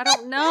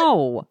don't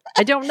know.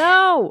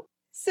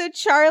 So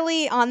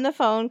Charlie on the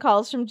phone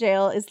calls from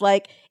jail is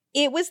like,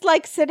 it was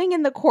like sitting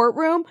in the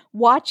courtroom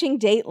watching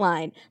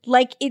Dateline.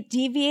 Like it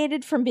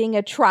deviated from being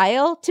a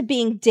trial to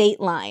being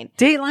Dateline.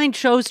 Dateline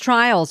shows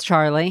trials,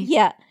 Charlie.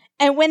 Yeah.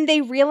 And when they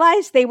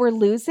realized they were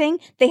losing,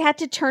 they had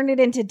to turn it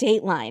into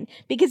Dateline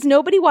because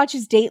nobody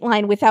watches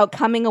Dateline without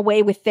coming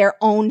away with their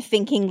own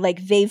thinking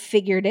like they've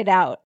figured it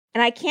out.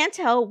 And I can't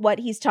tell what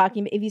he's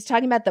talking about. If he's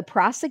talking about the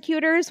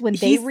prosecutors when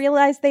they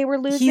realized they were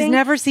losing. He's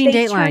never seen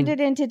they Dateline. Turned it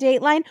into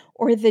Dateline,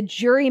 or the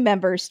jury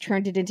members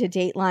turned it into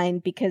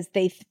Dateline because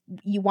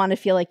you want to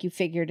feel like you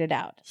figured it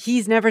out.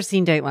 He's never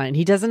seen Dateline.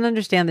 He doesn't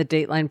understand that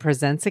Dateline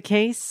presents a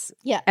case.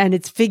 Yeah. And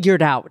it's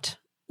figured out.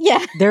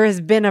 Yeah. There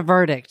has been a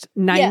verdict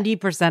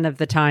 90% of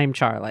the time,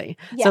 Charlie.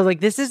 Yeah. So like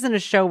this isn't a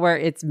show where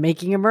it's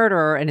making a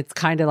murderer and it's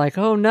kind of like,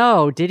 oh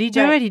no, did he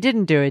do it? He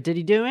didn't do it. Did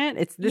he do it?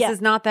 This is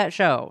not that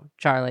show,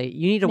 Charlie.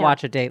 You need to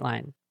watch a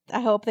Dateline. I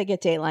hope they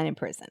get Dateline in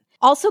prison.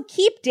 Also,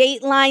 keep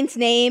Dateline's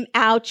name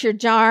out your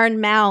darn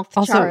mouth,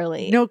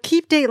 Charlie. No,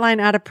 keep Dateline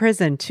out of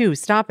prison too.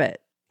 Stop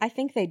it. I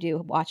think they do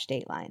watch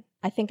Dateline.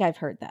 I think I've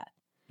heard that.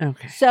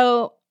 Okay.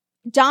 So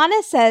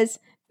Donna says,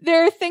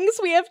 there are things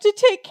we have to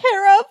take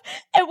care of,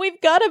 and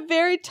we've got a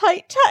very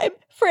tight time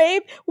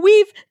frame.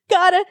 We've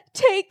got to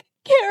take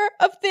care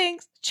of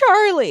things,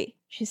 Charlie.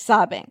 She's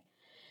sobbing.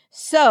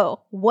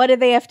 So, what do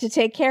they have to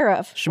take care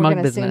of? Schmug We're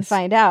going to soon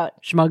find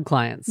out. Schmug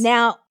clients.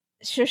 Now,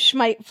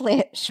 schmite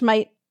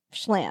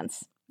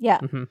schlans. Yeah.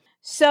 Mm-hmm.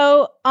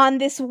 So, on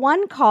this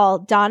one call,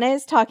 Donna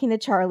is talking to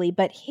Charlie,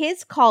 but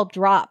his call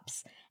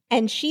drops,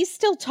 and she's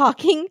still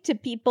talking to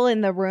people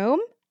in the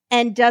room.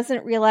 and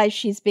doesn't realize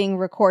she's being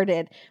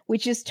recorded,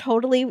 which is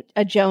totally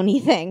a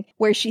Joni thing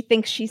where she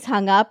thinks she's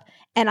hung up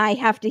and I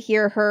have to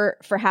hear her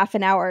for half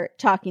an hour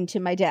talking to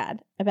my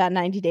dad about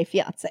 90 Day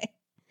Fiancé.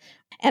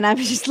 And I'm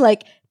just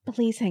like,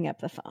 please hang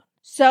up the phone.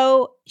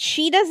 So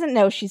she doesn't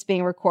know she's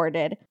being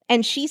recorded.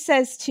 And she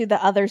says to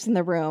the others in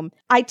the room,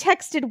 I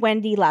texted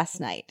Wendy last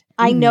night.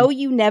 I know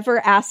you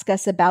never ask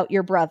us about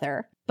your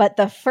brother, but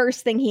the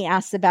first thing he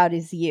asks about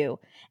is you.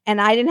 And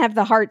I didn't have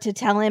the heart to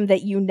tell him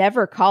that you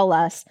never call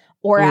us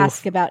or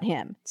ask about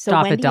him. So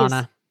Stop Wendy it,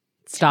 Donna.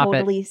 Stop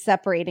totally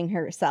separating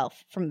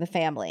herself from the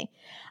family.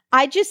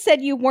 I just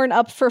said you weren't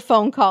up for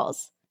phone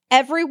calls.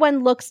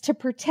 Everyone looks to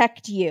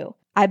protect you.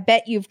 I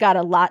bet you've got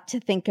a lot to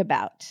think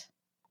about.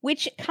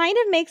 Which kind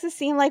of makes it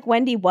seem like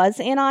Wendy was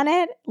in on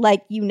it.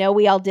 Like,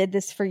 we all did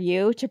this for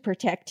you to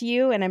protect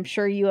you. And I'm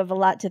sure you have a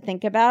lot to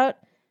think about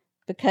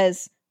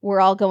because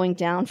we're all going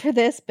down for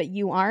this, but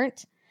you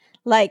aren't.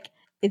 Like,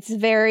 it's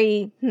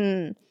very,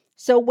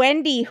 So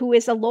Wendy, who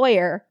is a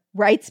lawyer,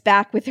 writes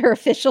back with her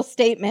official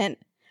statement,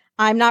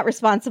 I'm not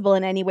responsible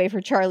in any way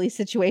for Charlie's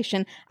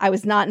situation. I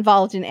was not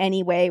involved in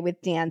any way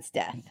with Dan's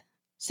death.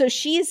 So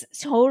she's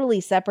totally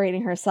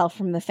separating herself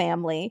from the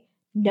family.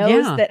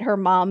 Knows that her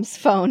mom's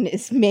phone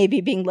is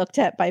maybe being looked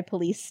at by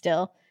police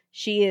still.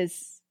 She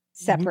is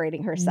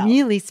separating herself.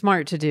 Really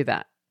smart to do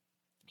that.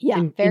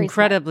 Yeah, very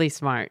incredibly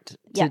smart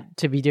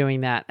to be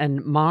doing that.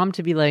 And mom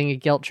to be laying a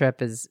guilt trip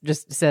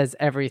just says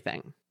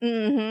everything.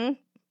 Mm-hmm.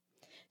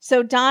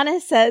 So Donna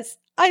says,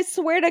 I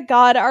swear to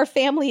God, our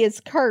family is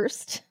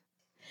cursed.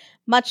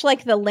 Much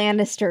like the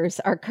Lannisters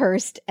are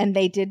cursed, and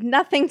they did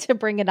nothing to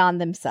bring it on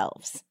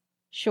themselves.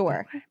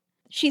 Sure.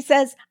 She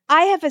says,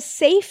 I have a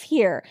safe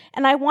here,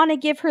 and I want to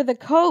give her the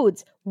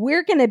codes.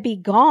 We're going to be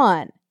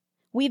gone.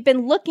 We've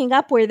been looking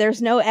up where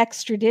there's no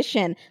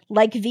extradition,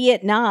 like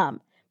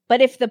Vietnam.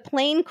 But if the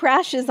plane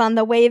crashes on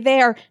the way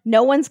there,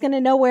 no one's going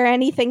to know where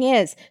anything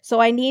is. So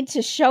I need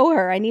to show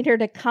her. I need her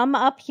to come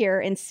up here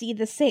and see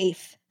the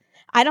safe.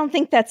 I don't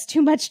think that's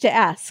too much to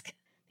ask.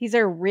 These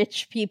are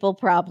rich people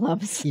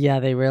problems. Yeah,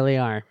 they really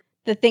are.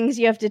 The things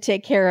you have to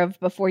take care of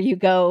before you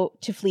go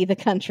to flee the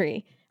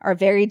country are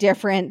very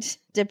different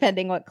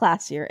depending what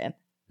class you're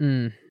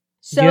in.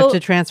 So you have to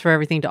transfer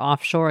everything to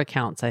offshore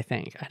accounts, I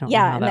think. I don't know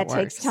how that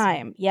works. Takes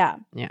time. Yeah.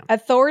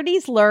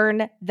 Authorities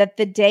learn that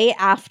the day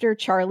after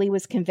Charlie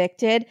was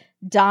convicted,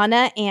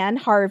 Donna and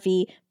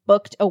Harvey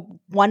booked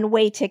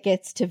one-way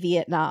tickets to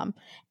Vietnam.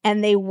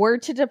 And they were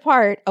to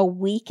depart a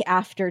week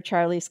after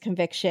Charlie's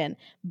conviction,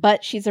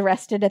 but she's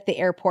arrested at the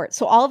airport.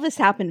 So all of this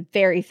happened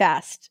very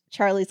fast.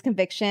 Charlie's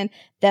conviction,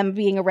 them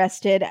being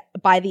arrested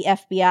by the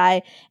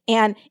FBI.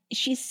 And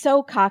she's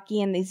so cocky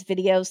in these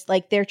videos.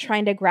 Like, they're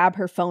trying to grab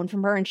her phone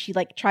from her and she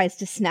tries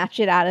to snatch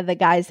it out of the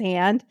guy's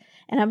hand.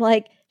 And I'm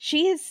like,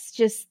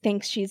 just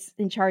thinks she's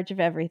in charge of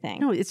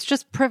everything. No, it's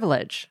just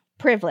privilege.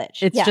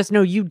 It's just,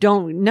 no, you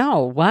don't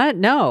know. What?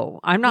 No,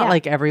 I'm not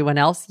like everyone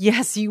else.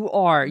 Yes, you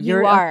are.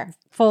 You're a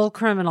full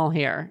criminal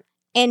here.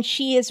 And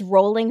she is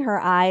rolling her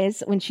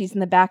eyes when she's in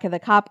the back of the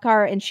cop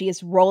car, and she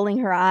is rolling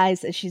her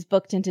eyes as she's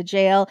booked into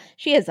jail.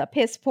 She has a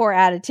piss poor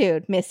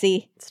attitude,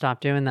 Missy. Stop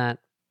doing that.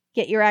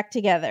 Get your act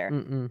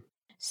together.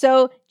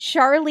 So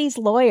Charlie's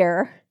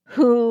lawyer,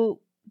 who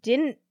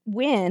didn't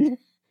win,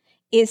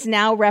 is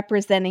now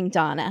representing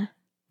Donna.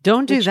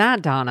 Don't do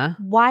that, Donna.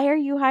 Why are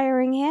you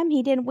hiring him?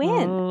 He didn't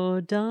win. Oh,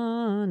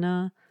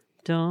 Donna,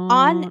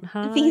 don't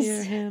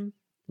hire him.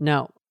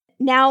 No.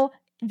 Now,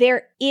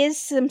 there is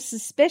some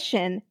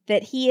suspicion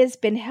that he has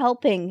been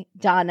helping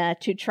Donna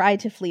to try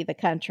to flee the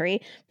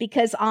country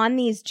because on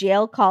these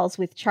jail calls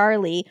with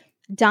Charlie,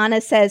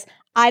 Donna says,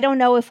 I don't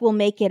know if we'll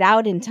make it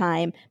out in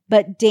time,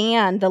 but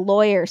Dan, the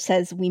lawyer,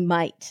 says we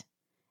might.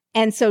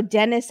 And so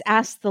Dennis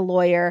asked the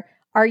lawyer,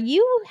 are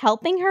you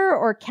helping her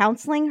or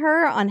counseling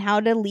her on how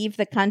to leave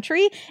the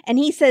country? And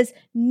he says,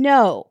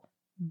 no,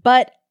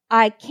 but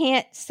I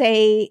can't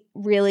say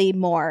really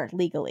more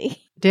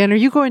legally. Dan, are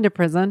you going to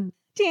prison?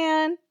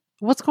 Dan.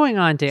 What's going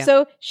on, Dan?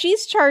 So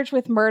she's charged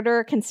with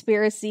murder,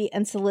 conspiracy,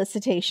 and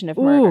solicitation of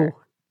murder. Ooh,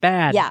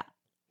 bad. Yeah.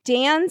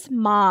 Dan's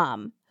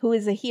mom, who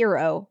is a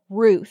hero,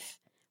 Ruth,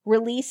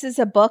 releases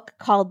a book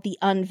called The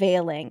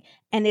Unveiling.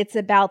 And it's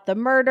about the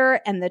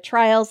murder and the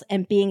trials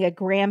and being a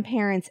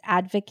grandparent's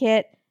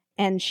advocate.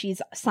 And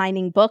she's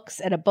signing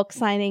books at a book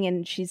signing,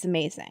 and she's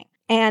amazing.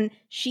 And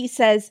she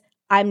says,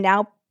 I'm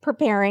now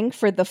preparing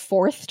for the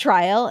 4th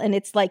trial, and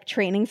it's like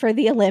training for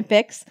the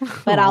Olympics,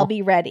 but I'll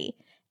be ready.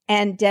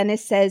 And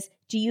Dennis says,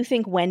 do you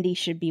think Wendy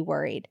should be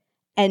worried?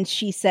 And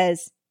she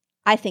says,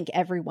 I think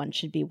everyone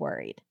should be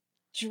worried.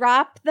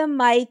 Drop the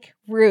mic,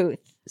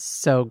 Ruth.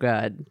 So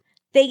good.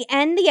 They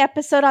end the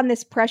episode on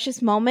this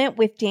precious moment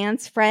with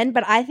Dan's friend,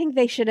 but I think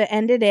they should have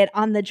ended it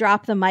on the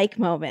drop the mic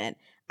moment.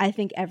 I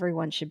think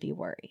everyone should be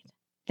worried.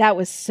 That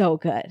was so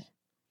good.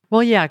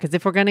 Well, yeah, because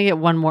if we're going to get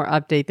one more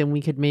update, then we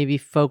could maybe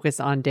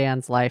focus on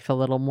Dan's life a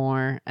little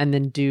more and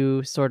then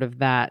do sort of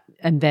that.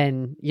 And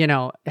then,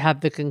 have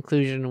the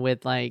conclusion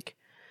with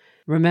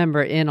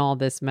remember in all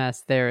this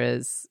mess, there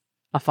is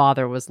a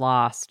father was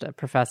lost, a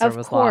professor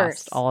was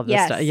lost, all of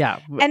this stuff. Yeah.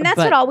 And that's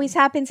what always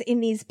happens in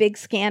these big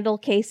scandal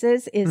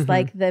cases is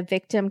like the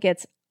victim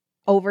gets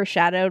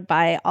overshadowed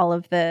by all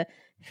of the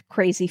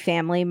crazy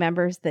family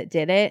members that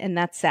did it. And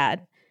that's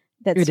sad.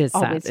 It is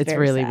sad. It's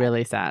really,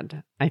 really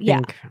sad. I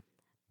think.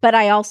 But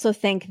I also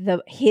think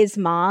his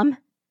mom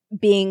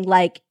being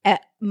like,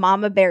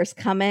 Mama Bear's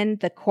coming,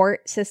 the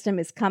court system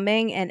is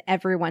coming, and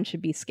everyone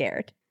should be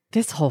scared.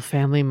 This whole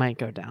family might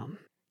go down.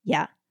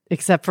 Yeah.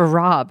 Except for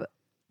Rob.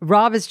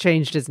 Rob has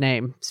changed his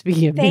name.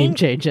 Speaking of name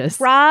changes.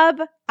 Rob,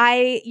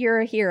 you're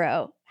a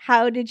hero.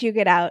 How did you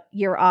get out?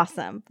 You're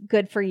awesome.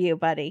 Good for you,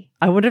 buddy.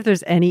 I wonder if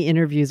there's any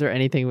interviews or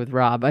anything with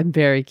Rob. I'm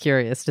very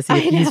curious to see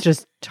if he's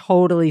just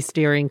totally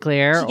steering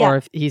clear or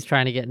if he's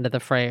trying to get into the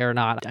fray or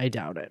not. I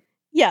doubt it.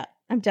 Yeah,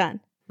 I'm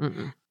done.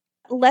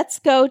 Let's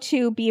go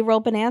to B-roll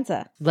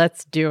bonanza.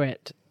 Let's do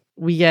it.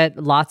 We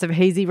get lots of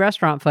hazy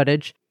restaurant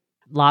footage.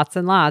 Lots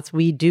and lots.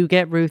 We do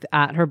get Ruth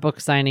at her book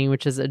signing,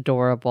 which is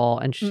adorable,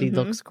 and she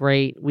looks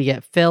great. We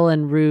get Phil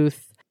and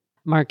Ruth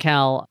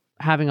Markel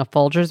having a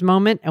Folgers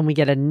moment, and we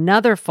get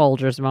another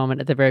Folgers moment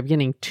at the very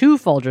beginning. 2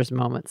 Folgers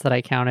moments that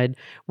I counted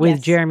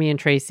with Jeremy and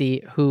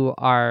Tracy, who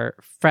are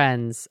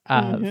friends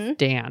of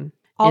Dan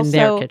also, in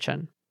their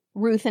kitchen.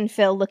 Ruth and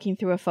Phil looking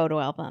through a photo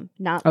album,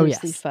 not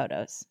loose-leaf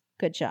photos.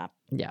 Good job.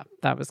 Yeah,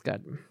 that was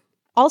good.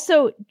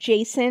 Also,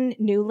 Jason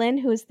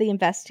Newland, who is the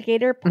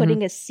investigator,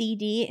 putting a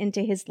CD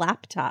into his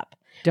laptop,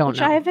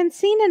 which I haven't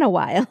seen in a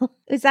while.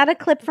 Is that a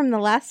clip from the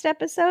last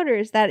episode, or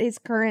is that his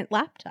current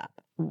laptop?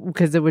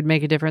 Because it would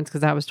make a difference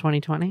because that was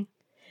 2020?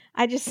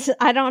 I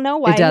don't know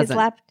why his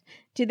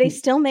do they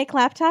still make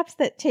laptops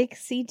that take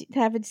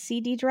have a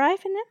CD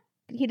drive in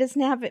them? He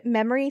doesn't have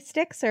memory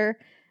sticks or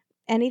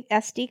any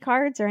SD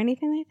cards or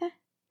anything like that?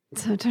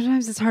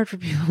 Sometimes it's hard for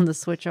people to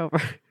switch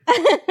over.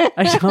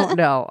 I don't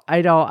know.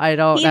 I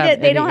don't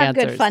They don't have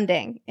good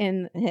funding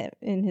in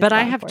his But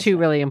I have 2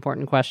 really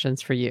important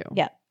questions for you.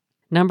 Yeah.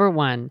 Number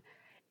 1,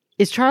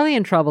 is Charlie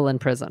in trouble in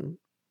prison?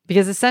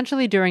 Because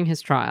essentially during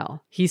his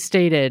trial, he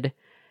stated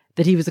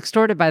that he was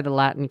extorted by the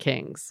Latin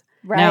Kings.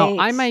 Right. Now,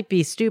 I might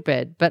be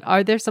stupid, but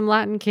are there some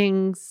Latin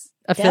Kings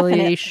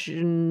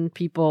affiliation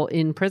people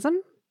in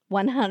prison?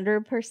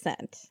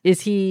 100%.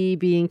 Is he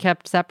being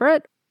kept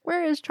separate?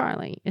 Where is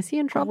Charlie? Is he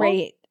in trouble?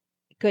 Great.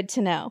 Good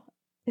to know.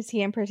 Is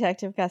he in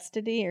protective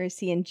custody or is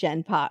he in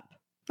Gen Pop?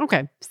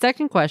 Okay.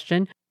 Second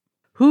question.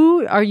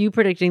 Who are you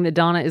predicting that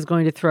Donna is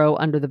going to throw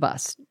under the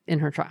bus in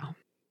her trial?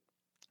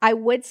 I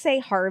would say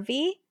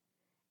Harvey,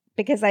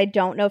 because I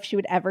don't know if she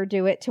would ever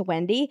do it to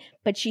Wendy,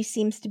 but she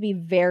seems to be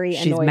very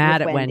annoyed with Wendy. She's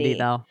mad at Wendy,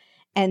 though.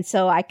 And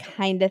so I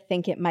kind of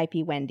think it might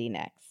be Wendy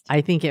next.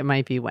 I think it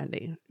might be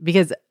Wendy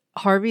because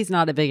Harvey's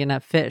not a big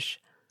enough fish,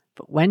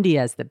 but Wendy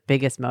has the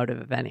biggest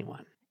motive of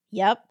anyone.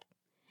 Yep.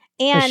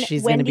 And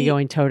she's going to be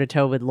going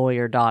toe-to-toe with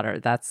lawyer daughter.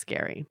 That's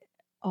scary.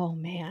 Oh,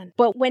 man.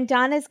 But when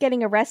Donna's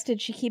getting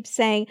arrested, she keeps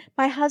saying,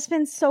 my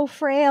husband's so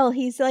frail.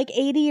 He's like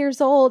 80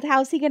 years old.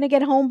 How's he going to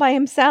get home by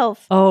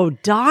himself? Oh,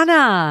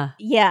 Donna.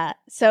 Yeah.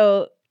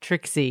 So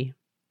Trixie.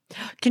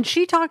 Can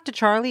she talk to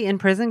Charlie in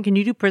prison? Can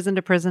you do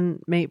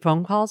prison-to-prison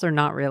phone calls or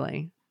not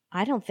really?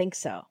 I don't think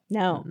so.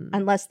 No.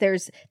 Unless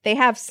they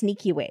have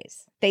sneaky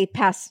ways. They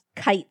pass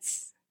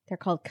kites. They're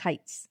called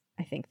kites,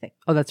 I think.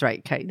 Oh, that's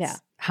right. Kites. Yeah.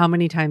 How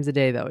many times a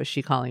day, though, is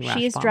she calling Rash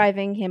She's Bomb?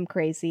 driving him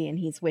crazy, and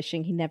he's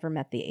wishing he never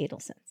met the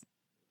Adelsons.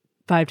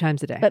 5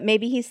 times a day. But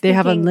maybe he's They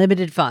have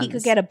unlimited funds. He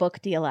could get a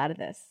book deal out of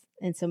this.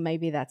 And so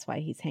maybe that's why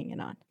he's hanging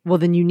on. Well,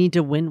 then you need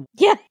to win.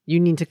 Yeah. You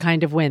need to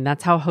kind of win.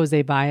 That's how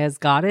Jose Baez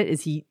got it.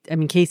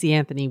 Casey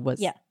Anthony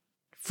was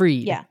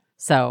freed. Yeah.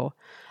 So,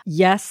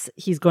 yes,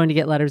 he's going to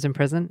get letters in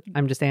prison.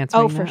 I'm just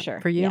answering for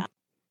sure. For you. Yeah.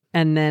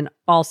 And then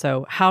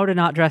also, how to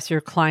not dress your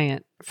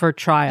client for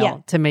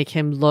trial to make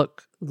him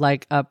look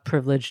like a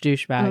privileged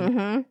douchebag.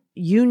 Mm-hmm.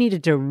 You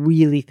needed to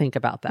really think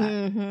about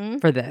that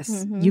for this.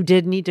 Mm-hmm. You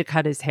did need to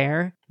cut his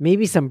hair,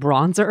 maybe some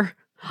bronzer.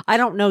 I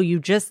don't know. You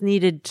just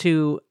needed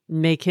to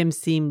make him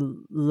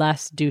seem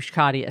less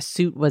douche-cotty. A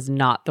suit was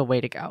not the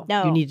way to go.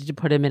 No. You needed to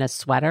put him in a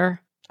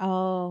sweater.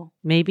 Oh.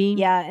 Maybe.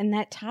 Yeah, and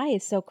that tie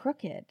is so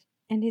crooked.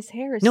 And his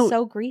hair is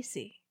so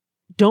greasy.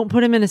 Don't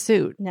put him in a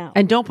suit. No.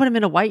 And don't put him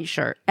in a white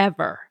shirt,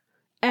 ever.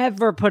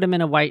 Ever put him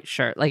in a white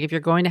shirt. Like if you're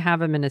going to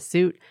have him in a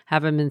suit,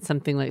 have him in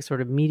something like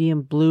sort of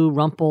medium blue,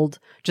 rumpled.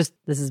 Just,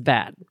 this is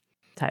bad.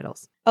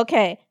 Titles.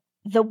 Okay.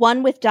 The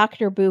one with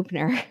Dr.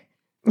 Boobner.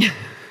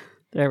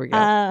 There we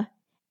go.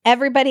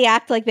 Everybody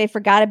act like they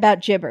forgot about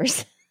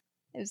gibbers.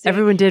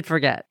 Everyone did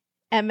forget.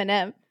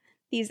 Eminem.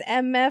 These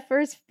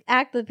MFers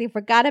act like they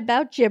forgot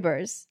about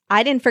gibbers.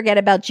 I didn't forget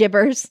about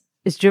gibbers.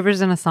 Is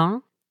gibbers in a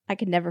song? I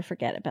could never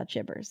forget about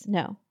gibbers.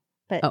 No.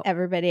 But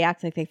everybody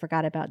acts like they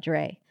forgot about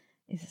Dre.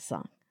 Is a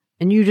song.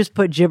 And you just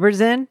put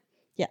gibbers in?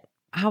 Yeah.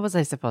 How was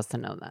I supposed to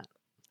know that?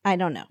 I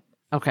don't know.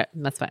 Okay,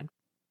 that's fine.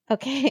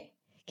 Okay,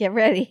 get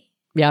ready.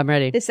 Yeah, I'm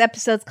ready. This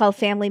episode's called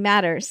Family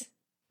Matters.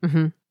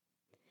 Mm-hmm.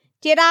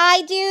 Did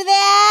I do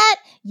that?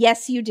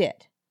 Yes, you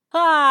did.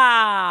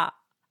 Ah!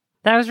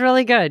 That was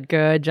really good.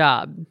 Good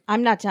job.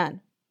 I'm not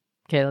done.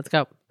 Okay, let's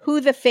go. Who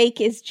the fake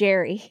is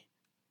Jerry?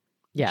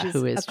 Yeah, which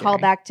who is a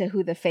callback to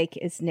who the fake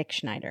is, Nick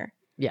Schneider.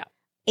 Yeah.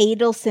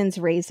 Adelson's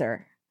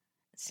razor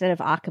instead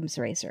of Occam's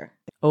razor.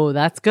 Oh,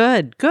 that's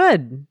good.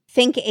 Good.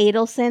 Think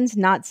Adelsons,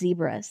 not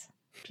zebras.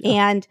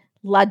 Yeah. And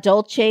La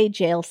Dolce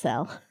jail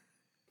cell.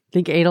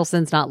 Think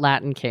Adelson's, not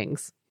Latin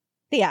kings.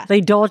 Yeah. They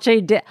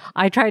Dolce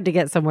I tried to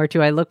get somewhere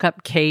too. I look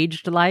up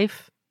caged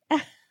life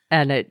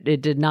and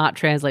it did not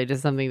translate to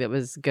something that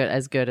was good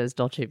as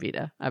Dolce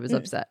Vita. I was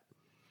upset.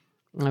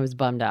 I was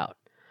bummed out.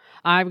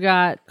 I've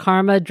got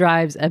Karma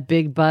drives a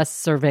big bus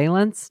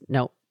surveillance.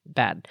 No,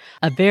 bad.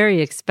 A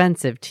very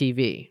expensive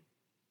TV.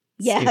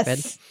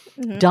 Yes.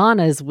 Stupid.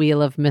 Donna's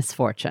Wheel of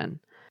Misfortune.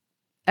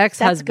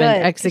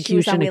 Ex-husband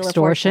execution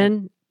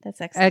extortion. That's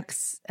excellent.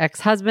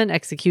 Ex-husband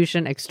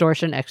execution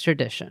extortion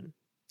extradition.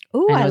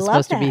 Ooh, and I it was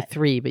love supposed to be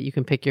 3, but you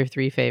can pick your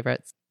 3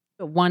 favorites.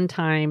 At one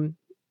time,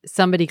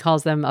 somebody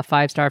calls them a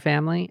 5-star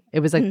family. It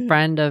was a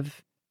friend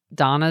of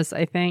Donna's,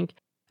 I think.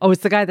 Oh,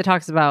 it's the guy that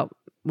talks about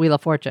Wheel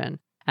of Fortune.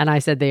 And I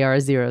said they are a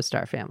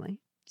 0-star family.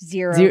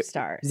 0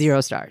 stars.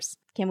 0 stars.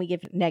 Can we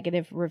give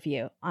negative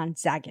review on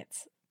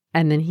Zagat's?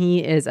 And then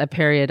he is a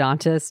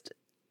periodontist,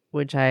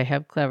 which I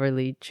have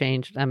cleverly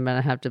changed. I'm going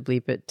to have to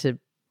bleep it to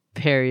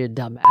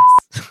periodumbass.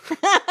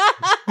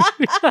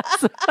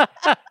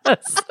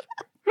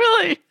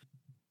 Really?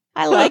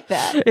 I like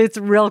that. It's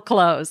real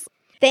close.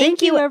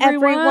 Thank you,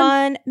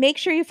 everyone. Make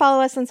sure you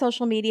follow us on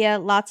social media.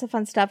 Lots of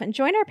fun stuff. And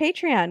join our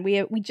Patreon.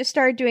 We just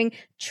started doing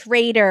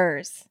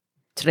Traitors.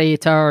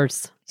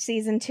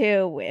 Season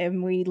 2.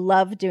 And we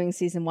love doing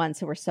season 1.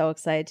 So we're so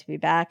excited to be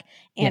back.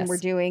 And we're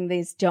doing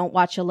these Don't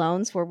Watch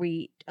Alones where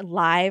we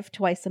live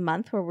twice a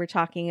month where we're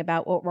talking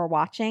about what we're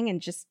watching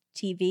and just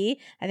TV.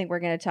 I think we're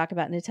going to talk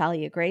about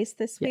Natalia Grace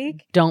this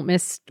week. Don't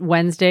miss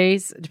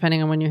Wednesdays,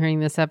 depending on when you're hearing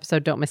this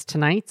episode. Don't miss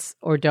tonight's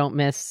or don't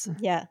miss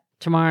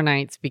tomorrow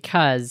night's,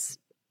 because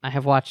I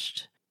have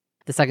watched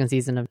the 2nd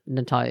season of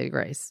Natalia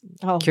Grace.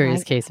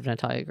 Curious Case of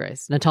Natalia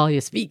Grace.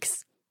 Natalia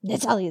Speaks.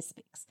 Natalia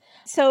Speaks.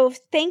 So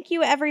thank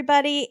you,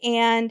 everybody.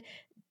 And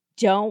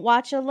don't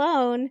watch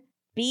alone.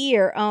 Be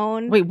your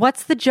own. Wait,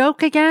 what's the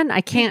joke again?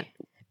 I can't.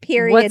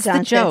 Periodontist. What's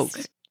the joke?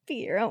 Be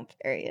your own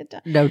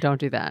periodontist. No, don't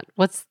do that.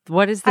 What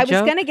is the joke?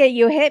 I was going to get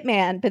you a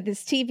hitman, but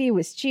this TV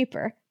was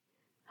cheaper.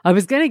 I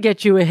was going to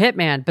get you a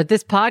hitman, but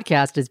this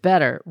podcast is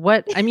better.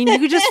 What? I mean, you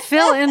could just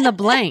fill in the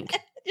blank.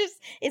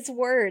 It's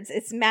words.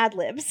 It's Mad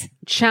Libs.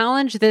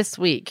 Challenge this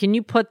week. Can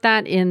you put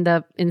that in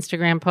the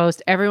Instagram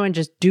post? Everyone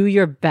just do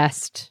your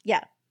best.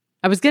 Yeah.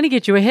 I was going to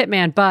get you a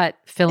hitman, but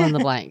fill in the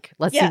blank.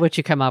 Let's see what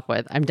you come up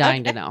with. I'm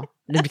dying to know.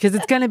 Because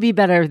it's going to be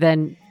better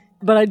than,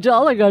 but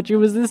all I got you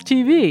was this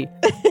TV.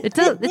 It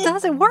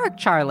doesn't work,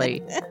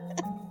 Charlie.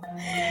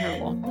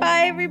 Terrible.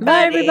 Bye, everybody.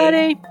 Bye,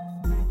 everybody.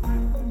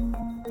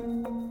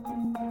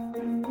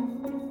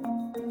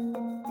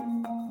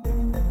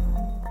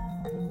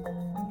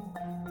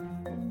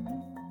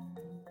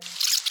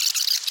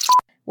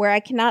 Where I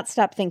cannot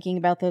stop thinking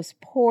about those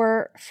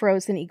poor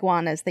frozen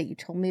iguanas that you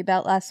told me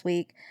about last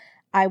week.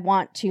 I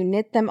want to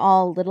knit them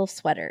all little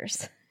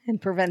sweaters and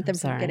prevent them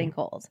from getting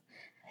cold.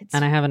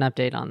 And I have an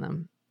update on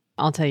them.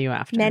 I'll tell you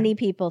after. Many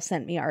people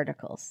sent me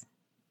articles.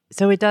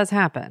 So it does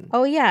happen.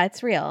 Oh, yeah,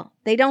 it's real.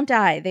 They don't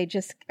die. They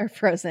just are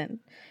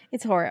frozen.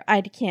 It's horrible.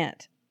 I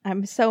can't.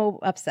 I'm so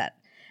upset.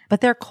 But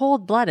they're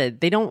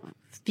cold-blooded. They don't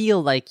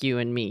feel like you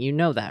and me. You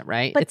know that,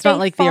 right? But it's not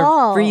like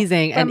they're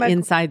freezing and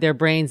inside their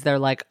brains they're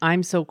like,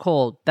 I'm so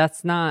cold.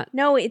 That's not.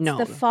 No, it's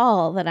the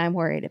fall that I'm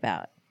worried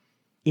about.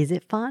 Is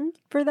it fun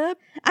for them?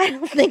 I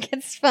don't think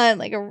it's fun.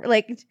 Like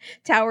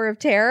Tower of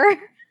Terror,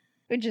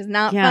 which is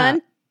not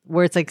fun.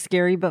 Where it's like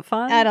scary but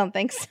fun? I don't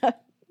think so. Okay,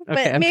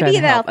 but I'm maybe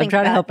they'll think I'm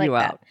trying to help like you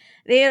out.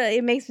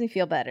 It makes me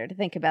feel better to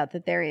think about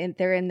that they're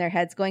in their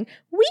heads going,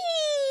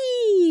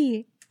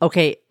 wee!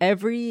 Okay,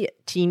 every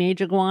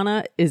teenage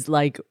iguana is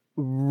like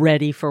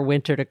ready for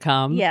winter to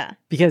come. Yeah.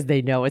 Because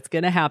they know it's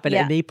going to happen.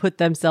 Yeah. And they put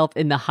themselves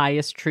in the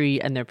highest tree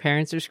and their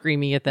parents are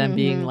screaming at them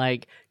being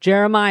like,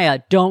 Jeremiah,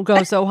 don't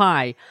go so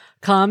high.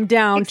 Come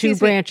down 2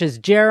 branches.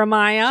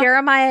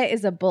 Jeremiah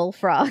is a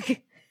bullfrog,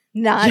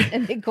 not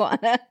an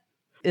iguana.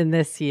 In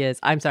this he is.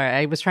 I'm sorry.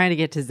 I was trying to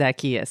get to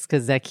Zacchaeus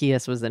because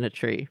Zacchaeus was in a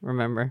tree.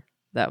 Remember?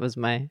 That was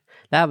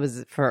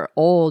for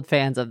old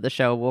fans of the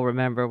show will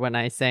remember when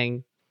I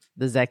sang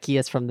the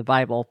Zacchaeus from the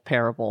Bible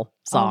parable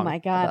song. Oh my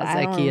God.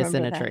 I Zacchaeus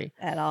don't in a tree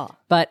at all.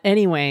 But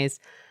anyways,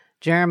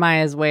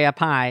 Jeremiah is way up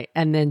high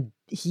and then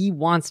he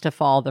wants to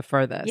fall the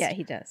furthest. Yeah,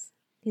 he does.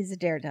 He's a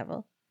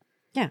daredevil.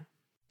 Yeah.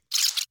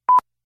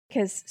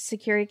 Because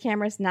security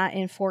cameras not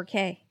in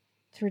 4K.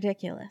 It's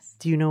ridiculous.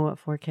 Do you know what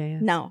 4K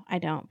is? No, I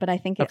don't. But I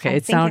think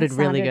it sounded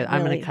really good.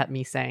 I'm going to cut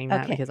me saying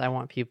that because I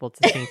want people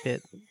to think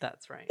that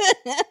that's right.